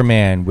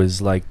Superman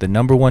was like the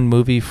 #1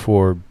 movie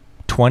for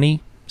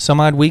 20 some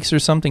odd weeks or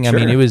something. I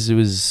mean, Sure. it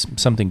was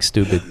something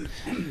stupid.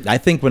 I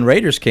think when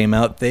Raiders came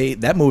out,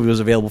 that movie was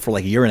available for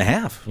like a year and a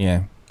half.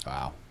 Yeah.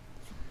 Wow.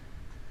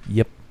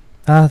 Yep.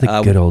 Ah,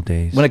 the good old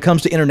days. When it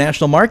comes to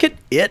international market,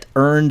 it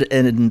earned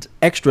an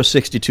extra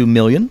 $62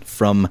 million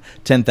from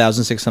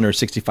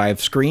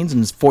 10,665 screens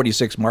in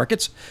 46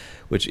 markets,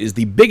 which is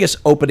the biggest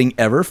opening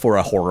ever for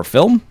a horror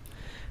film.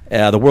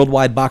 The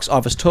worldwide box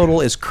office total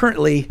is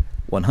currently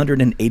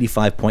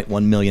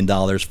 $185.1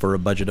 million for a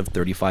budget of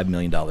 $35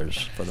 million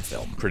for the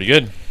film. pretty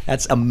good.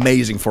 That's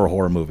amazing for a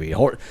horror movie.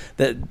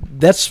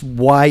 That's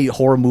why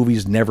horror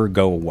movies never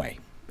go away.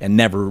 and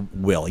never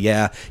will.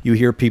 Yeah, you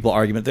hear people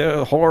argument,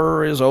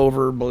 horror is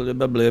over, blah,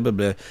 blah, blah, blah,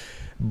 blah.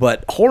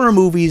 But horror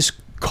movies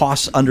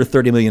cost under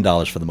 $30 million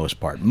for the most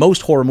part.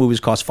 Most horror movies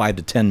cost $5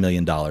 to $10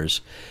 million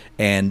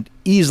and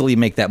easily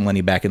make that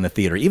money back in the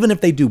theater. Even if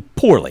they do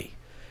poorly,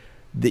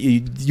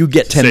 you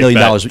get $10 million.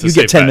 You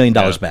get $10 million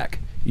back.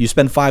 You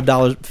spend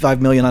 $5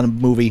 million on a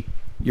movie,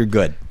 you're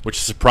good. Which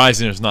is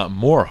surprising there's not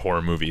more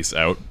horror movies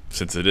out,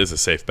 since it is a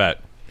safe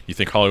bet. You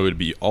think Hollywood would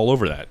be all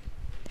over that?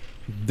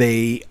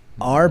 They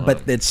are,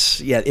 but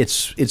it's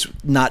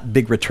not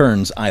big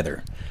returns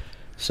either.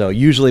 So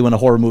usually when a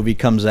horror movie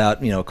comes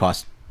out, it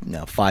costs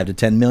 $5 to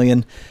 $10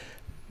 million.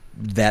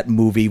 That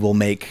movie will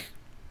make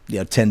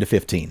 10 to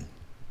 15.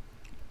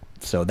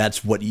 So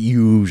that's what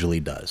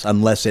usually does,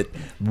 unless it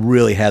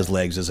really has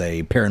legs as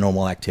a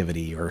Paranormal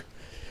Activity or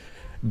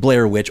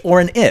Blair Witch or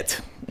an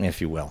It,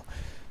 if you will.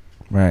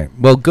 Right.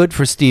 Well, good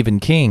for Stephen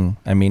King.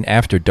 I mean,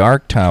 after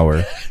Dark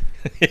Tower.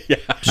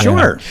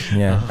 Sure.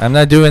 Yeah. I'm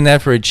not doing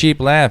that for a cheap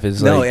laugh.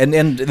 It's No, like,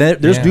 and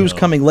there's news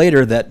coming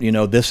later that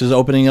this is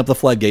opening up the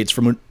floodgates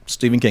for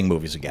Stephen King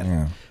movies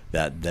again.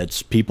 Yeah.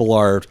 That's people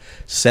are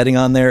setting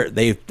on there.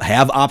 They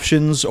have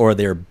options or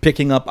they're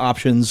picking up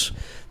options.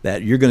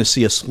 That you're going to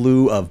see a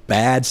slew of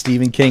bad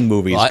Stephen King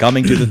movies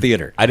coming to the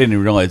theater. I didn't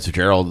even realize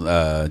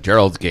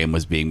Gerald's Game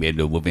was being made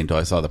into a movie until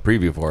I saw the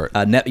preview for it.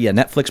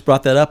 Netflix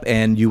brought that up,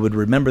 and you would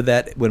remember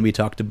that when we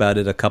talked about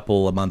it a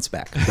couple of months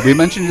back. Did we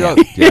mention Gerald?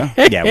 Yeah.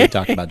 Yeah, we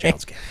talked about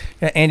Gerald's Game.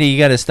 Andy, you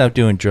got to stop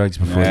doing drugs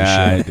before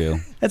Yeah, the I show. do.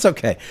 That's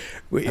okay.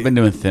 I've been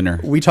doing thinner.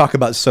 We talk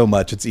about so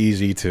much, it's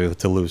easy to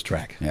lose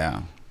track.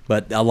 Yeah.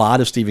 But a lot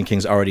of Stephen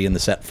King's already in the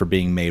set for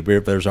being made.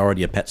 There's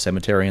already a Pet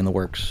Cemetery in the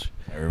works.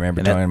 I remember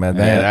And talking about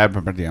Yeah, that. I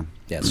remember, yeah.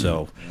 Yeah,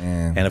 so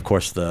Yeah. and of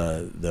course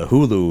the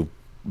Hulu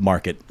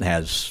market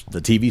has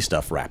the TV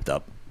stuff wrapped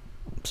up,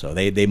 so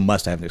they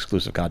must have an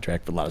exclusive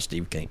contract for a lot of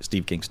Steve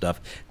King stuff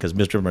because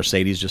Mr.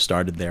 Mercedes just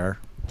started there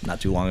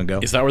not too long ago.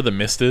 Is that where The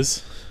Mist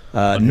is?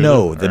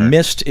 No, The Or-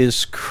 Mist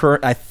is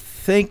current. I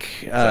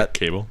think Is that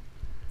cable?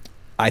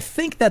 I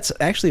think that's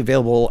actually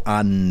available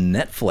on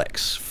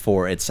Netflix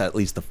for it's at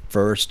least the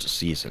first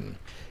season.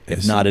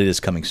 If not, it is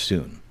coming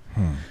soon.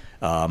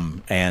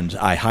 And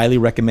I highly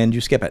recommend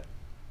you skip it.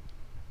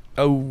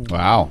 Oh,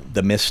 Wow.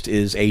 The Mist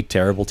is a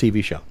terrible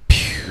TV show.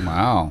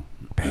 Wow.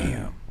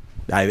 bam.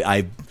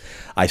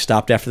 I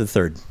stopped after the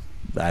third.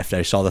 After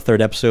I saw the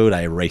third episode,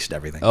 I erased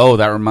everything. Oh,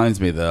 that reminds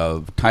me.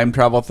 The time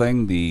travel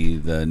thing,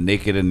 the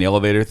naked in the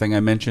elevator thing I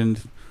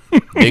mentioned.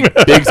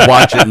 Biggs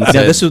watched it and Now,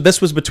 said, this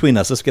was between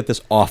us. Let's get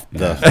this off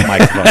the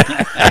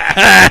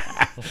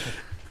microphone.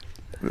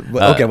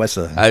 Okay, what's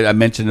the... I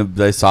mentioned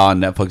I saw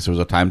on Netflix there was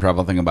a time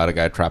travel thing about a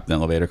guy trapped in an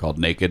elevator called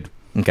Naked.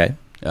 Okay.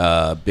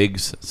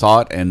 Biggs saw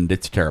it, and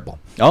it's terrible.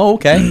 Oh,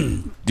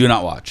 okay. Do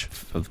not watch.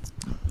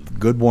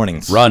 Good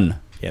warnings. Run.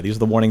 Yeah, these are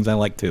the warnings I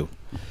like, too.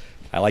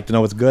 I like to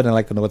know what's good, and I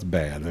like to know what's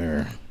bad.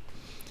 There.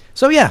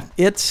 So, yeah,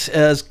 it's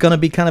going to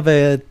be kind of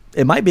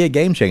it might be a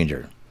game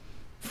changer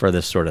for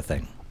this sort of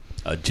thing.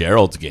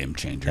 Gerald's game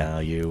changer. Now,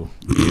 you...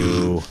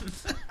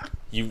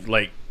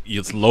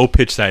 You low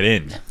pitch that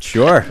in.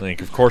 Sure.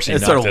 Like, of course he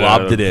It sort of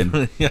knocked lobbed it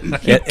in.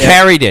 He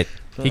carried it.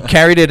 He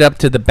carried it up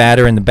to the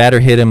batter, and the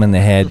batter hit him in the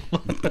head.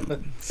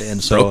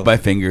 And so Broke my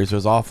fingers. It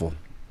was awful.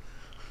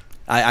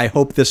 I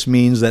hope this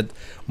means that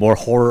more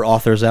horror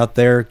authors out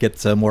there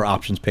get more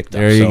options picked up.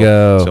 There you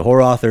go. So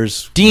horror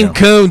authors... Dean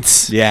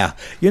Koontz. Yeah.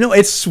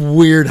 It's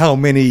weird how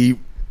many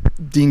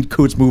Dean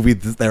Koontz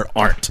movies there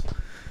aren't.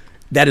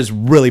 That is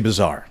really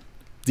bizarre.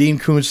 Dean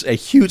Koontz,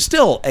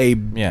 still a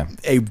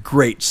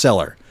great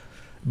seller,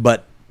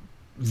 but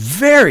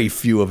very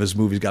few of his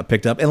movies got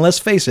picked up. And let's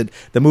face it,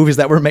 the movies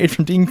that were made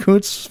from Dean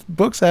Koontz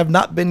books have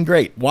not been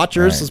great.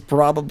 Watchers Right. is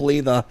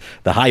probably the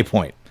high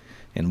point,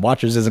 and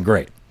Watchers isn't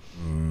great.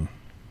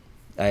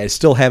 I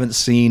still haven't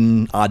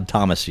seen Odd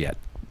Thomas yet,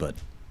 but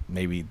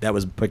maybe that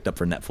was picked up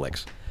for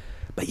Netflix.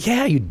 But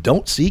yeah, you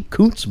don't see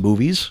Koontz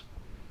movies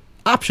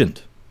optioned,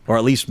 or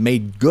at least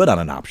made good on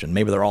an option.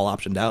 Maybe they're all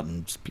optioned out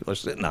and people are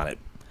sitting on it.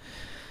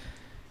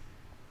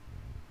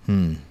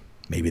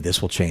 Maybe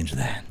this will change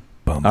that.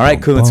 Bum, All right,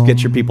 bum, Koontz, bum.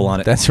 get your people on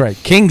it. That's right.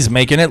 King's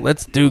making it.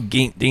 Let's do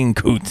Dean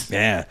Koontz.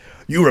 Yeah.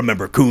 You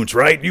remember Koontz,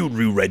 right? You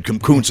reread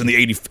Koontz in the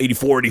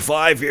 84,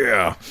 85,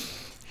 yeah.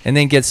 And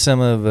then get some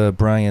of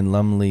Brian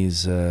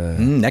Lumley's.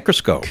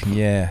 Necroscope.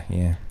 Yeah.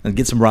 And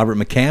get some Robert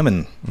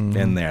McCammon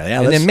in there.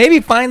 Yeah, And let's- then maybe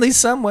finally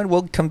someone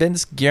will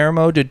convince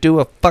Guillermo to do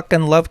a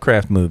fucking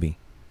Lovecraft movie.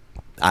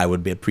 I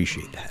would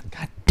appreciate that.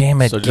 God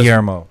damn it, So just-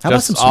 Guillermo. How about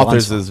Just some Swan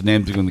authors' Song?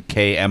 names are going to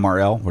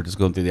KMRL. We're just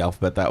going through the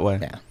alphabet that way?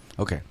 Yeah.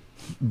 Okay.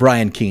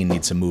 Brian Keene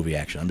needs some movie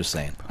action. I'm just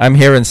saying. I'm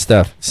hearing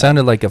stuff.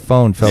 Sounded like a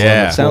phone fell on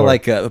Yeah. the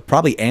Sounded floor. like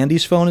probably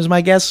Andy's phone is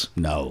my guess.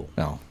 No.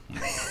 No.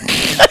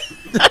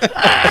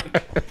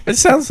 It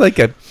sounds like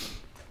a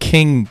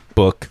King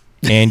book.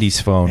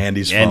 Andy's phone.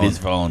 Andy's phone. Andy's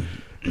phone.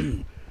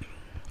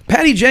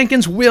 Patty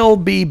Jenkins will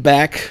be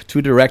back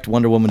to direct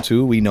Wonder Woman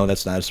 2. We know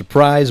that's not a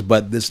surprise,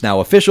 but this is now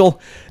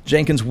official.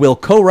 Jenkins will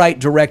co-write,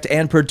 direct,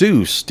 and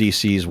produce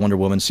DC's Wonder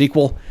Woman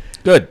sequel.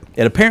 Good.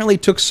 It apparently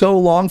took so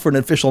long for an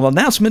official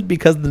announcement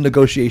because the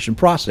negotiation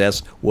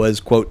process was,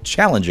 quote,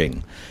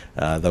 challenging.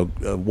 Though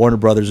Warner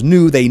Brothers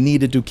knew they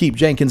needed to keep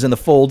Jenkins in the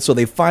fold, so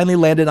they finally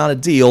landed on a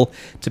deal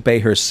to pay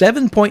her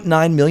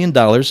 $7.9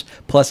 million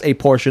plus a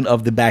portion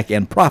of the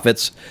back-end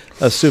profits,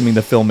 assuming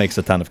the film makes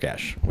a ton of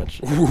cash. Which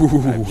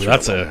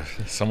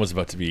Someone's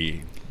about to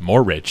be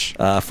more rich.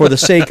 for the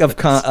sake of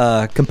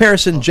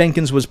comparison,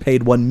 Jenkins was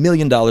paid $1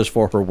 million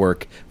for her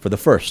work for the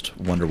first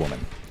Wonder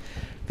Woman.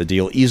 The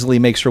deal easily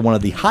makes her one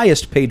of the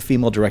highest-paid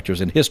female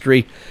directors in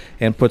history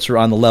and puts her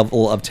on the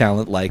level of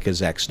talent like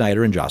Zack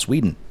Snyder and Joss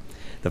Whedon.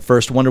 The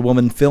first Wonder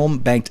Woman film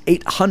banked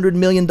 $800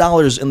 million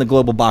in the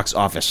global box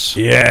office.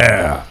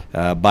 Yeah.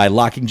 By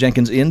locking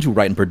Jenkins in to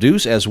write and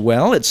produce as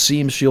well, it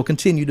seems she'll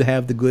continue to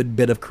have the good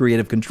bit of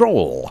creative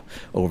control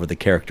over the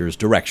character's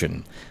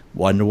direction.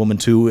 Wonder Woman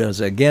 2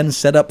 is again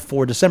set up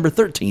for December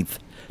 13th,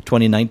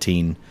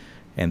 2019,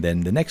 and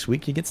then the next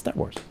week you get Star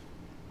Wars.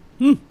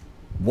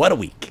 What a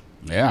week.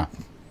 Yeah.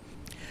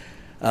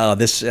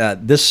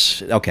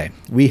 Okay.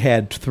 We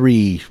had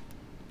 3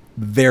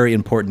 very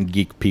important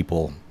geek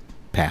people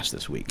pass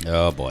this week.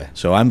 Oh boy.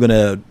 So I'm going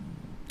to,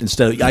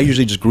 I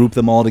usually just group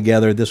them all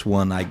together. This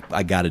one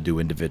I got to do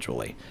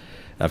individually.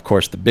 Of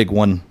course, the big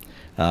one,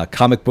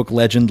 comic book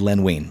legend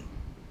Len Wein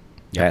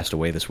passed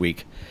away this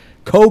week.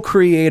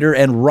 Co-creator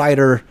and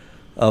writer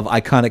of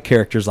iconic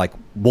characters like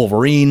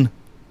Wolverine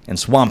and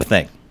Swamp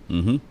Thing.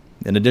 Mm-hmm.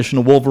 In addition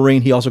to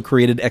Wolverine, he also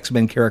created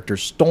X-Men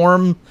characters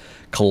Storm,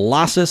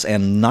 Colossus,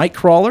 and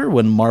Nightcrawler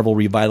when Marvel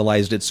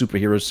revitalized its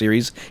superhero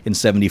series in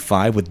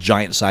 '75 with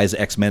giant-sized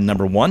X-Men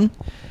 #1.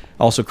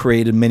 Also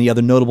created many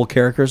other notable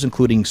characters,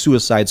 including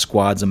Suicide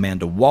Squad's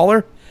Amanda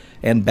Waller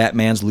and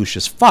Batman's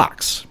Lucius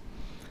Fox.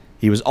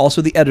 He was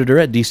also the editor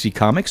at DC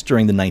Comics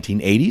during the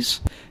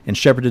 1980s and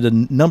shepherded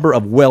a number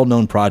of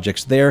well-known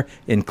projects there,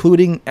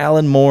 including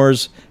Alan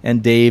Moore's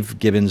and Dave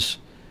Gibbons'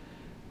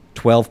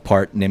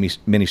 12-part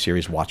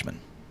miniseries Watchmen.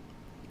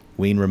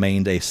 Wein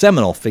remained a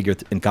seminal figure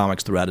in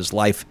comics throughout his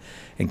life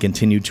and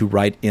continued to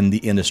write in the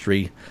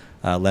industry.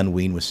 Len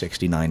Wein was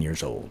 69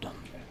 years old.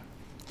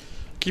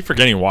 I keep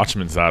forgetting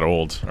Watchmen's that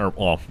old,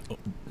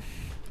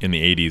 in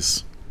the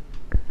 80s.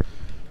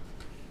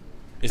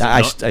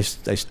 I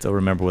still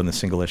remember when the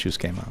single issues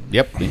came out.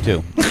 Yep, me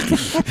too.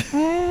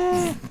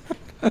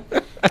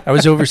 I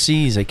was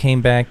overseas. I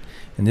came back,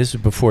 and this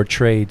was before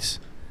trades,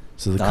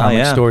 so the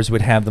comic stores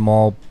would have them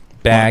all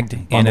bagged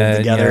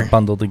in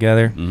bundled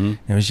together. Mm-hmm. And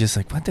it was just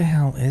like, what the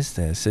hell is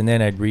this? And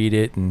then I'd read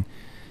it, and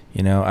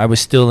I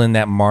was still in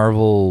that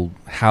Marvel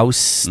house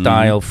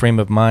style frame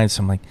of mind.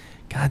 So I'm like,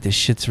 God, this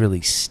shit's really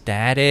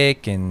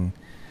static, and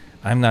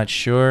I'm not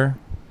sure.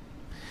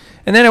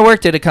 And then I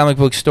worked at a comic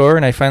book store,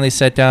 and I finally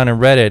sat down and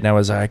read it, and I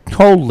was like,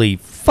 holy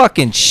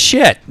fucking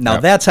shit. Now,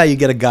 that's how you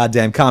get a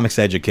goddamn comics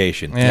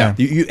education. Yeah.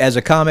 You as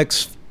a comic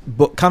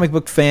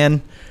book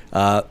fan,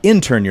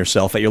 intern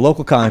yourself at your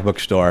local comic book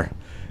store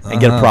and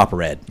get a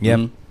proper ed. Yep.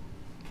 Mm-hmm.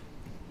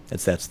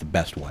 That's the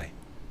best way.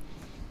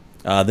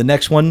 The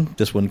next one,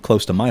 this one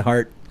close to my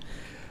heart,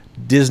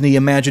 Disney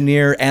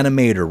Imagineer,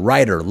 animator,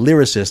 writer,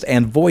 lyricist,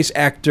 and voice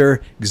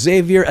actor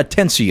Xavier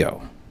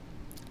Atencio,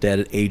 dead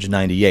at age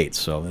 98.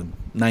 So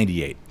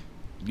 98.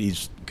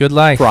 He's good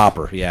life.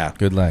 Proper, yeah.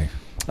 Good life.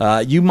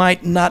 You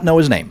might not know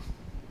his name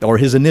or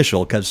his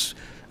initial because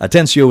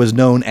Atencio is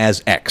known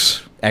as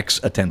X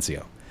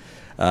Atencio.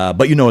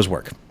 But you know his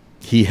work.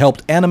 He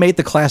helped animate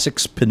the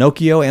classics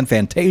Pinocchio and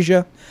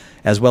Fantasia,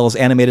 as well as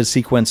animated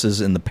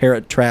sequences in The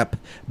Parrot Trap,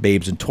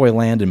 Babes in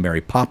Toyland, and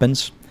Mary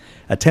Poppins.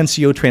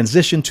 Atencio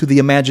transitioned to the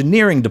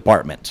Imagineering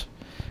department,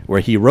 where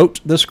he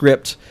wrote the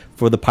script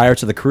for the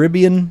Pirates of the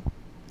Caribbean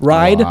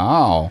ride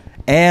Wow.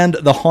 and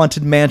the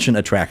Haunted Mansion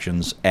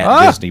attractions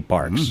at Disney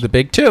parks. The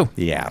big 2.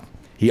 Yeah.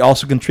 He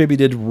also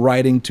contributed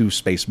writing to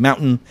Space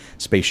Mountain,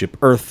 Spaceship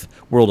Earth,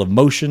 World of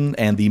Motion,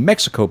 and the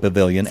Mexico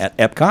Pavilion at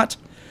Epcot.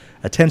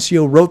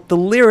 Atencio wrote the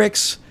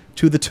lyrics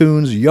to the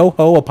tunes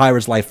Yo-Ho, A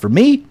Pirate's Life for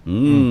Me,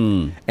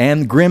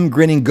 and Grim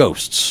Grinning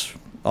Ghosts,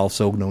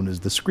 also known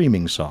as the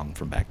Screaming Song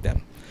from back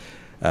then.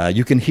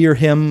 You can hear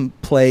him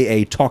play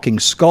a talking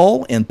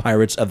skull in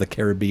Pirates of the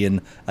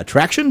Caribbean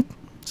attraction.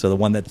 So the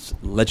one that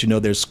lets you know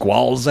there's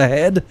squalls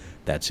ahead,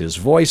 that's his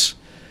voice.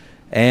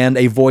 And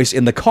a voice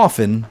in the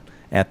coffin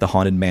at the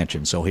Haunted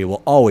Mansion. So he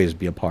will always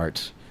be a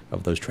part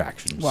of those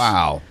attractions.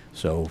 Wow.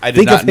 So I did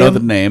think not of know him, the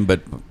name,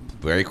 but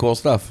very cool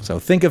stuff. So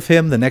think of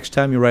him the next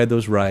time you ride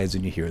those rides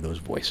and you hear those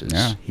voices.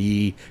 Yeah.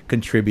 He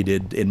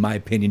contributed, in my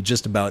opinion,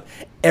 just about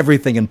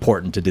everything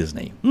important to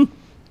Disney.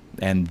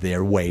 And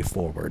their way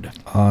forward.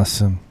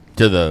 Awesome.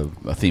 To the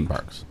theme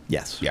parks.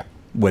 Yes. Yeah.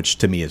 Which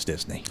to me is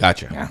Disney.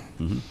 Gotcha. Yeah.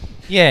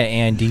 Yeah,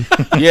 Andy.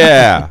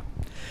 Yeah.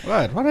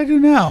 What do I do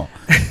now?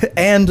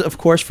 And, of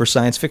course, for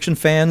science fiction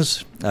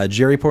fans,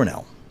 Jerry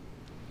Pournelle.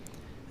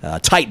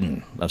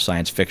 Titan of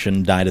science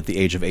fiction, died at the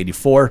age of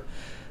 84.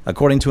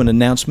 According to an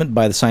announcement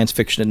by the Science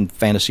Fiction and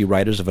Fantasy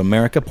Writers of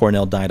America,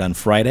 Pournelle died on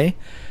Friday.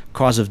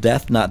 Cause of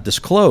death not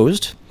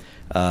disclosed.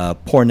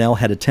 Pournelle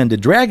had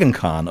attended Dragon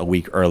Con a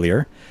week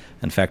earlier.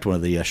 In fact, one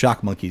of the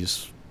Shock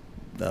Monkeys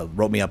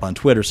wrote me up on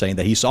Twitter saying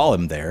that he saw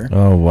him there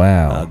Oh,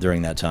 wow.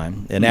 during that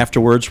time, and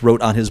afterwards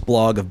wrote on his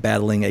blog of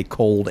battling a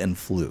cold and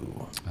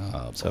flu.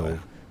 So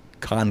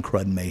Con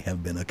Crud may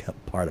have been a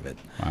part of it.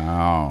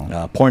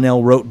 Wow.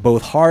 Pornell wrote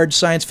both hard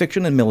science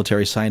fiction and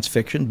military science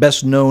fiction,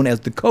 best known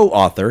as the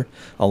co-author,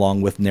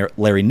 along with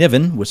Larry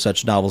Niven, with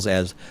such novels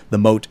as The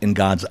Moat in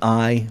God's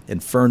Eye,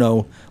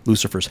 Inferno,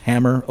 Lucifer's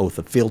Hammer, Oath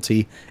of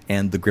Fealty,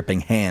 and The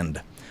Gripping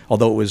Hand.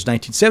 Although it was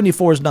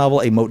 1974's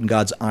novel, A Moat in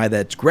God's Eye,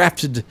 that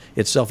grafted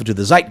itself into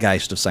the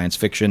zeitgeist of science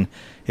fiction,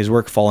 his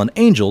work Fallen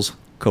Angels,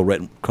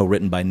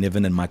 co-written by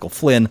Niven and Michael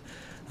Flynn,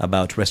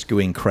 about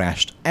rescuing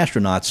crashed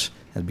astronauts,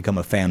 has become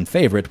a fan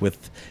favorite,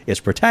 with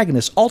its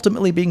protagonist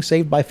ultimately being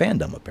saved by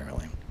fandom,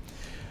 apparently.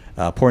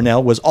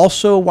 Pornell was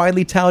also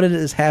widely touted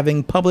as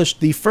having published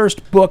the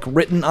first book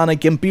written on a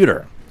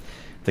computer.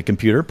 The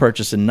computer,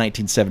 purchased in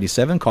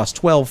 1977, cost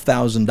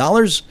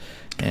 $12,000,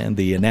 and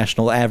the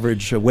national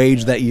average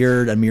wage that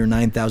year, a mere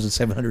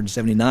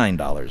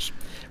 $9,779.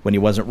 When he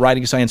wasn't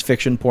writing science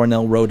fiction,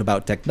 Pornell wrote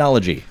about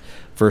technology.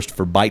 First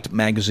for Byte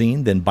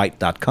magazine, then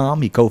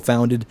Byte.com. He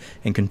co-founded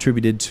and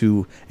contributed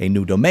to A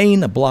New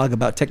Domain, a blog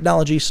about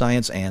technology,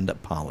 science, and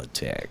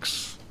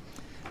politics.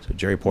 So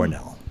Jerry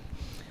Pornell.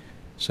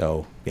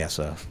 So, yes,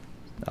 a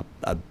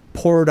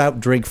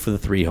poured-out drink for the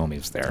three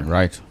homies there.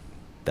 Right.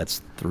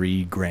 That's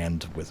 3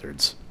 grand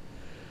wizards.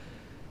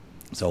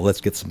 So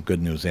let's get some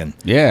good news in.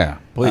 Yeah,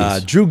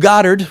 please. Drew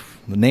Goddard,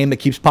 the name that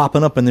keeps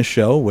popping up in this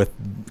show with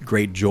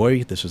great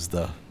joy. This is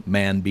the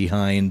man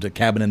behind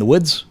Cabin in the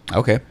Woods.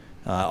 Okay.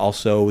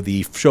 Also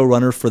the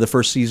showrunner for the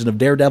first season of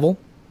Daredevil.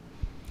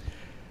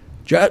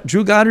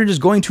 Drew Goddard is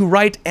going to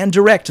write and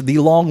direct the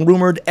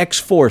long-rumored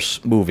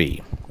X-Force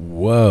movie,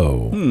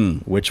 Whoa.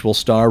 which will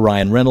star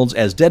Ryan Reynolds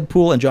as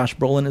Deadpool and Josh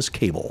Brolin as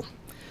Cable.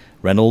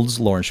 Reynolds,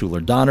 Lauren Schuler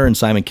Donner, and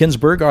Simon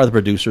Kinberg are the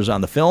producers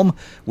on the film,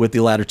 with the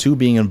latter two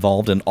being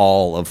involved in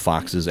all of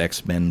Fox's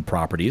X-Men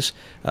properties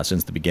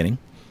since the beginning.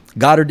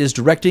 Goddard is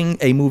directing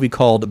a movie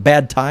called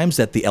Bad Times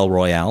at the El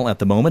Royale at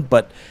the moment,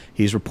 but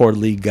he's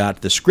reportedly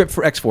got the script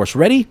for X-Force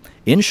ready,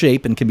 in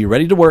shape, and can be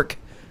ready to work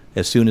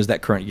as soon as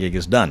that current gig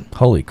is done.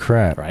 Holy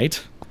crap.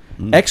 Right?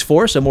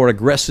 X-Force, a more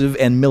aggressive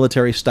and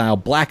military-style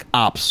Black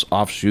Ops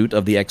offshoot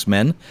of the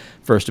X-Men,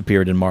 first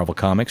appeared in Marvel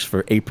Comics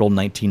for April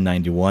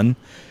 1991.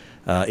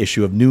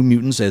 Issue of New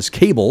Mutants as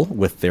Cable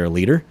with their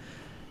leader.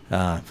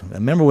 I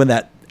remember when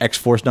that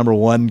X-Force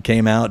 #1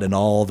 came out and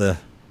all that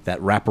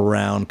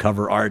wraparound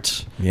cover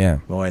art. Yeah.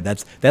 Boy,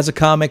 that's a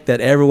comic that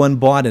everyone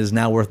bought and is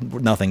now worth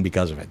nothing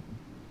because of it.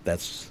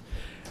 That's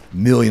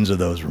millions of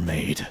those were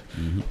made.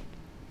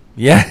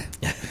 Yeah.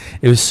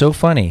 It was so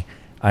funny.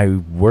 I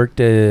worked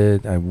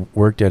at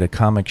a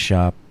comic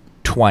shop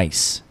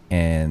twice,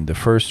 and the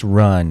first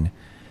run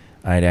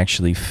I'd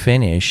actually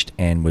finished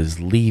and was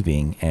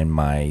leaving, and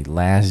my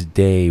last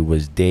day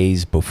was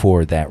days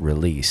before that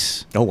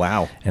release. Oh,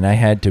 wow. And I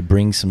had to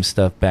bring some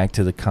stuff back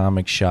to the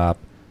comic shop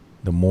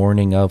the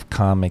morning of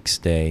Comics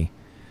Day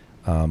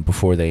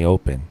before they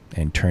open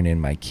and turn in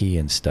my key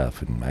and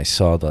stuff. And I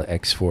saw the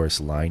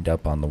X-Force lined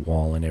up on the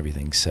wall and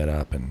everything set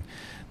up. And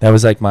that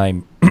was like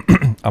my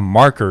a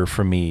marker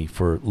for me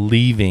for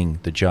leaving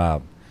the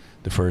job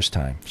the first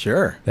time.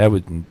 Sure.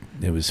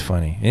 It was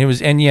funny.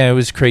 And it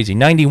was crazy.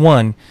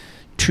 91,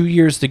 2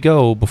 years to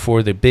go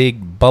before the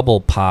big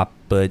bubble pop,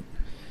 but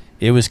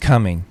it was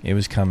coming. It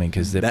was coming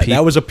because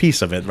that was a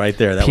piece of it right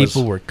there.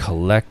 People were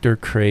collector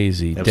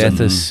crazy. That was Death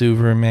of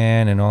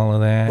Superman and all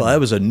of that. Well, that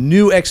was a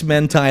new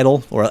X-Men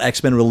title, or an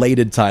X-Men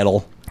related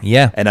title.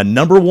 Yeah. And a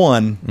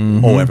 #1.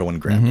 Oh, everyone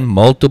grabbed it.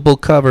 Multiple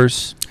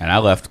covers. And I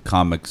left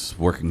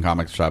working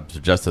comic shops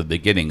just at the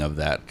beginning of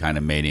that kind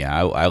of mania.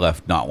 I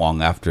left not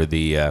long after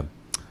the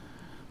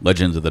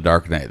Legends of the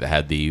Dark Knight that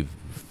had the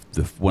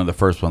one of the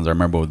first ones I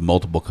remember with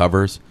multiple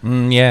covers.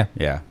 Yeah.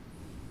 Yeah.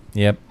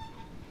 Yep.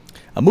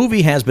 A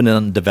movie has been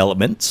on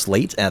development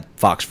slate at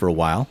Fox for a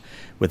while,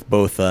 with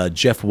both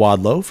Jeff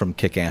Wadlow from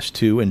Kick-Ass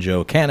 2 and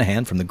Joe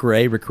Canahan from The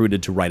Grey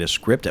recruited to write a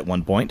script at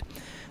one point.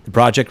 The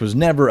project was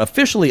never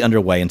officially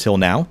underway until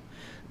now,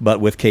 but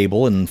with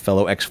Cable and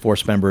fellow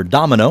X-Force member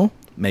Domino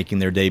making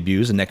their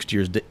debuts in next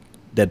year's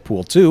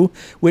Deadpool 2,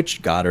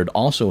 which Goddard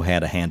also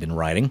had a hand in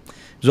writing,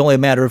 it was only a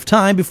matter of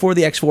time before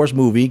the X-Force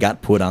movie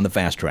got put on the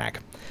fast track.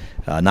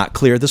 Not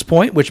clear at this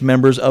point which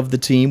members of the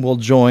team will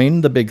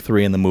join the big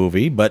three in the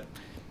movie, but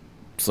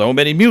so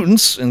many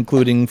mutants,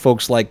 including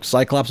folks like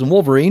Cyclops and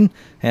Wolverine,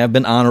 have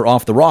been on or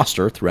off the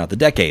roster throughout the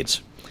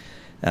decades.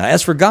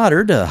 As for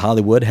Goddard,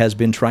 Hollywood has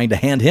been trying to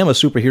hand him a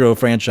superhero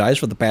franchise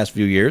for the past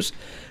few years.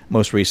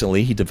 Most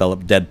recently, he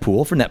developed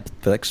Deadpool for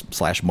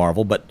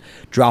Netflix/Marvel, but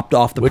dropped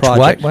off the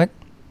project. What?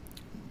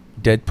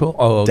 Deadpool?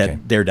 Oh, okay.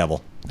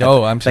 Daredevil.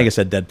 Oh, I'm I think sorry. I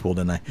said Deadpool,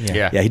 didn't I?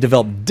 Yeah. Yeah, he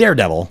developed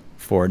Daredevil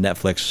for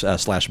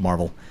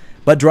Netflix/Marvel,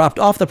 but dropped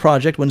off the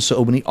project when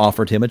Sony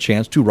offered him a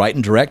chance to write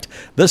and direct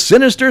The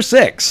Sinister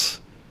Six,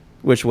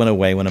 which went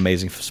away when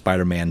Amazing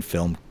Spider-Man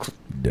film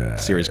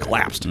series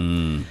collapsed.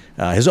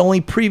 His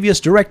only previous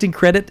directing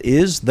credit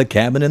is The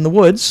Cabin in the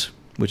Woods,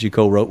 which he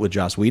co-wrote with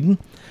Joss Whedon,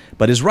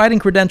 but his writing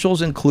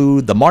credentials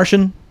include The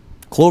Martian,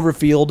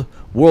 Cloverfield,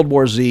 World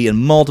War Z, and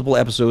multiple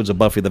episodes of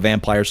Buffy the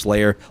Vampire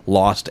Slayer,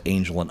 Lost,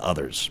 Angel, and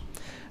others.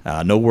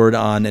 No word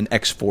on an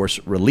X-Force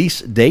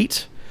release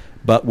date,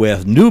 but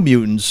with New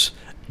Mutants,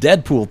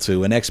 Deadpool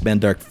 2, and X-Men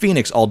Dark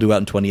Phoenix all due out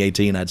in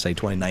 2018, I'd say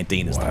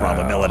 2019 is the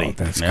probability.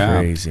 That's Yeah.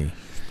 crazy.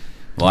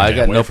 Well, I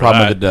got wait no for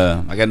problem that. with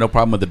the I got no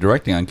problem with the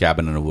directing on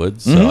Cabin in the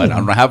Woods. So I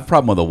don't have a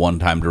problem with a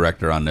one-time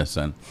director on this.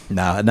 And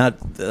No, not.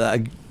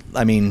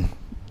 I mean,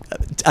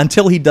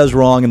 until he does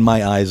wrong in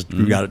my eyes,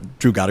 Drew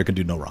Goddard can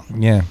do no wrong.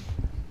 Yeah.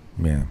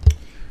 Yeah.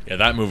 Yeah,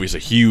 that movie's a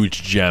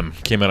huge gem.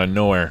 Came out of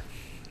nowhere.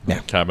 Yeah.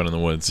 Cabin in the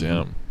Woods.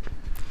 Yeah.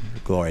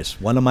 Glorious.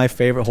 One of my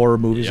favorite horror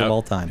movies Yep. of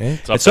all time.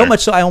 It's up It's so there.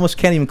 much so I almost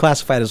can't even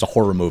classify it as a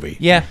horror movie.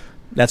 Yeah.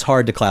 That's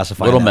hard to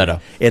classify. Little now.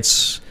 meta.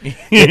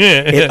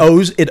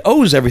 It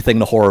owes everything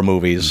to horror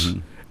movies,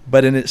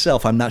 but in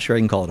itself, I'm not sure I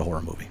can call it a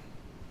horror movie.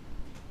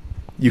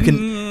 You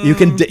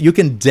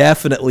can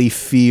definitely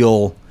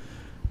feel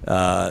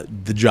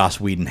the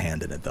Joss Whedon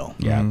hand in it, though.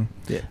 yeah,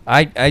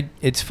 I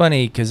it's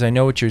funny because I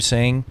know what you're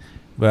saying,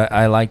 but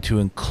I like to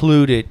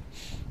include it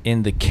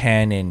in the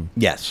canon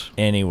Yes.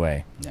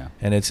 anyway. Yeah.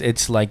 And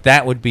it's like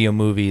that would be a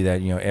movie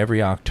that,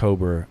 every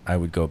October I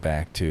would go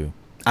back to.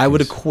 I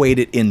would equate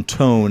it in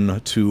tone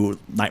to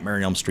Nightmare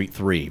on Elm Street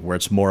 3, where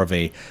it's more of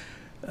a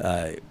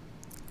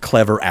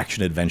clever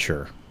action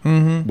adventure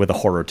with a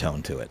horror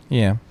tone to it.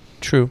 Yeah.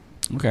 True.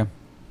 okay.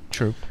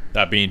 True.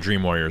 That being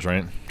Dream Warriors,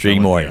 right?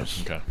 Dream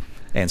Warriors. Okay.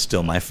 And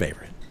still my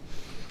favorite.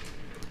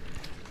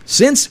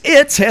 Since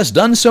It has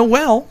done so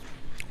well,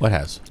 What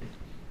has?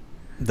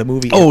 the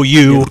movie...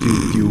 you.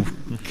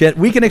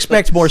 We can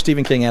expect more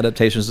Stephen King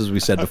adaptations, as we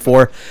said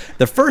before.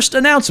 The first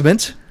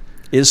announcement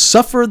is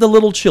Suffer the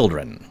Little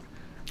Children,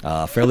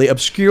 a fairly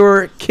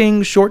obscure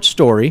King short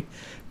story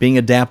being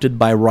adapted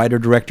by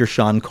writer-director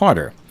Sean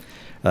Carter.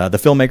 The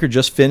filmmaker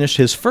just finished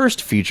his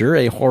first feature,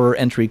 a horror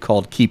entry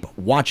called Keep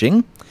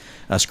Watching.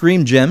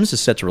 Scream Gems is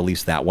set to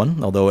release that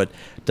one, although it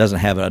doesn't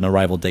have an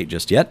arrival date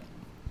just yet.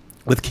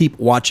 With Keep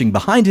Watching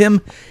behind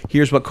him,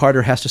 here's what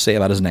Carter has to say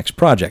about his next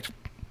project.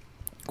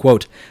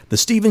 Quote, "The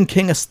Stephen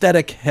King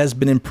aesthetic has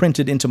been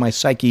imprinted into my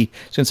psyche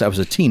since I was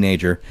a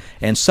teenager,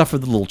 and Suffer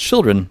the Little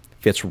Children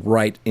fits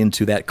right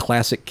into that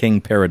classic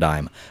King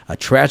paradigm, a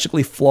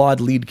tragically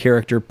flawed lead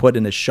character put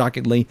in a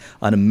shockingly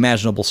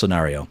unimaginable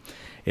scenario.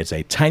 It's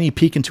a tiny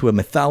peek into a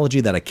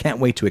mythology that I can't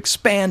wait to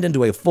expand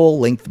into a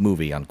full-length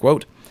movie,"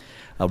 unquote.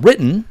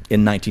 Written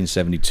in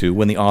 1972,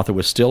 when the author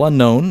was still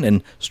unknown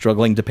and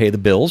struggling to pay the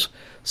bills,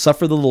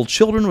 Suffer the Little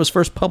Children was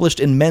first published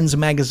in men's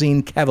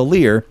magazine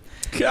Cavalier,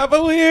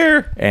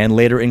 and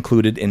later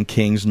included in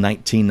King's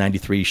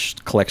 1993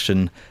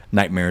 collection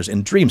Nightmares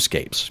and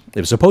Dreamscapes. It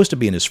was supposed to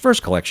be in his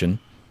first collection,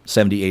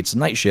 78's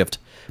Night Shift,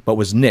 but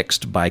was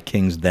nixed by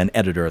King's then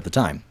editor at the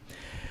time.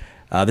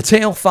 The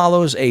tale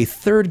follows a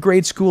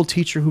third-grade school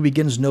teacher who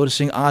begins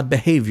noticing odd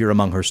behavior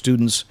among her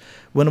students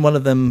with one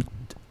of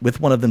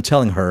them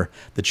telling her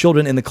the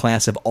children in the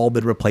class have all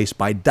been replaced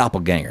by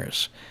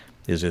doppelgangers.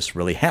 Is this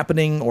really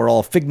happening, or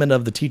all figment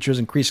of the teacher's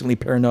increasingly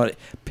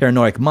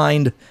paranoid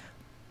mind?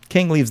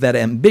 King leaves that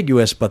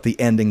ambiguous, but the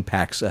ending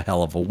packs a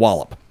hell of a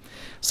wallop.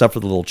 Suffer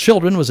the Little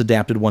Children was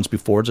adapted once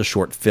before as a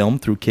short film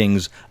through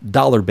King's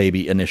Dollar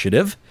Baby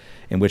initiative,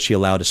 in which he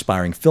allowed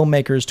aspiring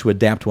filmmakers to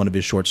adapt one of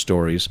his short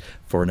stories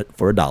for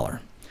 $1.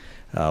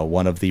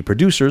 One of the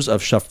producers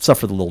of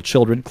Suffer the Little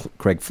Children,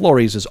 Craig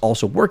Flores, is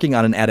also working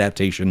on an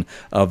adaptation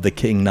of the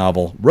King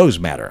novel Rose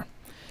Matter.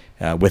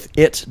 With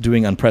it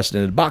doing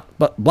unprecedented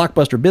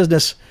blockbuster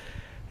business,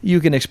 you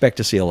can expect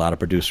to see a lot of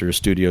producers,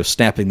 studios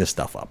snapping this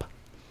stuff up.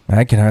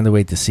 I can hardly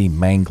wait to see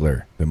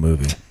Mangler, the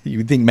movie.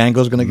 You think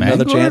Mango's going to get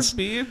another chance?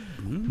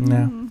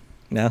 No.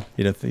 No,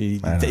 you don't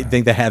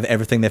think they have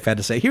everything they've had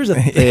to say. Here's the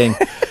thing: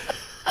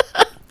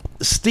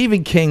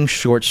 Stephen King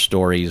short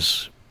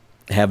stories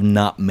have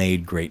not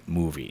made great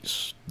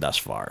movies thus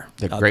far.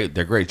 They're great.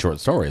 They're great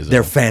short stories.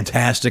 They're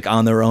fantastic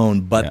on their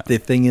own, but Yeah. the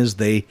thing is,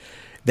 they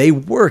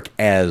work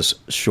as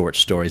short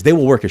stories. They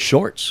will work as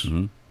shorts,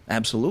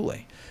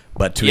 absolutely.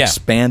 But to Yeah.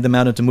 expand them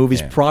out into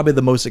movies, Yeah. probably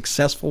the most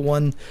successful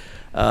one,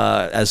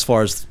 as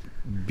far as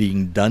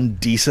being done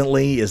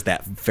decently, is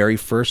that very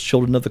first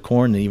Children of the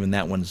Corn, and even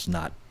that one's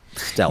not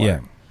stellar. Yeah.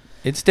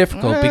 It's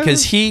difficult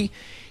because he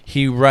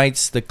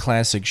writes the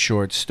classic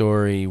short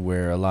story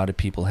where a lot of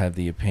people have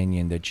the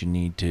opinion that you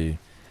need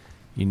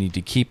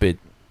to keep it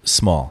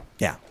small.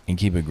 Yeah. And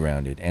keep it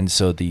grounded. And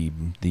so the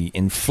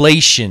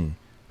inflation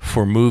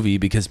for movie,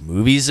 because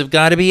movies have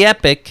got to be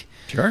epic.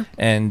 Sure.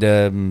 And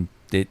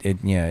it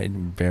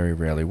very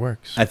rarely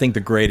works. I think the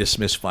greatest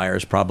misfire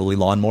is probably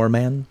Lawnmower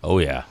Man. Oh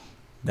yeah.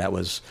 That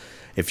was,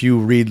 if you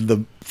read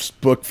the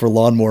book for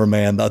Lawnmower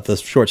Man, the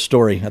short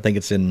story, I think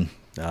it's in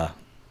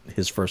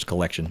his first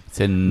collection. It's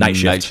in Night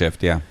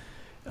Shift. Yeah.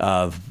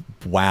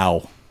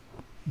 Wow.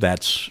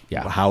 That's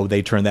Yeah. how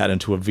they turned that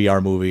into a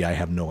VR movie. I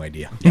have no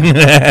idea.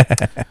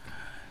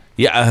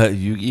 Yeah.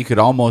 You could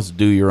almost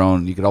do your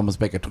own. You could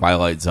almost make a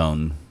Twilight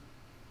Zone.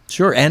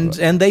 Sure, and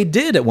they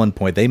did at one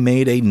point. They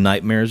made a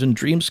Nightmares and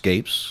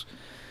Dreamscapes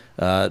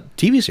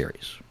TV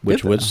series, which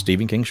Did they? was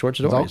Stephen King short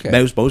stories. Okay.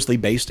 It was mostly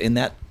based in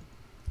that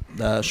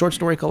short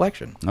story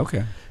collection.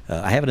 Okay.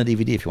 I have it on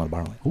DVD if you want to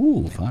borrow it.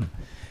 Ooh, fun.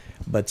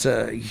 But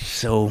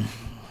so,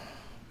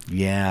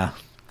 yeah,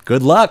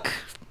 good luck.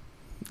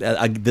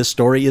 This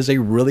story is a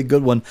really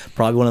good one.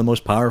 Probably one of the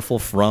most powerful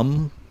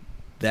from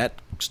that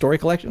story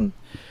collection.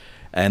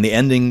 And the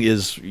ending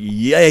is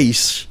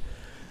yes.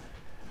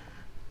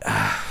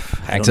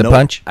 Packs a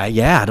punch. I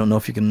don't know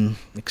if you can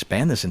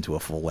expand this into a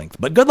full length,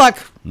 but good luck.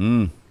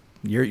 You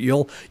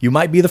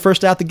might be the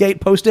first out the gate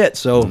post it.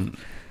 So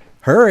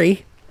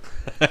hurry,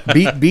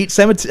 beat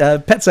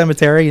Pet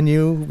Cemetery, and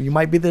you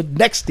might be the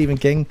next Stephen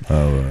King.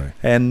 All right.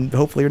 And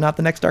hopefully you're not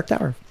the next Dark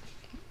Tower.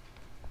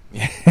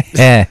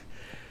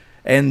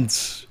 And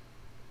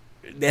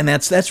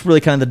that's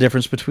really kind of the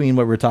difference between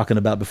what we were talking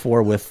about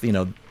before with,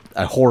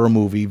 a horror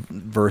movie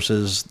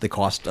versus the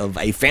cost of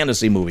a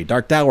fantasy movie.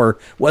 Dark Tower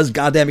was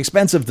goddamn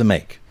expensive to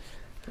make.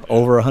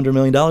 Over $100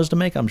 million to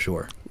make, I'm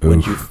sure.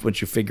 Once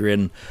you figure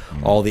in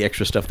all the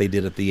extra stuff they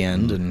did at the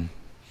end. And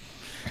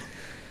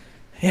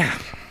yeah.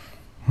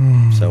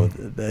 So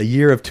the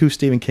year of 2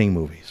 Stephen King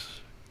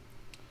movies.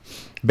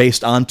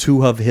 Based on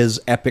 2 of his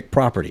epic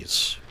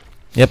properties.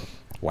 Yep.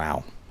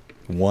 Wow.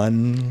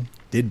 One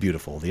did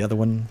beautiful. The other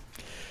one,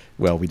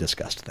 well, we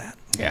discussed that.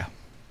 Yeah.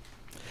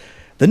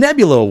 The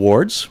Nebula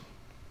Awards,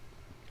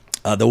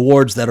 the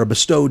awards that are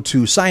bestowed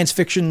to science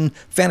fiction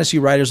fantasy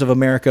writers of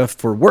America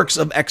for works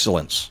of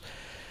excellence.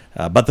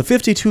 But the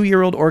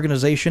 52-year-old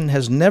organization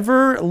has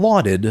never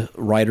lauded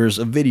writers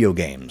of video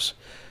games.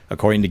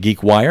 According to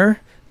GeekWire,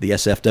 the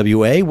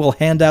SFWA will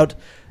hand out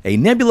a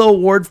Nebula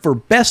Award for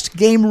Best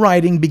Game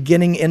Writing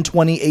beginning in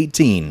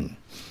 2018.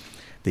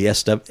 The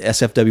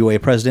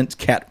SFWA president,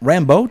 Kat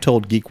Rambo,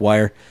 told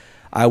GeekWire,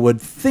 "I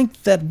would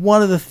think that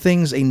one of the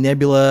things a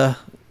Nebula..."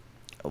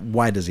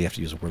 Why does he have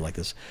to use a word like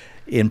this?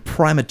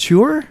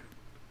 Imprimatur?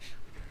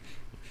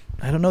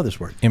 I don't know this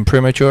word.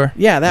 Imprimatur?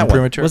 Yeah, that one.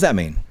 Imprimatur. What does that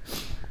mean?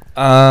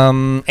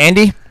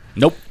 Andy?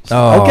 Nope.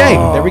 Oh. Okay,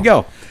 there we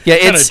go. Yeah,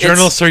 What kind of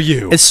journalists are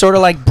you? It's sort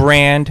of like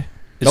Brand.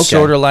 It's Okay.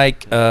 sort of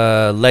like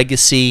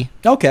Legacy.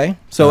 Okay,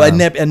 so a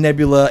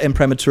Nebula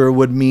Imprimatur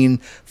would mean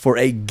for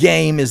a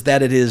game is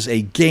that it is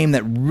a game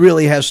that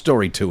really has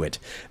story to it.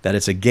 That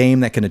it's a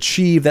game that can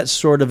achieve that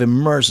sort of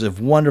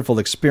immersive, wonderful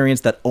experience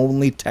that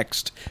only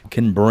text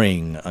can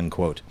bring,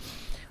 unquote.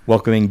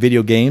 Welcoming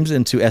video games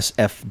into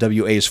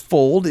SFWA's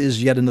fold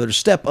is yet another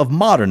step of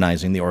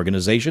modernizing the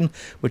organization,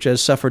 which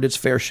has suffered its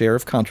fair share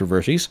of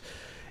controversies.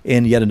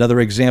 In yet another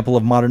example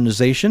of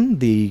modernization,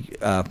 the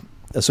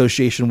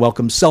association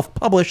welcomed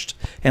self-published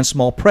and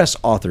small press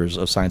authors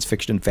of science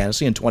fiction and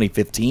fantasy in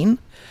 2015,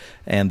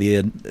 and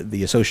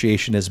the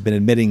association has been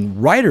admitting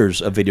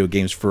writers of video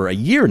games for a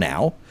year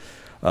now,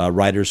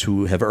 writers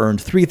who have earned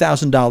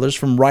 $3,000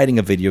 from writing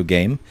a video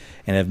game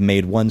and have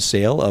made one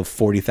sale of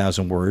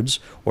 40,000 words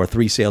or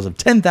 3 sales of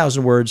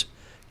 10,000 words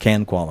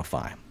can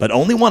qualify. But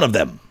only one of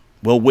them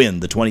will win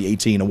the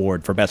 2018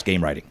 award for Best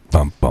Game Writing.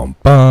 Bum, bum,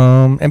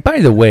 bum. And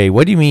by the way,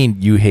 what do you mean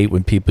you hate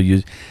when people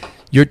use...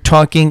 You're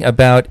talking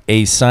about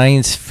a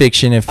science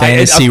fiction and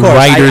fantasy Of course,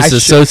 writers I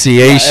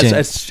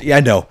association. Yeah,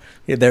 I know.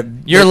 Yeah,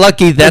 You're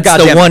lucky that's the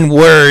goddamn- one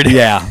word.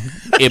 Yeah.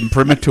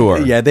 Imprimatur.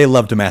 Yeah, they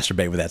love to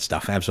masturbate with that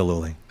stuff.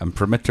 Absolutely.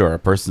 Imprimatur, a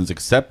person's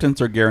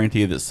acceptance or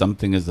guarantee that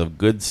something is of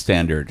good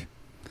standard,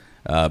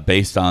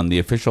 based on the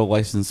official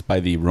license by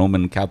the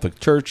Roman Catholic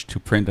Church to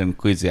print an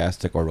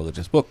ecclesiastic or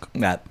religious book.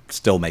 That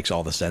still makes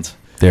all the sense.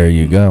 There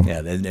you go.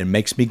 Yeah, it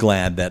makes me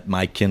glad that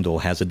my Kindle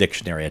has a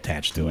dictionary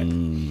attached to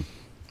it.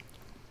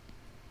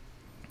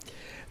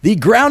 The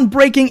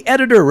groundbreaking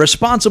editor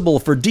responsible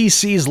for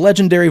DC's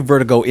legendary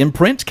Vertigo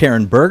imprint,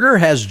 Karen Berger,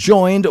 has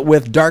joined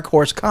with Dark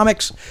Horse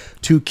Comics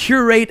to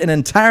curate an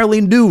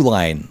entirely new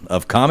line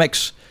of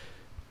comics,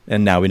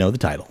 and now we know the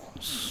titles.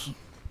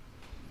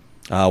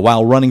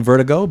 While running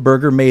Vertigo,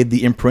 Berger made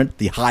the imprint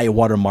the high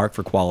watermark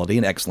for quality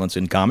and excellence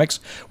in comics,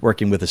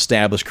 working with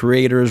established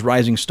creators,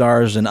 rising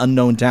stars, and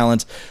unknown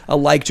talents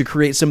alike to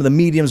create some of the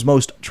medium's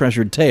most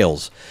treasured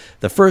tales.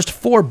 The first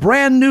 4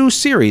 brand new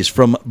series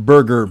from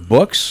Berger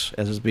Books,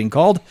 as it's being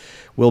called,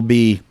 will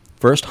be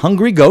first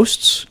Hungry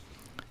Ghosts,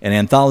 an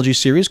anthology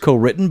series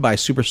co-written by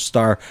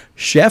superstar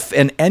chef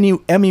and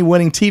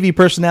Emmy-winning TV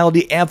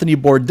personality Anthony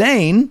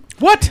Bourdain.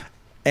 What?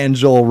 And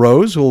Joel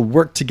Rose will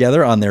work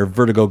together on their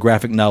Vertigo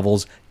graphic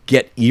novels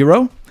Get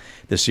Ero.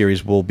 The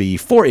series will be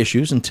 4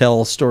 issues and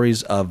tell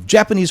stories of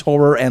Japanese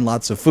horror and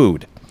lots of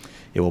food.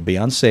 It will be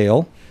on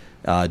sale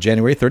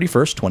January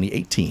 31st,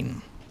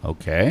 2018.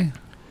 Okay.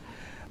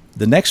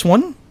 The next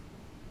one,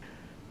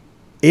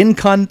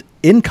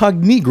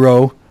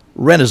 Incognegro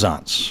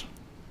Renaissance.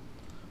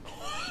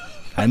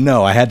 I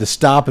know, I had to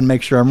stop and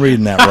make sure I'm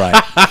reading that right.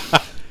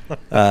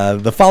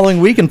 The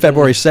following week, on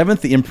February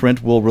 7th, the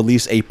imprint will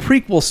release a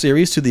prequel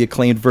series to the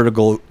acclaimed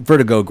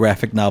Vertigo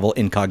graphic novel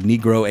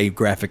Incognegro, a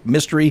graphic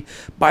mystery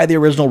by the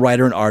original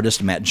writer and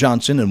artist Matt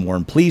Johnson and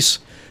Warren Pleece.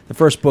 The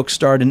first book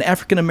starred an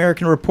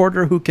African-American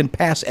reporter who can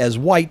pass as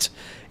white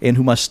and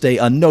who must stay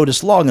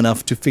unnoticed long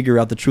enough to figure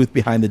out the truth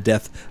behind the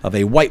death of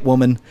a white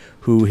woman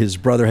who his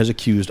brother has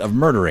accused of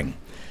murdering.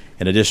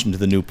 In addition to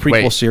the new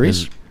prequel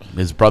series...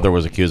 His brother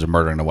was accused of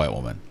murdering a white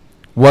woman.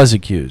 Was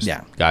accused.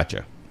 Yeah.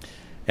 Gotcha.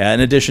 In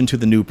addition to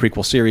the new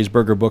prequel series,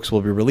 Burger Books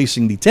will be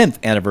releasing the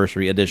 10th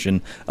anniversary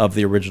edition of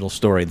the original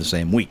story the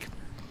same week.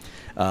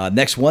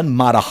 Next one,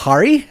 Mata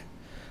Hari.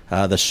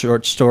 The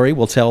short story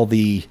will tell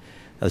the...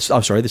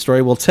 the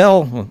story will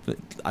tell...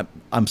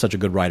 I'm such a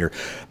good writer.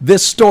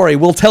 This story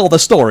will tell the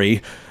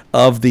story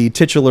of the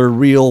titular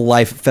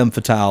real-life femme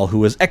fatale who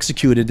was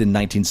executed in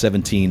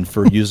 1917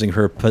 for using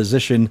her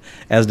position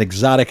as an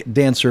exotic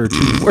dancer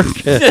to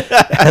work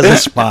as a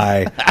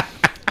spy.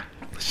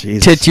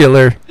 Jesus.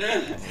 Titular.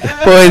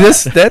 Boy,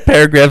 that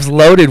paragraph's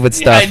loaded with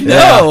stuff. I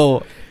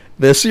know.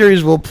 The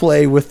series will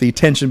play with the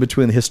tension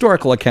between the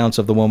historical accounts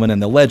of the woman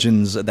and the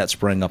legends that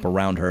sprang up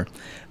around her.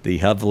 The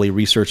heavily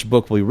researched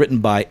book will be written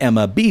by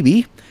Emma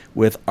Beebe,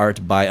 with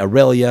art by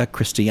Aurelia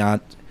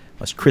Cristantiana,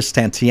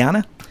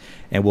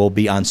 and will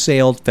be on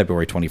sale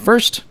February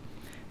 21st.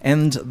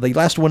 And the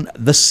last one,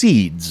 The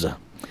Seeds,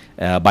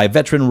 by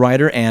veteran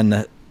writer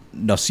Anne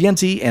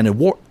Nocienti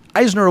and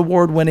Eisner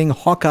Award-winning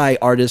Hawkeye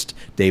artist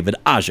David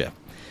Aja.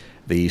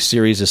 The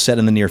series is set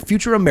in the near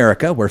future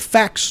America, where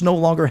facts no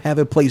longer have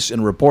a place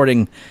in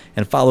reporting,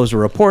 and follows a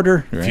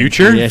reporter. Right?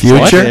 Future? Yeah,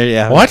 Future?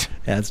 Yeah. What?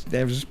 Yeah,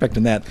 I was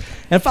expecting that.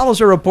 And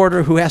follows a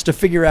reporter who has to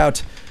figure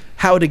out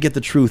how to get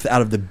the truth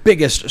out of the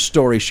biggest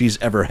story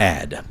she's ever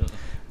had.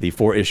 The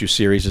 4-issue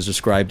series is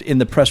described in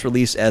the press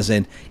release as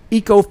an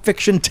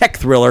eco-fiction tech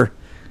thriller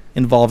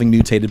involving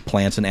mutated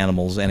plants and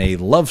animals and a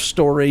love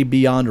story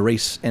beyond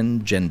race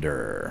and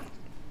gender.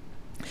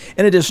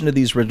 In addition to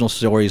these original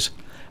stories,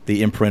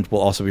 the imprint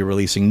will also be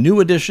releasing new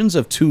editions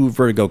of 2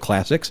 Vertigo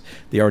classics,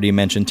 the already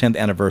mentioned 10th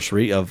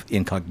anniversary of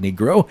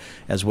Incognito,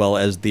 as well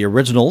as the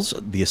originals,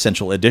 the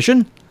Essential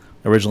Edition,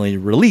 originally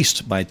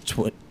released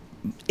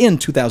in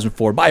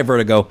 2004 by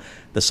Vertigo.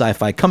 The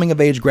sci-fi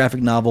coming-of-age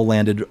graphic novel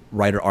landed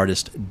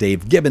writer-artist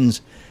Dave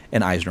Gibbons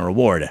an Eisner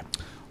Award.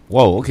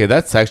 Whoa, okay,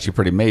 that's actually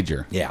pretty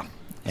major. Yeah.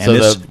 And So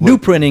this the- new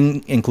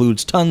printing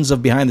includes tons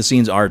of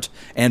behind-the-scenes art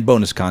and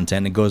bonus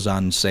content. It goes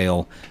on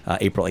sale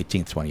April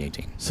 18th,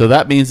 2018. So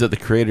that means that the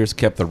creators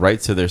kept the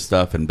rights to their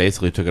stuff and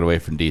basically took it away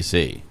from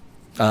DC.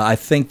 I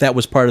think that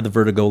was part of the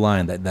Vertigo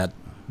line, that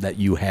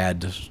you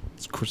had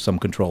some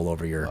control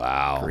over your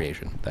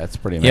creation. That's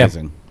pretty Yeah.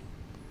 amazing.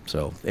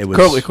 So it was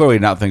Clearly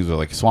not things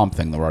like Swamp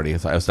Thing that were already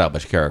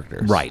established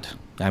characters. right.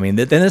 I mean,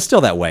 then it's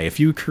still that way. If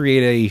you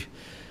create a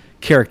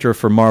character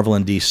for Marvel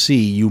and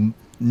DC,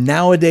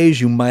 nowadays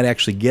you might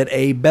actually get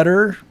a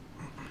better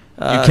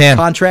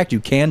contract. You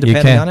can,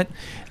 depending on it.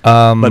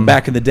 But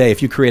back in the day,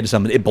 if you created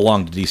something, it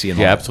belonged to DC and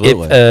Yeah, Marvel.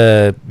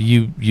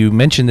 absolutely. You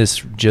mentioned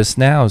this just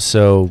now,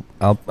 so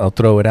I'll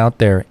throw it out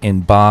there.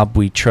 In Bob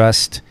We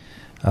Trust,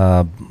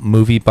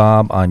 Movie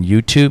Bob on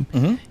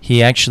YouTube,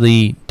 he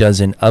actually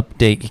does an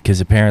update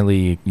because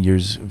apparently a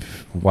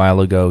while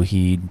ago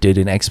he did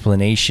an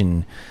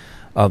explanation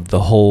of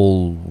the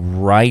whole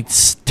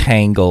rights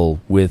tangle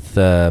with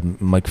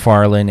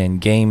McFarlane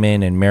and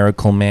Gaiman and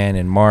Miracle Man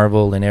and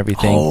Marvel and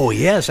everything. Oh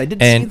yes, I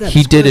did see And that. he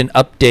It's did good. an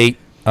update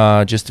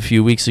just a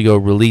few weeks ago,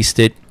 released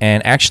it,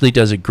 and actually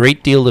does a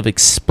great deal of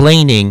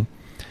explaining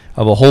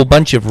of a whole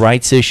bunch of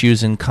rights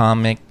issues in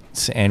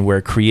comics and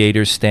where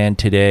creators stand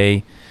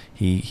today.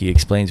 He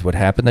explains what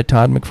happened to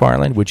Todd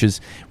McFarlane, which was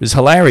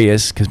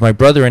hilarious because my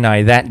brother and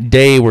I that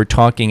day were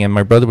talking, and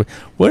my brother was,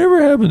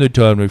 whatever happened to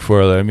Todd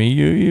McFarlane? I mean,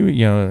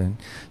 you know.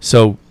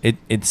 So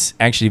it's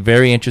actually a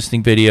very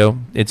interesting video.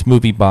 It's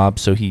Movie Bob,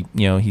 so he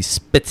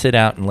spits it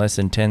out in less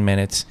than 10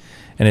 minutes,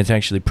 and it's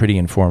actually pretty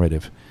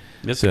informative.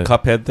 This is a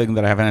Cuphead thing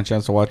that I haven't had a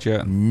chance to watch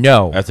yet.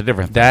 No, That's a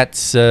different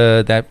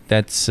thing.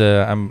 That's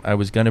I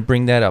was going to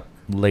bring that up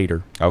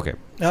later. Okay.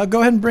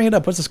 Go ahead and bring it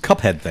up. What's this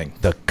Cuphead thing?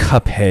 The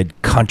Cuphead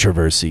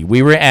controversy.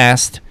 We were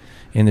asked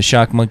in the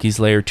Shock Monkeys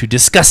lair to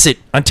discuss it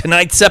on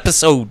tonight's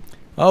episode.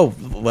 Oh,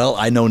 well,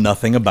 I know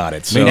nothing about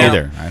it. So. Me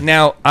neither.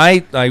 Now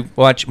I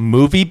watched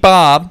Movie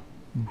Bob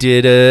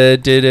did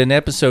an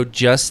episode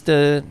just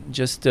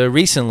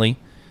recently,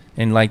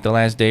 in like the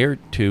last day or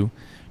two,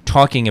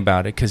 talking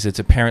about it because it's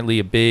apparently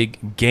a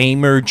big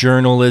gamer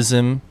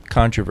journalism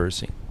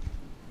controversy.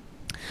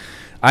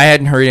 I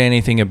hadn't heard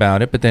anything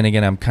about it, but then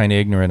again, I'm kind of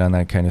ignorant on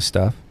that kind of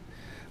stuff.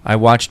 I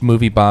watched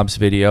Movie Bob's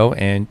video,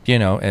 and,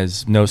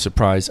 as no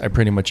surprise, I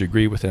pretty much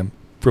agree with him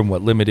from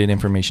what limited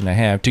information I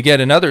have. To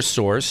get another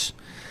source,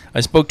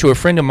 I spoke to a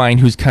friend of mine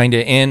who's kind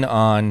of in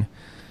on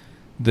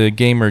the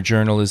gamer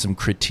journalism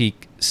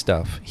critique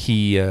stuff.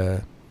 He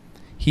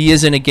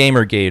isn't a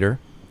gamer-gator,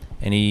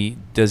 and he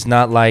does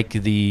not like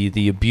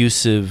the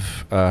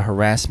abusive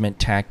harassment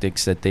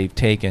tactics that they've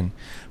taken,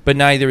 but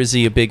neither is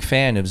he a big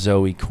fan of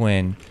Zoe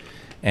Quinn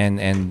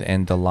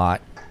and the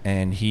lot,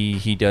 and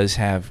he does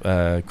have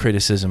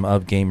criticism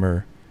of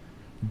gamer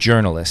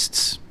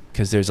journalists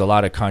because there's a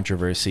lot of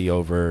controversy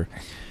over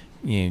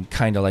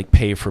kind of like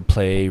pay for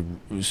play.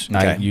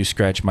 Okay. You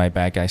scratch my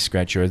back, I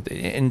scratch yours,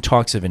 and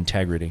talks of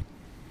integrity.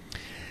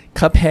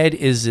 Cuphead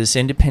is this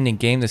independent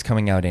game that's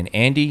coming out, and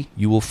Andy,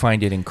 you will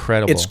find it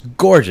incredible. It's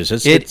gorgeous.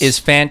 It is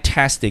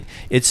fantastic.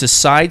 It's a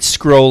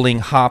side-scrolling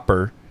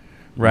hopper,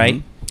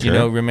 right?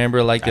 Sure.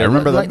 Remember like I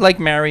remember that. like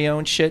Mario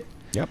and shit.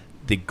 Yep.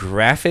 the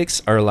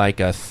graphics are like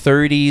a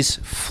 30s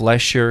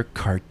Flesher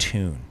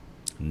cartoon.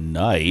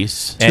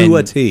 Nice. To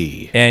a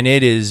T. And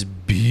it is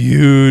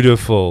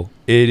beautiful.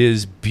 It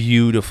is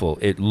beautiful.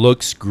 It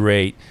looks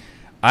great.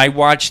 I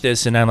watched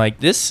this and I'm like,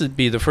 this would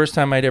be the first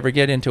time I'd ever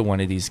get into one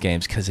of these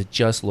games because it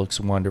just looks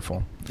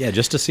wonderful. Yeah,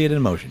 just to see it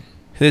in motion.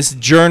 This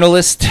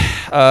journalist did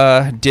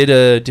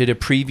a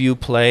preview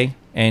play,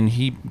 and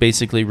he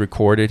basically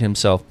recorded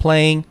himself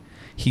playing.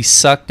 He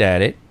sucked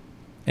at it.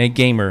 A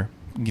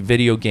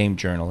video game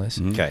journalist.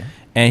 Okay.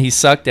 And he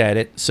sucked at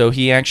it, so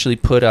he actually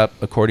put up,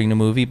 according to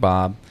Movie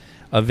Bob,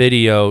 a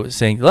video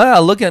saying,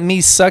 "Well, look at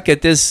me suck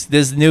at this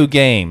new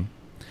game."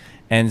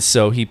 And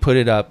so he put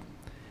it up,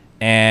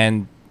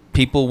 and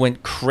people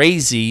went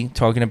crazy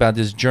talking about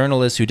this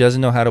journalist who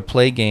doesn't know how to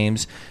play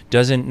games,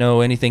 doesn't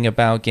know anything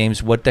about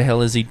games. What the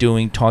hell is he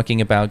doing talking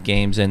about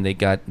games? And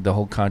the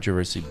whole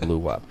controversy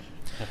blew up.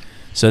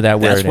 So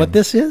that's what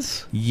this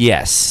is?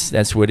 Yes,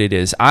 that's what it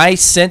is. I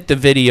sent the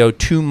video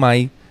to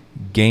my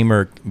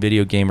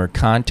video gamer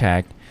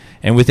contact,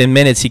 and within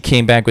minutes he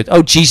came back with,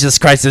 "Oh, Jesus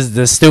Christ, this is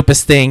the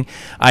stupidest thing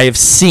I have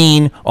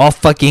seen all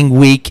fucking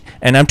week."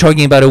 And I'm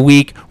talking about a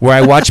week where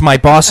I watched my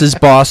boss's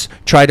boss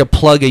try to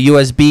plug a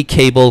USB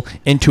cable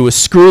into a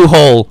screw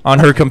hole on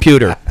her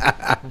computer.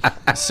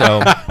 So,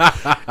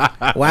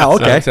 Wow,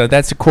 okay. so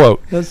that's a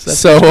quote. That's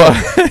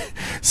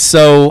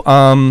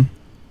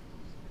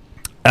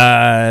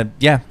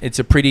Yeah, it's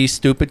a pretty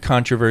stupid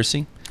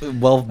controversy.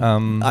 Well,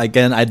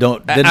 again, I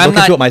didn't I'm look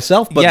not- into it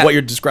myself, but yeah. what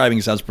you're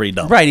describing sounds pretty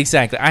dumb. Right,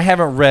 exactly. I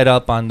haven't read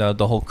up on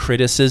the whole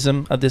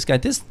criticism of this guy.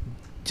 This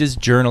just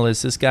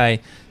journalist. This guy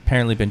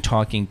apparently been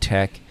talking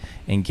tech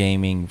and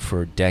gaming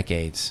for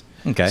decades.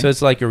 Okay. So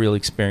it's like a real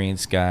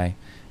experienced guy,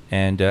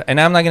 and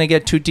I'm not going to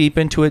get too deep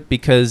into it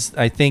because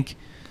I think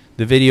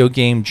the video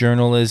game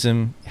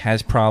journalism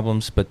has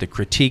problems, but the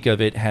critique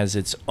of it has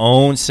its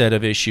own set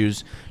of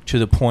issues to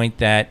the point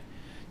that,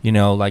 you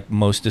know, like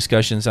most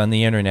discussions on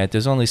the internet,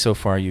 there's only so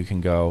far you can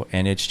go,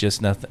 and it's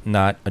just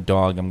not a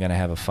dog I'm going to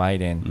have a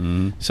fight in.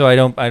 Mm-hmm. So I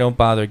don't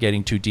bother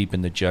getting too deep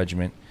in the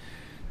judgment.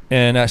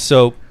 And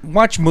so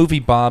watch Movie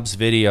Bob's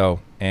video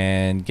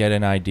and get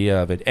an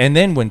idea of it. And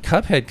then when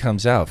Cuphead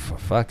comes out, for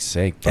fuck's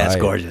sake, That's buy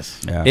it.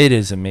 gorgeous. Yeah. It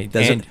is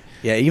amazing.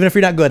 Yeah, even if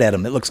you're not good at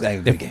them, it looks like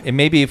a good game. And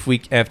maybe if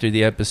we, after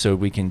the episode,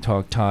 we can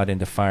talk Todd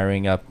into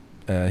firing up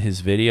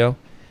his video.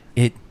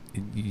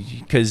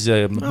 Because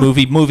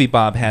Movie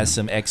Bob has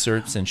some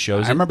excerpts and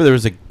shows. I remember there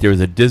was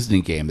a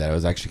Disney game that I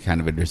was actually kind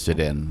of interested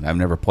in. I've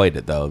never played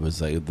it though. It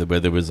was like where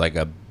there was like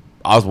a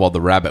Oswald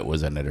the Rabbit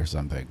was in it or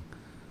something.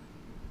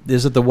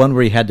 Is it the one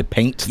where you had to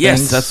paint things?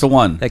 Yes, that's the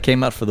one. That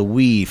came out for the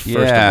Wii first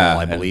of all,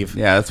 I believe.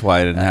 Yeah, that's why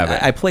I didn't have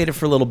it. I played it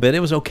for a little bit.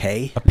 It was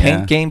okay. Paint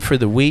Yeah. game for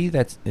the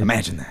Wii.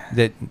 Imagine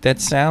that. That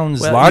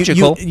sounds Well,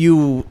 logical.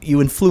 You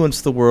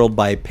influence the world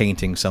by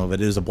painting some of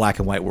it. It is a black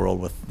and white world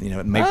with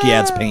Mickey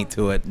adds paint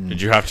to it. And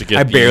Did you have to get?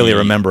 I barely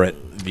remember it.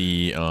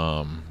 The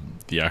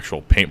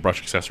actual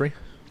paintbrush accessory.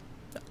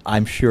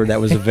 I'm sure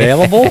that was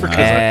available. It was Because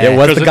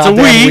the it's a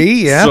goddamn Wii,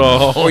 Wii. Yeah.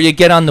 So Or you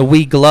get on the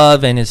Wii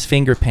glove and his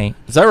finger paint.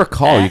 As I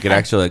recall, you could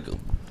actually like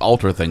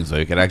alter things. So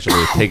you could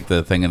actually take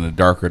the thing in a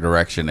darker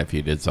direction if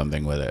you did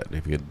something with it.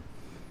 If you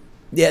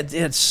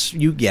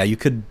You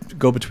could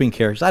go between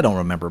characters. I don't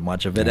remember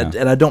much of it, Yeah.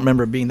 and I don't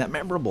remember it being that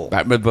memorable.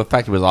 but the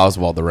fact it was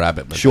Oswald the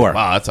Rabbit. But Sure.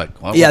 Wow, that's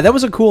like well, Yeah, that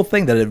was a cool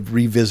thing that it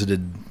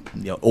revisited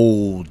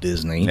old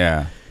Disney.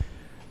 Yeah.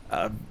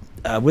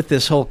 With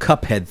this whole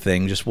Cuphead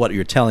thing, just what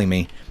you're telling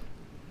me,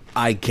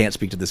 I can't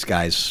speak to this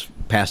guy's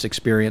past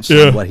experience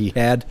and what he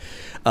had.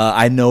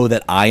 I know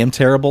that I am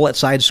terrible at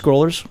side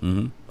scrollers,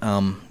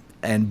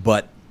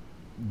 but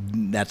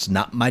that's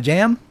not my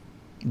jam.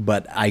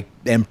 But I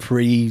am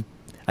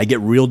I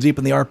get real deep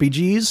in the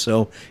RPGs,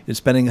 so it's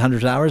spending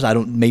hundreds of hours.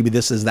 Maybe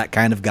this is that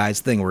kind of guy's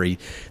thing where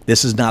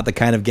this is not the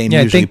kind of game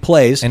he usually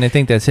plays. And I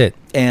think that's it.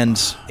 And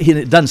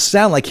it doesn't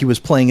sound like he was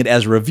playing it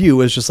as a review.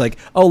 It was just like,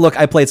 oh, look,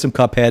 I played some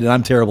Cuphead, and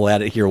I'm terrible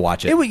at it. Here,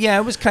 watch it.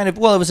 It was kind of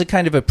a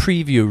kind of a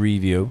preview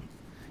review.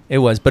 It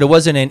was, but it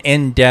wasn't an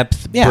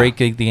in-depth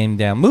breaking the game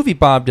down. Movie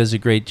Bob does a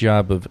great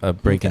job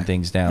of breaking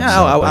things down.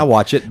 Yeah, I'll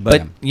watch it.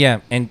 But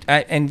yeah, and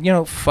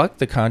fuck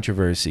the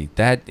controversy.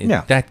 That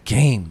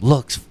game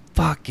looks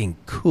fucking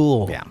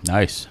cool. yeah.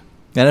 Nice.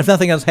 And if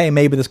nothing else, hey,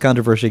 maybe this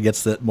controversy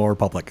gets more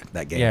public,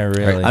 that game. Yeah,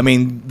 really. I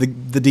mean,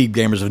 the deep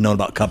gamers have known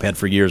about Cuphead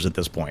for years at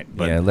this point.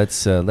 But Yeah, let's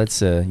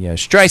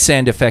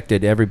Streisand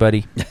affected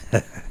everybody.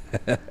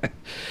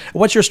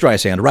 what's your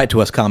Streisand? Write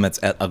to us, comments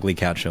at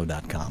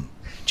uglycouchshow.com.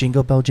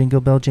 Jingle bell,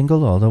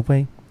 jingle all the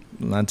way.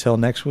 Until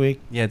next week.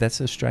 Yeah, that's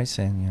a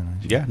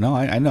Streisand. Yeah, no,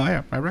 I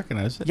know. I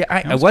recognize it. Yeah,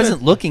 That I was wasn't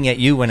good. looking at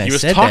you when I he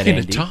was said talking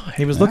that, to Andy. Todd.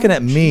 He was looking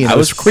at me, and I it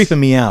was was- creeping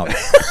me out.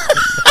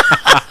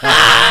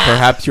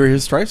 Perhaps you're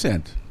his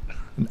Streisand.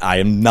 I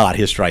am not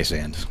his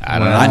Streisand. I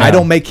don't know. I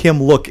don't make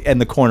him look in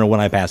the corner when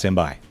I pass him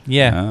by.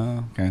 Yeah.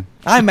 Oh, okay.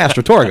 I'm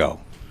Master Torgo.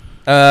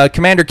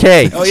 Commander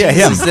K. Oh yeah,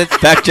 him.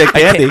 Fact check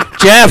Andy.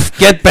 Jeff,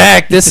 get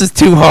back. This is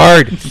too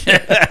hard.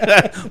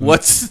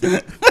 What's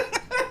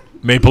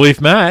Maple Leaf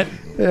Matt.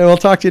 Yeah, we'll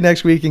talk to you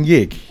next week in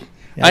Geek.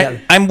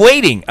 I'm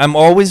waiting. I'm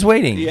always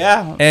waiting.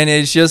 Yeah. And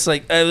it's just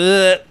like,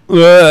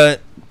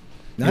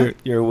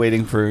 You're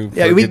waiting for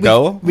Yeah, it to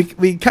go. we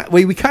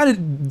kind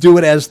of do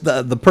it as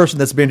the person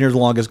that's been here the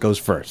longest goes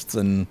first,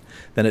 and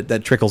then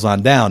that trickles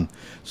on down.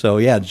 So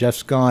yeah,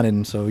 Jeff's gone,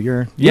 and so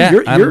you're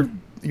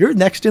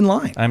next in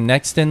line. I'm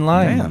next in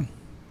line. Man.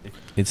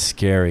 It's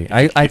scary.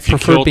 I If you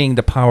prefer kill- being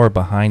the power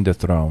behind the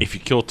throne. If you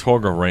kill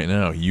Torgo right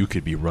now, you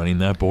could be running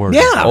that board.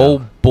 Yeah.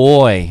 Oh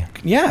boy.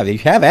 Yeah, you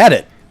have at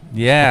it.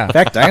 Yeah. In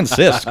fact, I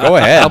insist. Go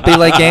ahead. I'll be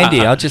like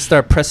Andy. I'll just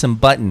start pressing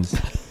buttons.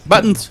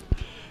 Buttons.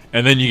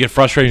 And then you get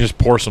frustrated and just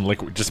pour some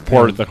liquid. Just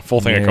pour the full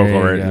thing of There cocoa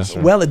you right go. just-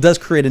 Well, it does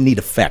create a neat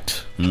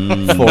effect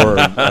for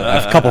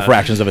a couple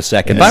fractions of a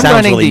second. If It I'm sounds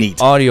running really the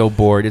neat. audio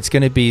board, it's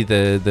going to be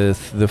the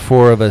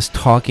four of us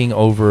talking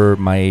over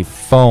my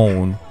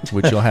phone,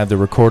 which will have the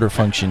recorder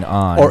function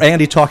on. Or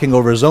Andy talking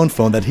over his own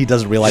phone that he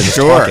doesn't realize is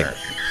Sure. talking.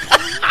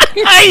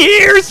 I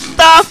hear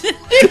stuff.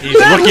 He's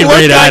looking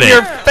right at on it.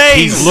 your face.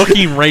 He's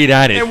looking right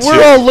at it. and too.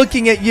 we're all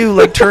looking at you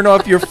like, turn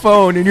off your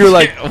phone, and you're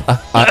like,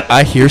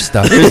 I hear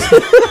stuff.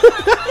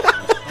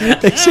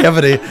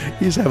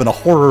 He's having a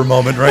horror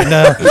moment right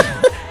now.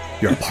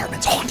 Your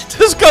apartment's haunted.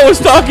 This guy was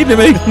talking to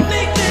me.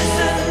 Make